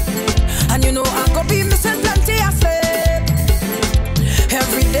late, and you know I go be missing plenty of sleep.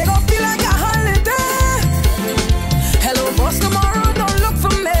 Every day go feel like a holiday. Hello boss, tomorrow don't look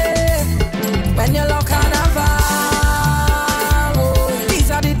for me. When you look Carnival, oh, these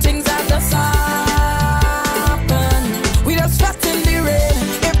are the things that just happen. We just sweat in the rain.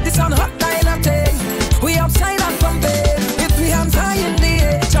 If this on hot line of thing, we outside and from bed with we hands high in the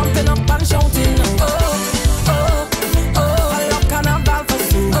air, jumping up and shouting. Oh, oh, oh, I love Carnival for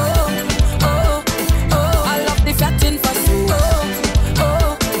so. Oh, oh, oh, I love the fetting for so. Oh,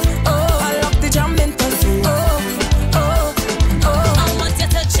 oh, oh, I love the jamming for so. Oh, oh, oh, I want you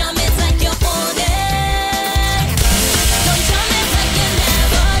to jam it like you own it. Don't jam it like you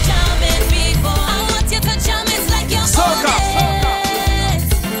never jam it before. I want you to jam it like you own it.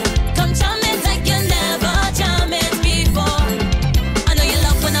 Come jam it like you never jam it before. I know you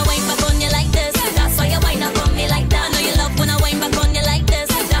love when I wind back on you like this. That's why you wind up on me like that. I know you love when I wind back on you like this.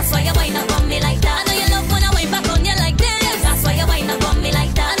 That's why you wind up on me like that. I know you love when I wind back on you like this. That's why you wind up on me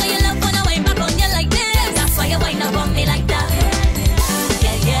like that. I know you love when I wind back on you like this. That's why you wind up on me like that.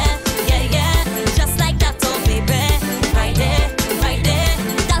 Yeah, yeah, yeah, yeah. Just like that, oh baby. Right there, right there.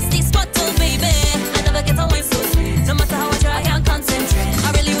 That's the spot, oh baby. I never get a wine so sweet. No matter how I try, I can't concentrate.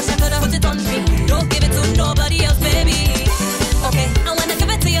 I really wish I could have put it on me. Don't give it to nobody else, baby. Okay, I wanna give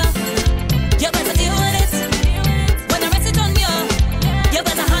it to you. You better deal with it. When I rest it on you, you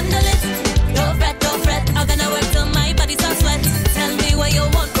better handle it. Don't fret, I'm gonna work till my body starts sweat. Tell me what you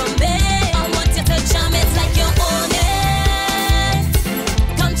want from me. I want you to jam it like you own it.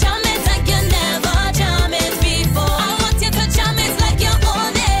 Come jam it like you never jam it before. I want you to jam it like you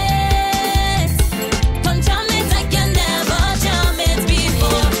own it. Come jam it like you never jam it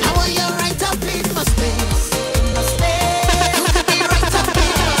before. I want you right up in my space. My space. You could be right up in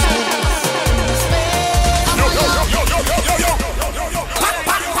my space. Space. I want you.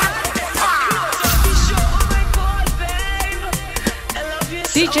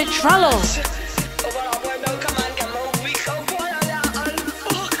 DJ Trello.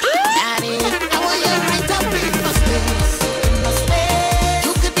 Daddy, I want you right up in my space. My space.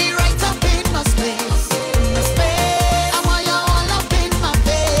 You could be right up in my space. My space. I want you all up in my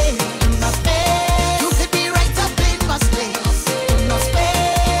face. My space. You could be right up in my space. My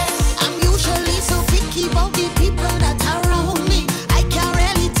space. I'm usually so picky about the people that are around me. I can't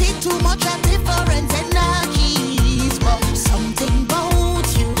really take too much of different energies, but something about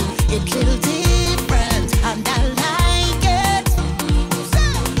you, it little different, and I like it.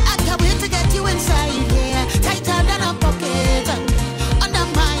 I can't wait to get you inside here, tighter than a pocket, under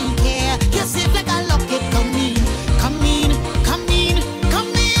my care. You safe like a locket. Come in, come in, come in,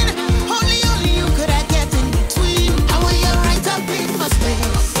 come in. Only you could I get in between. I want you right up in my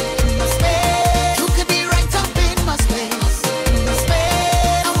space. My space. You could be right up in my space. My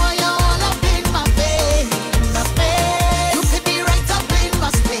space. I want you all up in my face. My space. You could be right up in my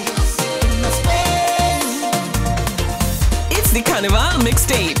space. My space. It's the Carnival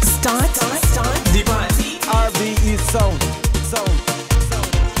mixtape. Start the party. RBE sound.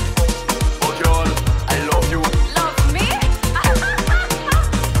 Oh girl, I love you. Love me?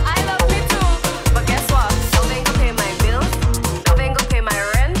 I love me too. But guess what? Love ain't gonna pay my bills. Love ain't gonna pay my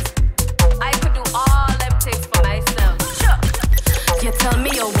rent. I could do all them things for myself. Sure. You tell me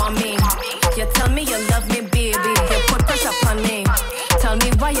you want me. You tell me you love me, baby. You put pressure on me. Tell me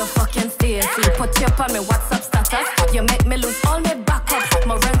why you fucking stay. So you put up on me WhatsApp status. You make me lose all my backup.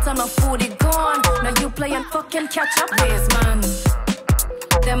 My rent and my food is gone. Now you playing fucking catch up ways, man.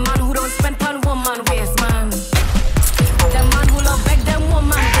 Them man who don't spend on woman ways, man. Them man who love beg them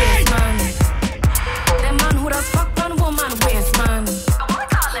woman ways, man. Them man who does fuck on woman ways, man.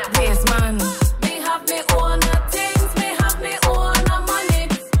 Ways, man. Me have me own things, me have me own money.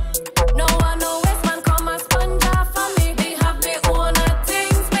 No one no waste man come and sponge off for me. Me have me own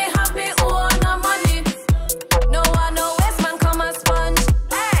things, me have me own money. No one no waste man come and sponge.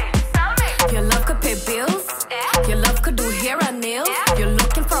 Hey, tell me. Your love could pay bills. Your love could do hair and nails. You're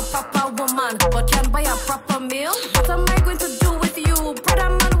looking for a proper woman, but can't buy a proper meal. What am I going to do with you, brother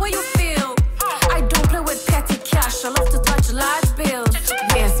man? What you feel? I don't play with petty cash. I love to touch large bills.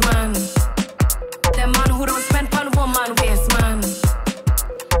 Yes, man. Them man who don't spend on woman waste, man.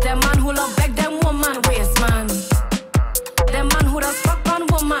 Them man who love beg them woman waste, man. Them man who does fuck on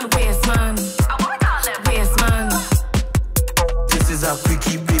woman waste, man.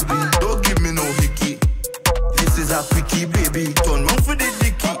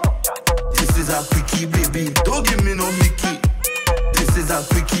 that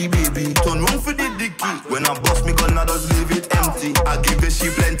quickie, baby. Turn round for the dicky. When I bust me gun, I just leave it empty. I give the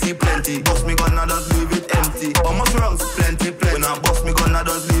she plenty. Bust me gun, I just leave it empty. Almost rounds, plenty. When I bust me gun, I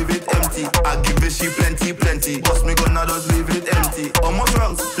just leave it empty. I give the she plenty. Bust me gun, I just leave it empty. Almost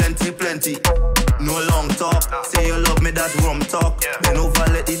rounds, plenty. No long talk. Say you love me, that's rum talk. Then over,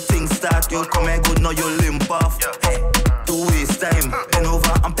 let the thing start. You come here good, now you limp off. Hey, to waste time. Then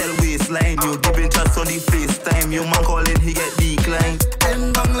over, I'm tell waistline. You giving chats on the FaceTime. You man calling, he get declined.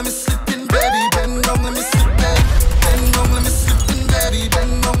 Bend down, let me slip in, baby. Bend down, let me slip in. Bend down, let me slip in, baby.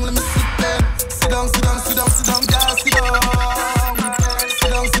 Bend down, let me slip in. Sit down, sit down, sit down, sit down, girl, sit down. Sit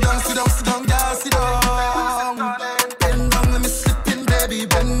down, sit down, sit down, sit down, girl, sit down. Bend down, let me slip in, baby.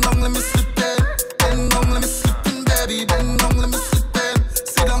 Bend down, let me slip in. Bend down, let me slip in, baby. Bend down, let me slip in.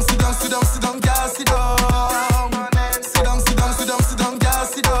 Sit down, sit down, sit down, sit down, girl, sit down. Sit down, sit down, sit down, sit down, girl,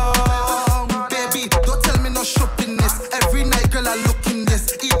 sit down. Baby, don't tell me no shopping this. Every night, girl, I look in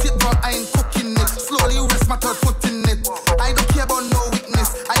this. Eat it, but I ain't cooking it. Slowly rest my third foot in it. I don't care about no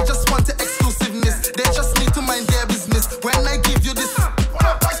weakness. I just want the exclusiveness. They just need to mind their business. When I give you this,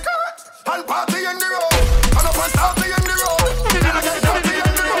 and party in the road, and up and party in the road, and I get dirty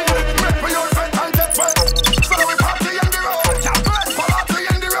in the road. Make for your friend and get wet. So we party in the road, party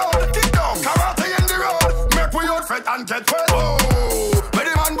in the road, kick down, karate in the road. Make for your friend and get wet. Oh, with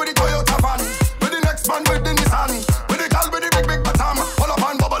the man with the Toyota van, with the next man with the Nissan, with the girl with the big batam, all up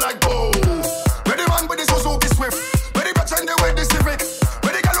and bubble like bow. With the man with the Suzuki Swift, with the bitch and the with the Civic,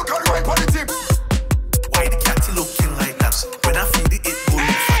 with the girl who can ride for the tip. Why the cat looking like that? When I feed it, it will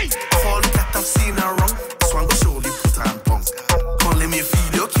fight. All the cat I've seen her wrong. This one go surely put her on punks. Come let me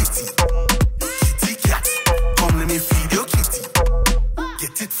feed your kitty. Kitty cat. Come let me feed your kitty.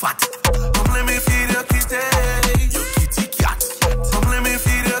 Get it fat. Come let me feed your kitty. Your kitty cat. Come let me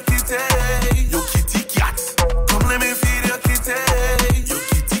feed your kitty. Your kitty cat. Come let me feed your kitty. Your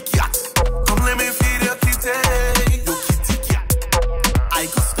kitty cat. Come let me feed your kitty. Your kitty cat. I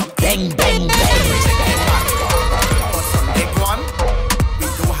got some bang bang bang. We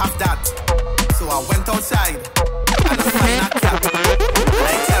don't have that. So I went outside and I find a cat. And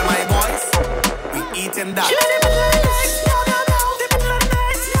I tell my boys, we eating that.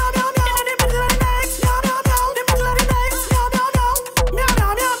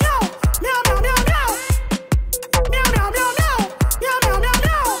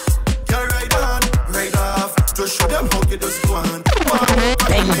 Girl, ride on, ride off. Just show them how you just go on.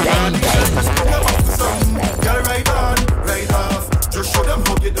 Bang, bang, bang. Girl, ride on, ride off. Just show them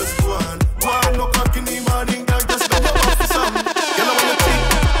how you just go on. 1 o'clock in the morning, girl, just bend up for some. You know when you think,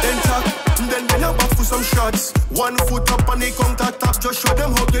 then talk, then bend up for some shots. 1 foot up on the counter top, just show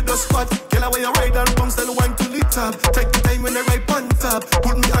them how you just squat. Girl, when you ride and bounce, then wine to the top. Take the time when you ride on top.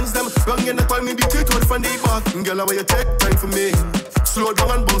 Put me hands them, wrong in the call me the teeth from the back. Girl, when you take time for me, slow down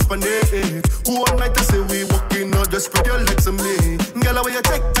and bounce on it. Who one night I say we walking out, just spread your legs on me. Girl, when you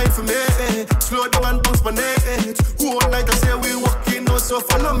take time for me, slow down and bounce on it. Who one night I say we walking out, so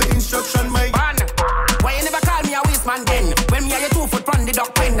follow me instruction, my man. Why you never call me a waste man then? When me a your 2 foot from the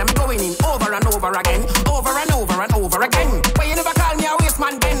duck pen, I'm going in over and over again, over and over and over again. Why you never call me a waste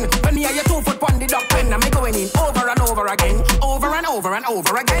man then? When me a your 2 foot from the duck pen, I'm going in over and over again, over and over and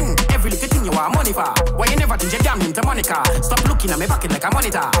over again. Every little thing you want money for. Why you never think you damn into Monica? Stop looking at me pocket like a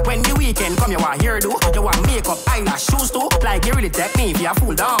monitor. When the weekend come, you want hairdo, you want makeup, eyelash, shoes too. Like you really take me if you a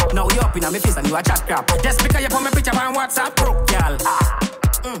fool down. Now you up in my face and you a chat crap. Just because you put my picture on WhatsApp, broke girl.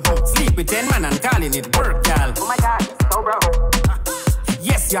 Sleep with 10 man and calling it work, girl. Oh my God, so bro.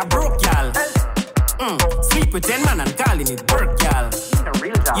 Yes, you're broke, girl. Sleep with 10 man and calling it work, girl.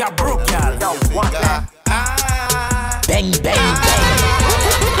 You're broke, girl. Bang, bang, bang.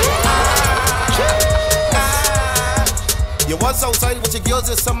 You was outside with your girls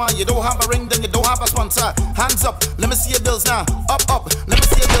this summer. You don't have a ring, then you don't have a sponsor. Hands up, let me see your bills now. Up, up, let me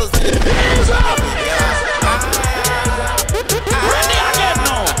see your bills. Ready again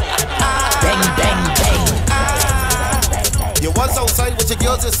now. Bang, bang, bang. You was outside with your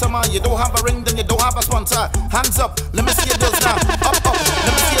girls this summer. You don't have a ring, then you don't have a sponsor. Hands up, let me see your bills now. Up, up,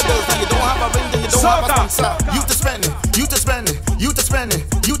 let me see your bills now. You don't have a ring, then you don't have a sponsor. You to spend it, you to spend it, you to spend it,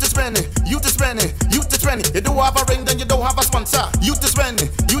 you to spend it, you to spend it, you to spend it. You don't have a ring, then you don't have a sponsor. You to spend it,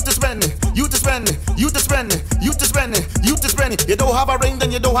 you to spend it, you to spend it, you to spend it, you to spend it, you to spend it. You don't have a ring,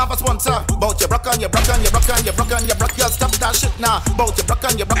 then you don't have a sponsor. Bout your broke and your broke and your broke and your broke and your broke, y'all stop that shit now. Bout your broke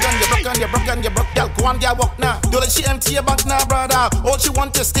and your broke and your broke and your broke and your broke, y'all go on their walk now. Do like she empty your bank now, brother. All she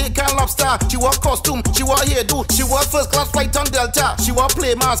want is steak and lobster. She want costume, she want hairdo, she want first class flight on Delta. She want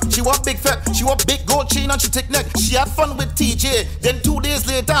play mask, she want big fat, she want big gold chain and she thick neck. She had fun with TJ. Then 2 days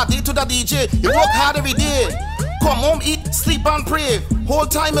later, day to the DJ. You work hard every day. Come home, eat, sleep and pray. Whole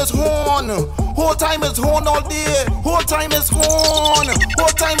time is horn. Whole time is horn all day. Whole time is horn.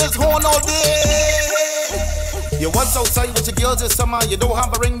 Whole time is horn all day. You was outside with your girls this summer. You don't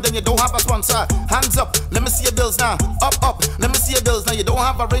have a ring, then you don't have a sponsor. Hands up, let me see your bills now. Up, up, let me see your bills now. You don't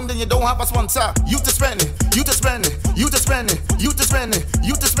have a ring, then you don't have a sponsor. You to spend it, you to spend it, you to spend it, you to spend it,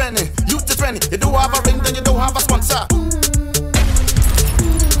 you to spend it, you to spend it. You don't have a ring, then you don't have a sponsor.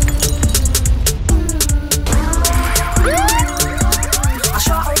 I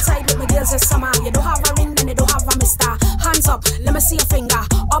show outside with my girls this summer. You don't have a ring, then you don't have a mister. Hands up, let me see your finger.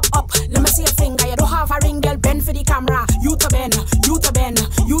 Up, up, let me see your finger. You don't have a ring, girl, bend for the camera. You to bend, you to bend,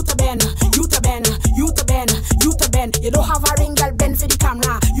 you to bend, you to bend, you to bend, you to bend. You don't have a ring, girl, bend for the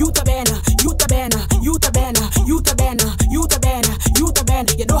camera. You to bend, you to bend, you to bend, you to bend, you to bend, you to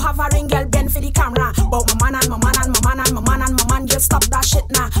bend. You don't have a ring, girl, bend for the camera. But my man and my man and my man and my man and my man, girl, stop that shit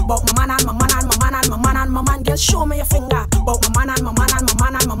now. But my man and my man and my man and my man and my man, girl, show me your finger. But my man and my man and my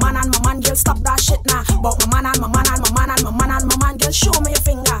man and my man and my man, girl, stop that shit now. But my man and my man and my man and my man and my man, girl, show me your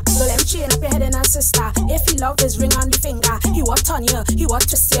finger. So let him chain up your head and sister. If he love his ring on the finger, he will turn you, he will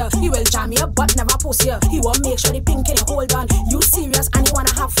twist you, he will jam you, but never post you. He will make sure the pink in you hold on. You serious and you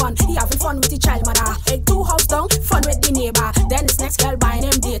wanna have fun. He having fun with the child mother. Like 2 house down, fun with the neighbor. Then this next girl buying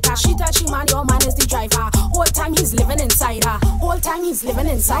him data. She tell she man, your man is the driver. Whole time he's living inside her. Whole time he's living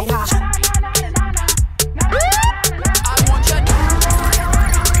inside her. I want your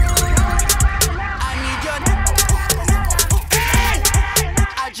I need your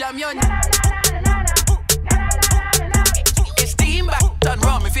I jam your It's steam back, done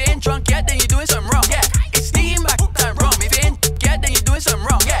wrong. If you ain't drunk yet, then you're doing something wrong. Yeah, it's steam back, done wrong. If you ain't yet, then you're doing something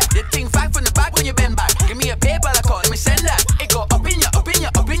wrong. Yeah, the thing back from the back when you bend back. Give me a paper, I call, let me send that. It go up in ya, up in ya,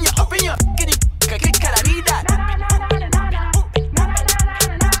 up in ya, up in ya. Can I need that?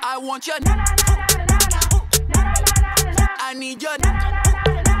 I want your I need your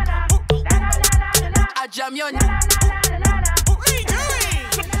I jam your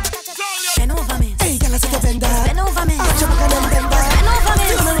Bend over me. Hey, girl, I said bend down. Bend over me. Bend over me. Bend over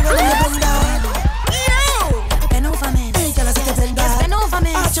me. Bend over me. Hey, girl, I said bend down. Bend over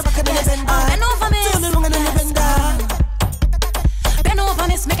me. Bend over me. Bend over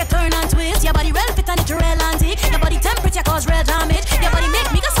me. Make it turn and twist. Your body well fit and it's real antique. Your body temperature cause real damage. Your body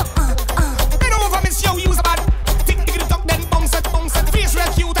make me go so Bend over me, yo, use a bad. Tick it up, then bounce it. Face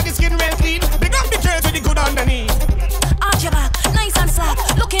real cute and the skin real clean. Big up the girls with the good underneath. Arch your back, nice and slack.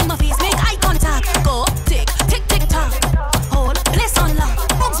 Look in my face, make eye contact. Go, tick, tick, tick, tock. Hold, place on lock.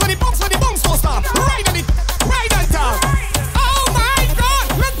 Bounce for the bounce, don't stop. Ride on it, ride on top. Oh my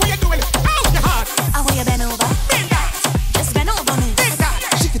God, look what you're doing. Out your heart. I want you bend over. Bend that. Just bend over me. Bend that.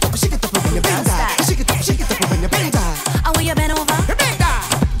 Shake it up when you bend that. Shake it up when you bend that. I want you bend over. Bend that.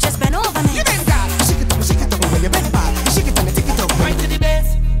 Just bend over me. You bend that. Shake it up when you bend that. Shake it and take it up. Wine to the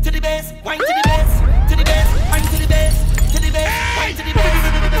base, to the base, wine to the base, to the base, wine to the base, to the base, wine to the base, to the base, wine to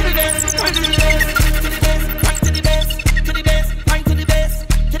the base, to the base, wine to the base, to the base, wine to the base,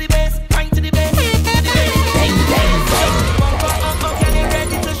 to the base, wine to the base, to the base. Bang bang bang. Can you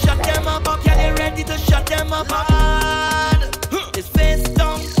ready to shut them up? Can you ready to shut them up? It's face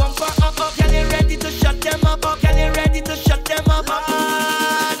down, bumper up. Can you ready to shut them up? Can you ready to shut them up?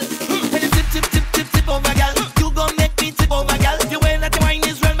 Can you tip tip tip tip tip over, girl? You gon' make me tip over, girl. The way that you wine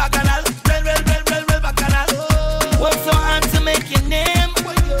is real bacchanal, real bacchanal. Work so hard to make your name.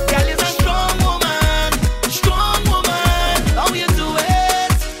 Girl is a strong woman, strong woman. How you do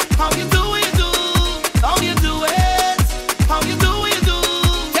it? How you do it? How you do it? How you do it?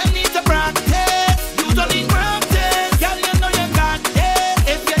 You need to practice. You don't need practice. Girl, you know you got this.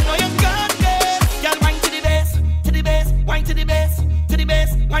 If you know you got this, girl, wine to the base, to the base, wine to the base, to the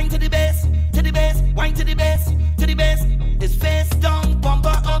base, wine to the base, to the base, wine to the base, to the base. It's face down,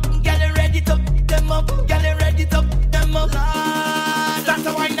 bumper up. Girl, ready to them up. Girl, ready to them up. Start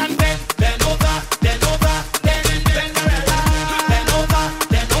to wine and bend, bend over, bend over, bend, bend, bend over,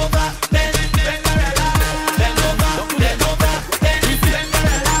 bend over, bend, bend, bend over, bend over, bend,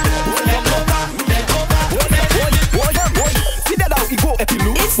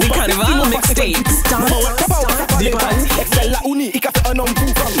 It's the Carnival mixtape. Excel la uni, ik heb een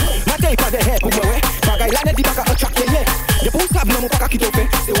omvoering. Maar kijk naar de hek, hoe we bagay la net die baka attract je. Je boos heb no paka kitofe.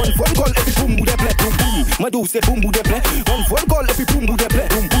 Se one phone call every boom boom de play boom boom. Madu se boom boom de play. One phone call every boom boom de play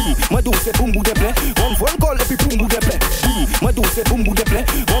boom boom. Madu se boom boom de play. One phone call every boom boom de play. Madu se boom boom de play.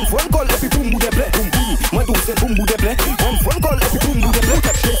 One phone call every boom boom de play boom boom. Madu se boom boom de play. One phone call every boom boom de play.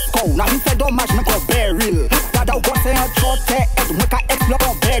 Disco, now he said don't match me go barrel. Dada go say a short head, make a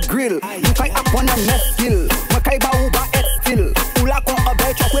explore bear grill. You can up on a next skill. Makai ba uba still. Ula ko a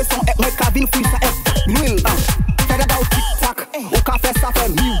bear chop with some make a vin free sa will. a fait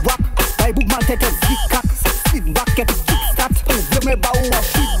mi-wap. My book man take a zig-cack. Sit back, get a kick-start. You me bow a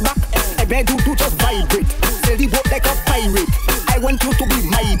feedback. I beg you to just vibrate. Sail the boat like a pirate. I want you to be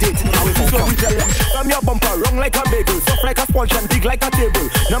my date. From your bumper, wrong like a bagel, soft like a sponge and big like a table.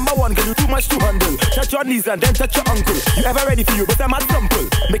 Number one, girl, you too much to handle. Touch your knees and then touch your ankle. You ever ready for you, but I'm a sample.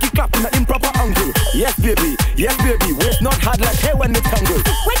 Make it clap in an improper angle. Yes, baby, waist not hard like hair when it's tangled.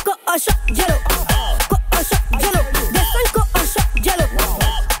 Wait, go a shot, yellow. Go a shot, yellow. This one go a shot, yellow.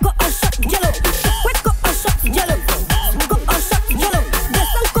 Go a shot, yellow. Wait, go a shot, yellow. Go a shot, yellow. This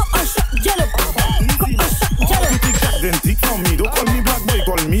one go a shot, yellow. Go a shot, yellow. You think that then tick for me? Don't call me black boy,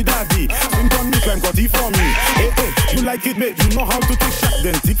 call me daddy. Swing on me, climb got it for me. Hey, hey, you like it, mate? You know how to tick that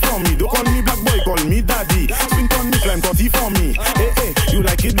then tick for me. Don't call me black boy, call me daddy. Swing on me, climb got it for me. Hey, hey, you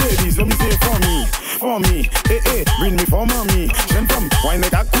like it, babies? Let me say for me. For me, hey, hey, bring me for mommy. Shen from wine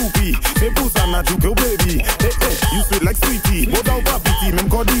like a coopy. Say puss and a juke, baby. Hey, hey, you sweet like sweetie. But out of pity, mem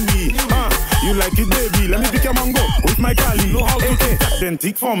kodiwi. You like it, baby? Let me pick your mango with my Cali. Know how to take that then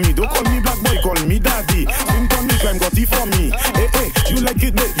tick for me. Don't call me black boy, call me daddy. Swing on me, climb got it for me. Hey, hey, you like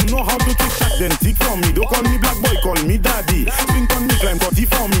it, babe? You know how to tick that then tick for me. Don't call me black boy, call me daddy. Swing on me, climb got it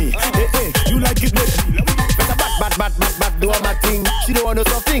for me. Hey, hey, you like it, babe? Bad, do a bad thing. She don't want no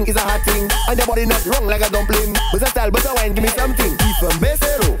something, it's a hot thing. And your body not wrong like a dumpling. But a style, but a wine, give me something. Be from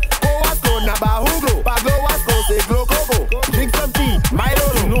Besero. Go Wasco, Naba Huglo. Baglo Wasco, say Glo Coco. Drink some tea, my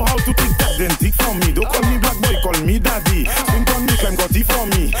lolo. You know how to tick that, then tick for me. Don't call me black boy, call me daddy. Swing on me, climb got it for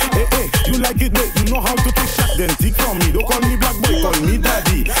me. Hey, hey, you like it, babe? You know how to tick that, then tick for me. Don't call me black boy, call me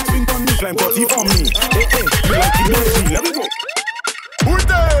daddy. Swing on me, climb got it for me. Hey, hey, you like it, baby? Let me go. Who is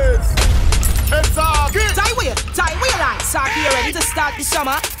this? It's Saki. Tie where like Saki, ready to start the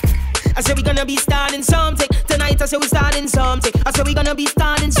summer. I said we gonna be starting something tonight. I said we starting something. I said we gonna be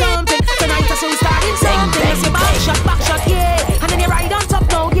starting something tonight. I said we starting something. I say back shot, yeah. And then you ride on top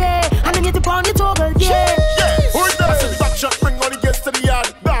now, yeah. And then you tip on the toggle, yeah. Who is that? I said back shot, bring all the girls to the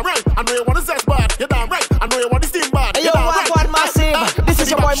yard. Damn right, I know you want the sex bad. You're damn right, I know you want the steam bad. Hey yo, what massive? This is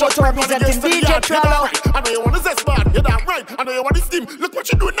your boy Moto representing DJ Trello. I know you want the sex bad. You're damn right, I know you want the steam. Look what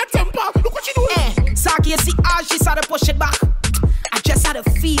you doing, that temper. Look what you doing. Saki, you see how she started push it back. I just had a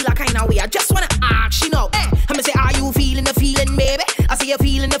feel a kind of way. I just wanna ask, you know. I'm gonna say, are you feeling the feeling, baby? I say you're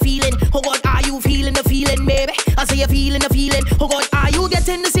feeling the feeling. Oh God, are you feeling the feeling, baby? I say you're feeling the feeling. Oh God, are you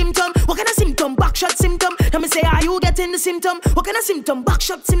getting the symptom? What kind of symptom? Backshot symptom. I'm gonna say, are you getting the symptom? What kind of symptom?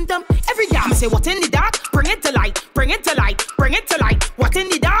 Backshot symptom. Every day I'm say, what in the dark? Bring it to light. Bring it to light. Bring it to light. What in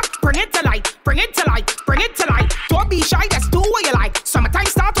the dark? Bring it to light. Bring it to light. Bring it to light. Don't be shy. Just do what you like. Summertime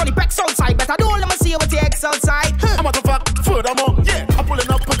start on the pecs outside, but I don't let me see you with the ex outside. I'm a fact. Furthermore, yeah, I'm pulling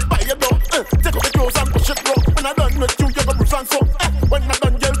up by your door. Take off the clothes and push it low. When I done with you, you're gonna and so. When I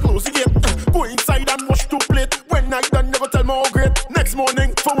done, girl, close again. Go inside and wash 2 plates. When I done, never tell me how great. Next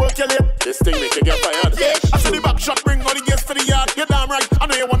morning, for work, you're late. This thing make you get fired. Yeah, I see the back shot, bring all the girls to the yard. You're damn right, I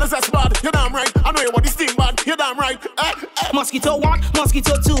know you want the zest bad. You're damn right, I know you want the steam bad. You're damn right. Mosquito 1,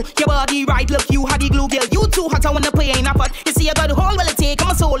 mosquito 2. Your body right, look, you had the glue, girl. You too hot, I wanna play in a pot. You see, you got the whole will it take.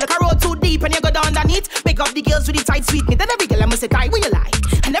 I'm a soul, like a road too deep, and you go down underneath. Pick up the girls with the tight sweet meat. And every girl, I must say, die where you lie.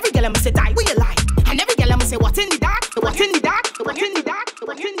 And every girl, I must say, die where you lie. And every girl, I must say, what's in the dark? What's in the dark? What's in the dark?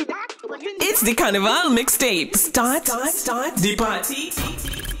 What's in the dark? It's the Carnival mixtape. Start the party.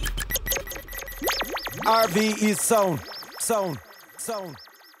 RV is sound.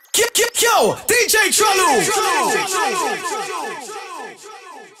 Yo, DJ Trello.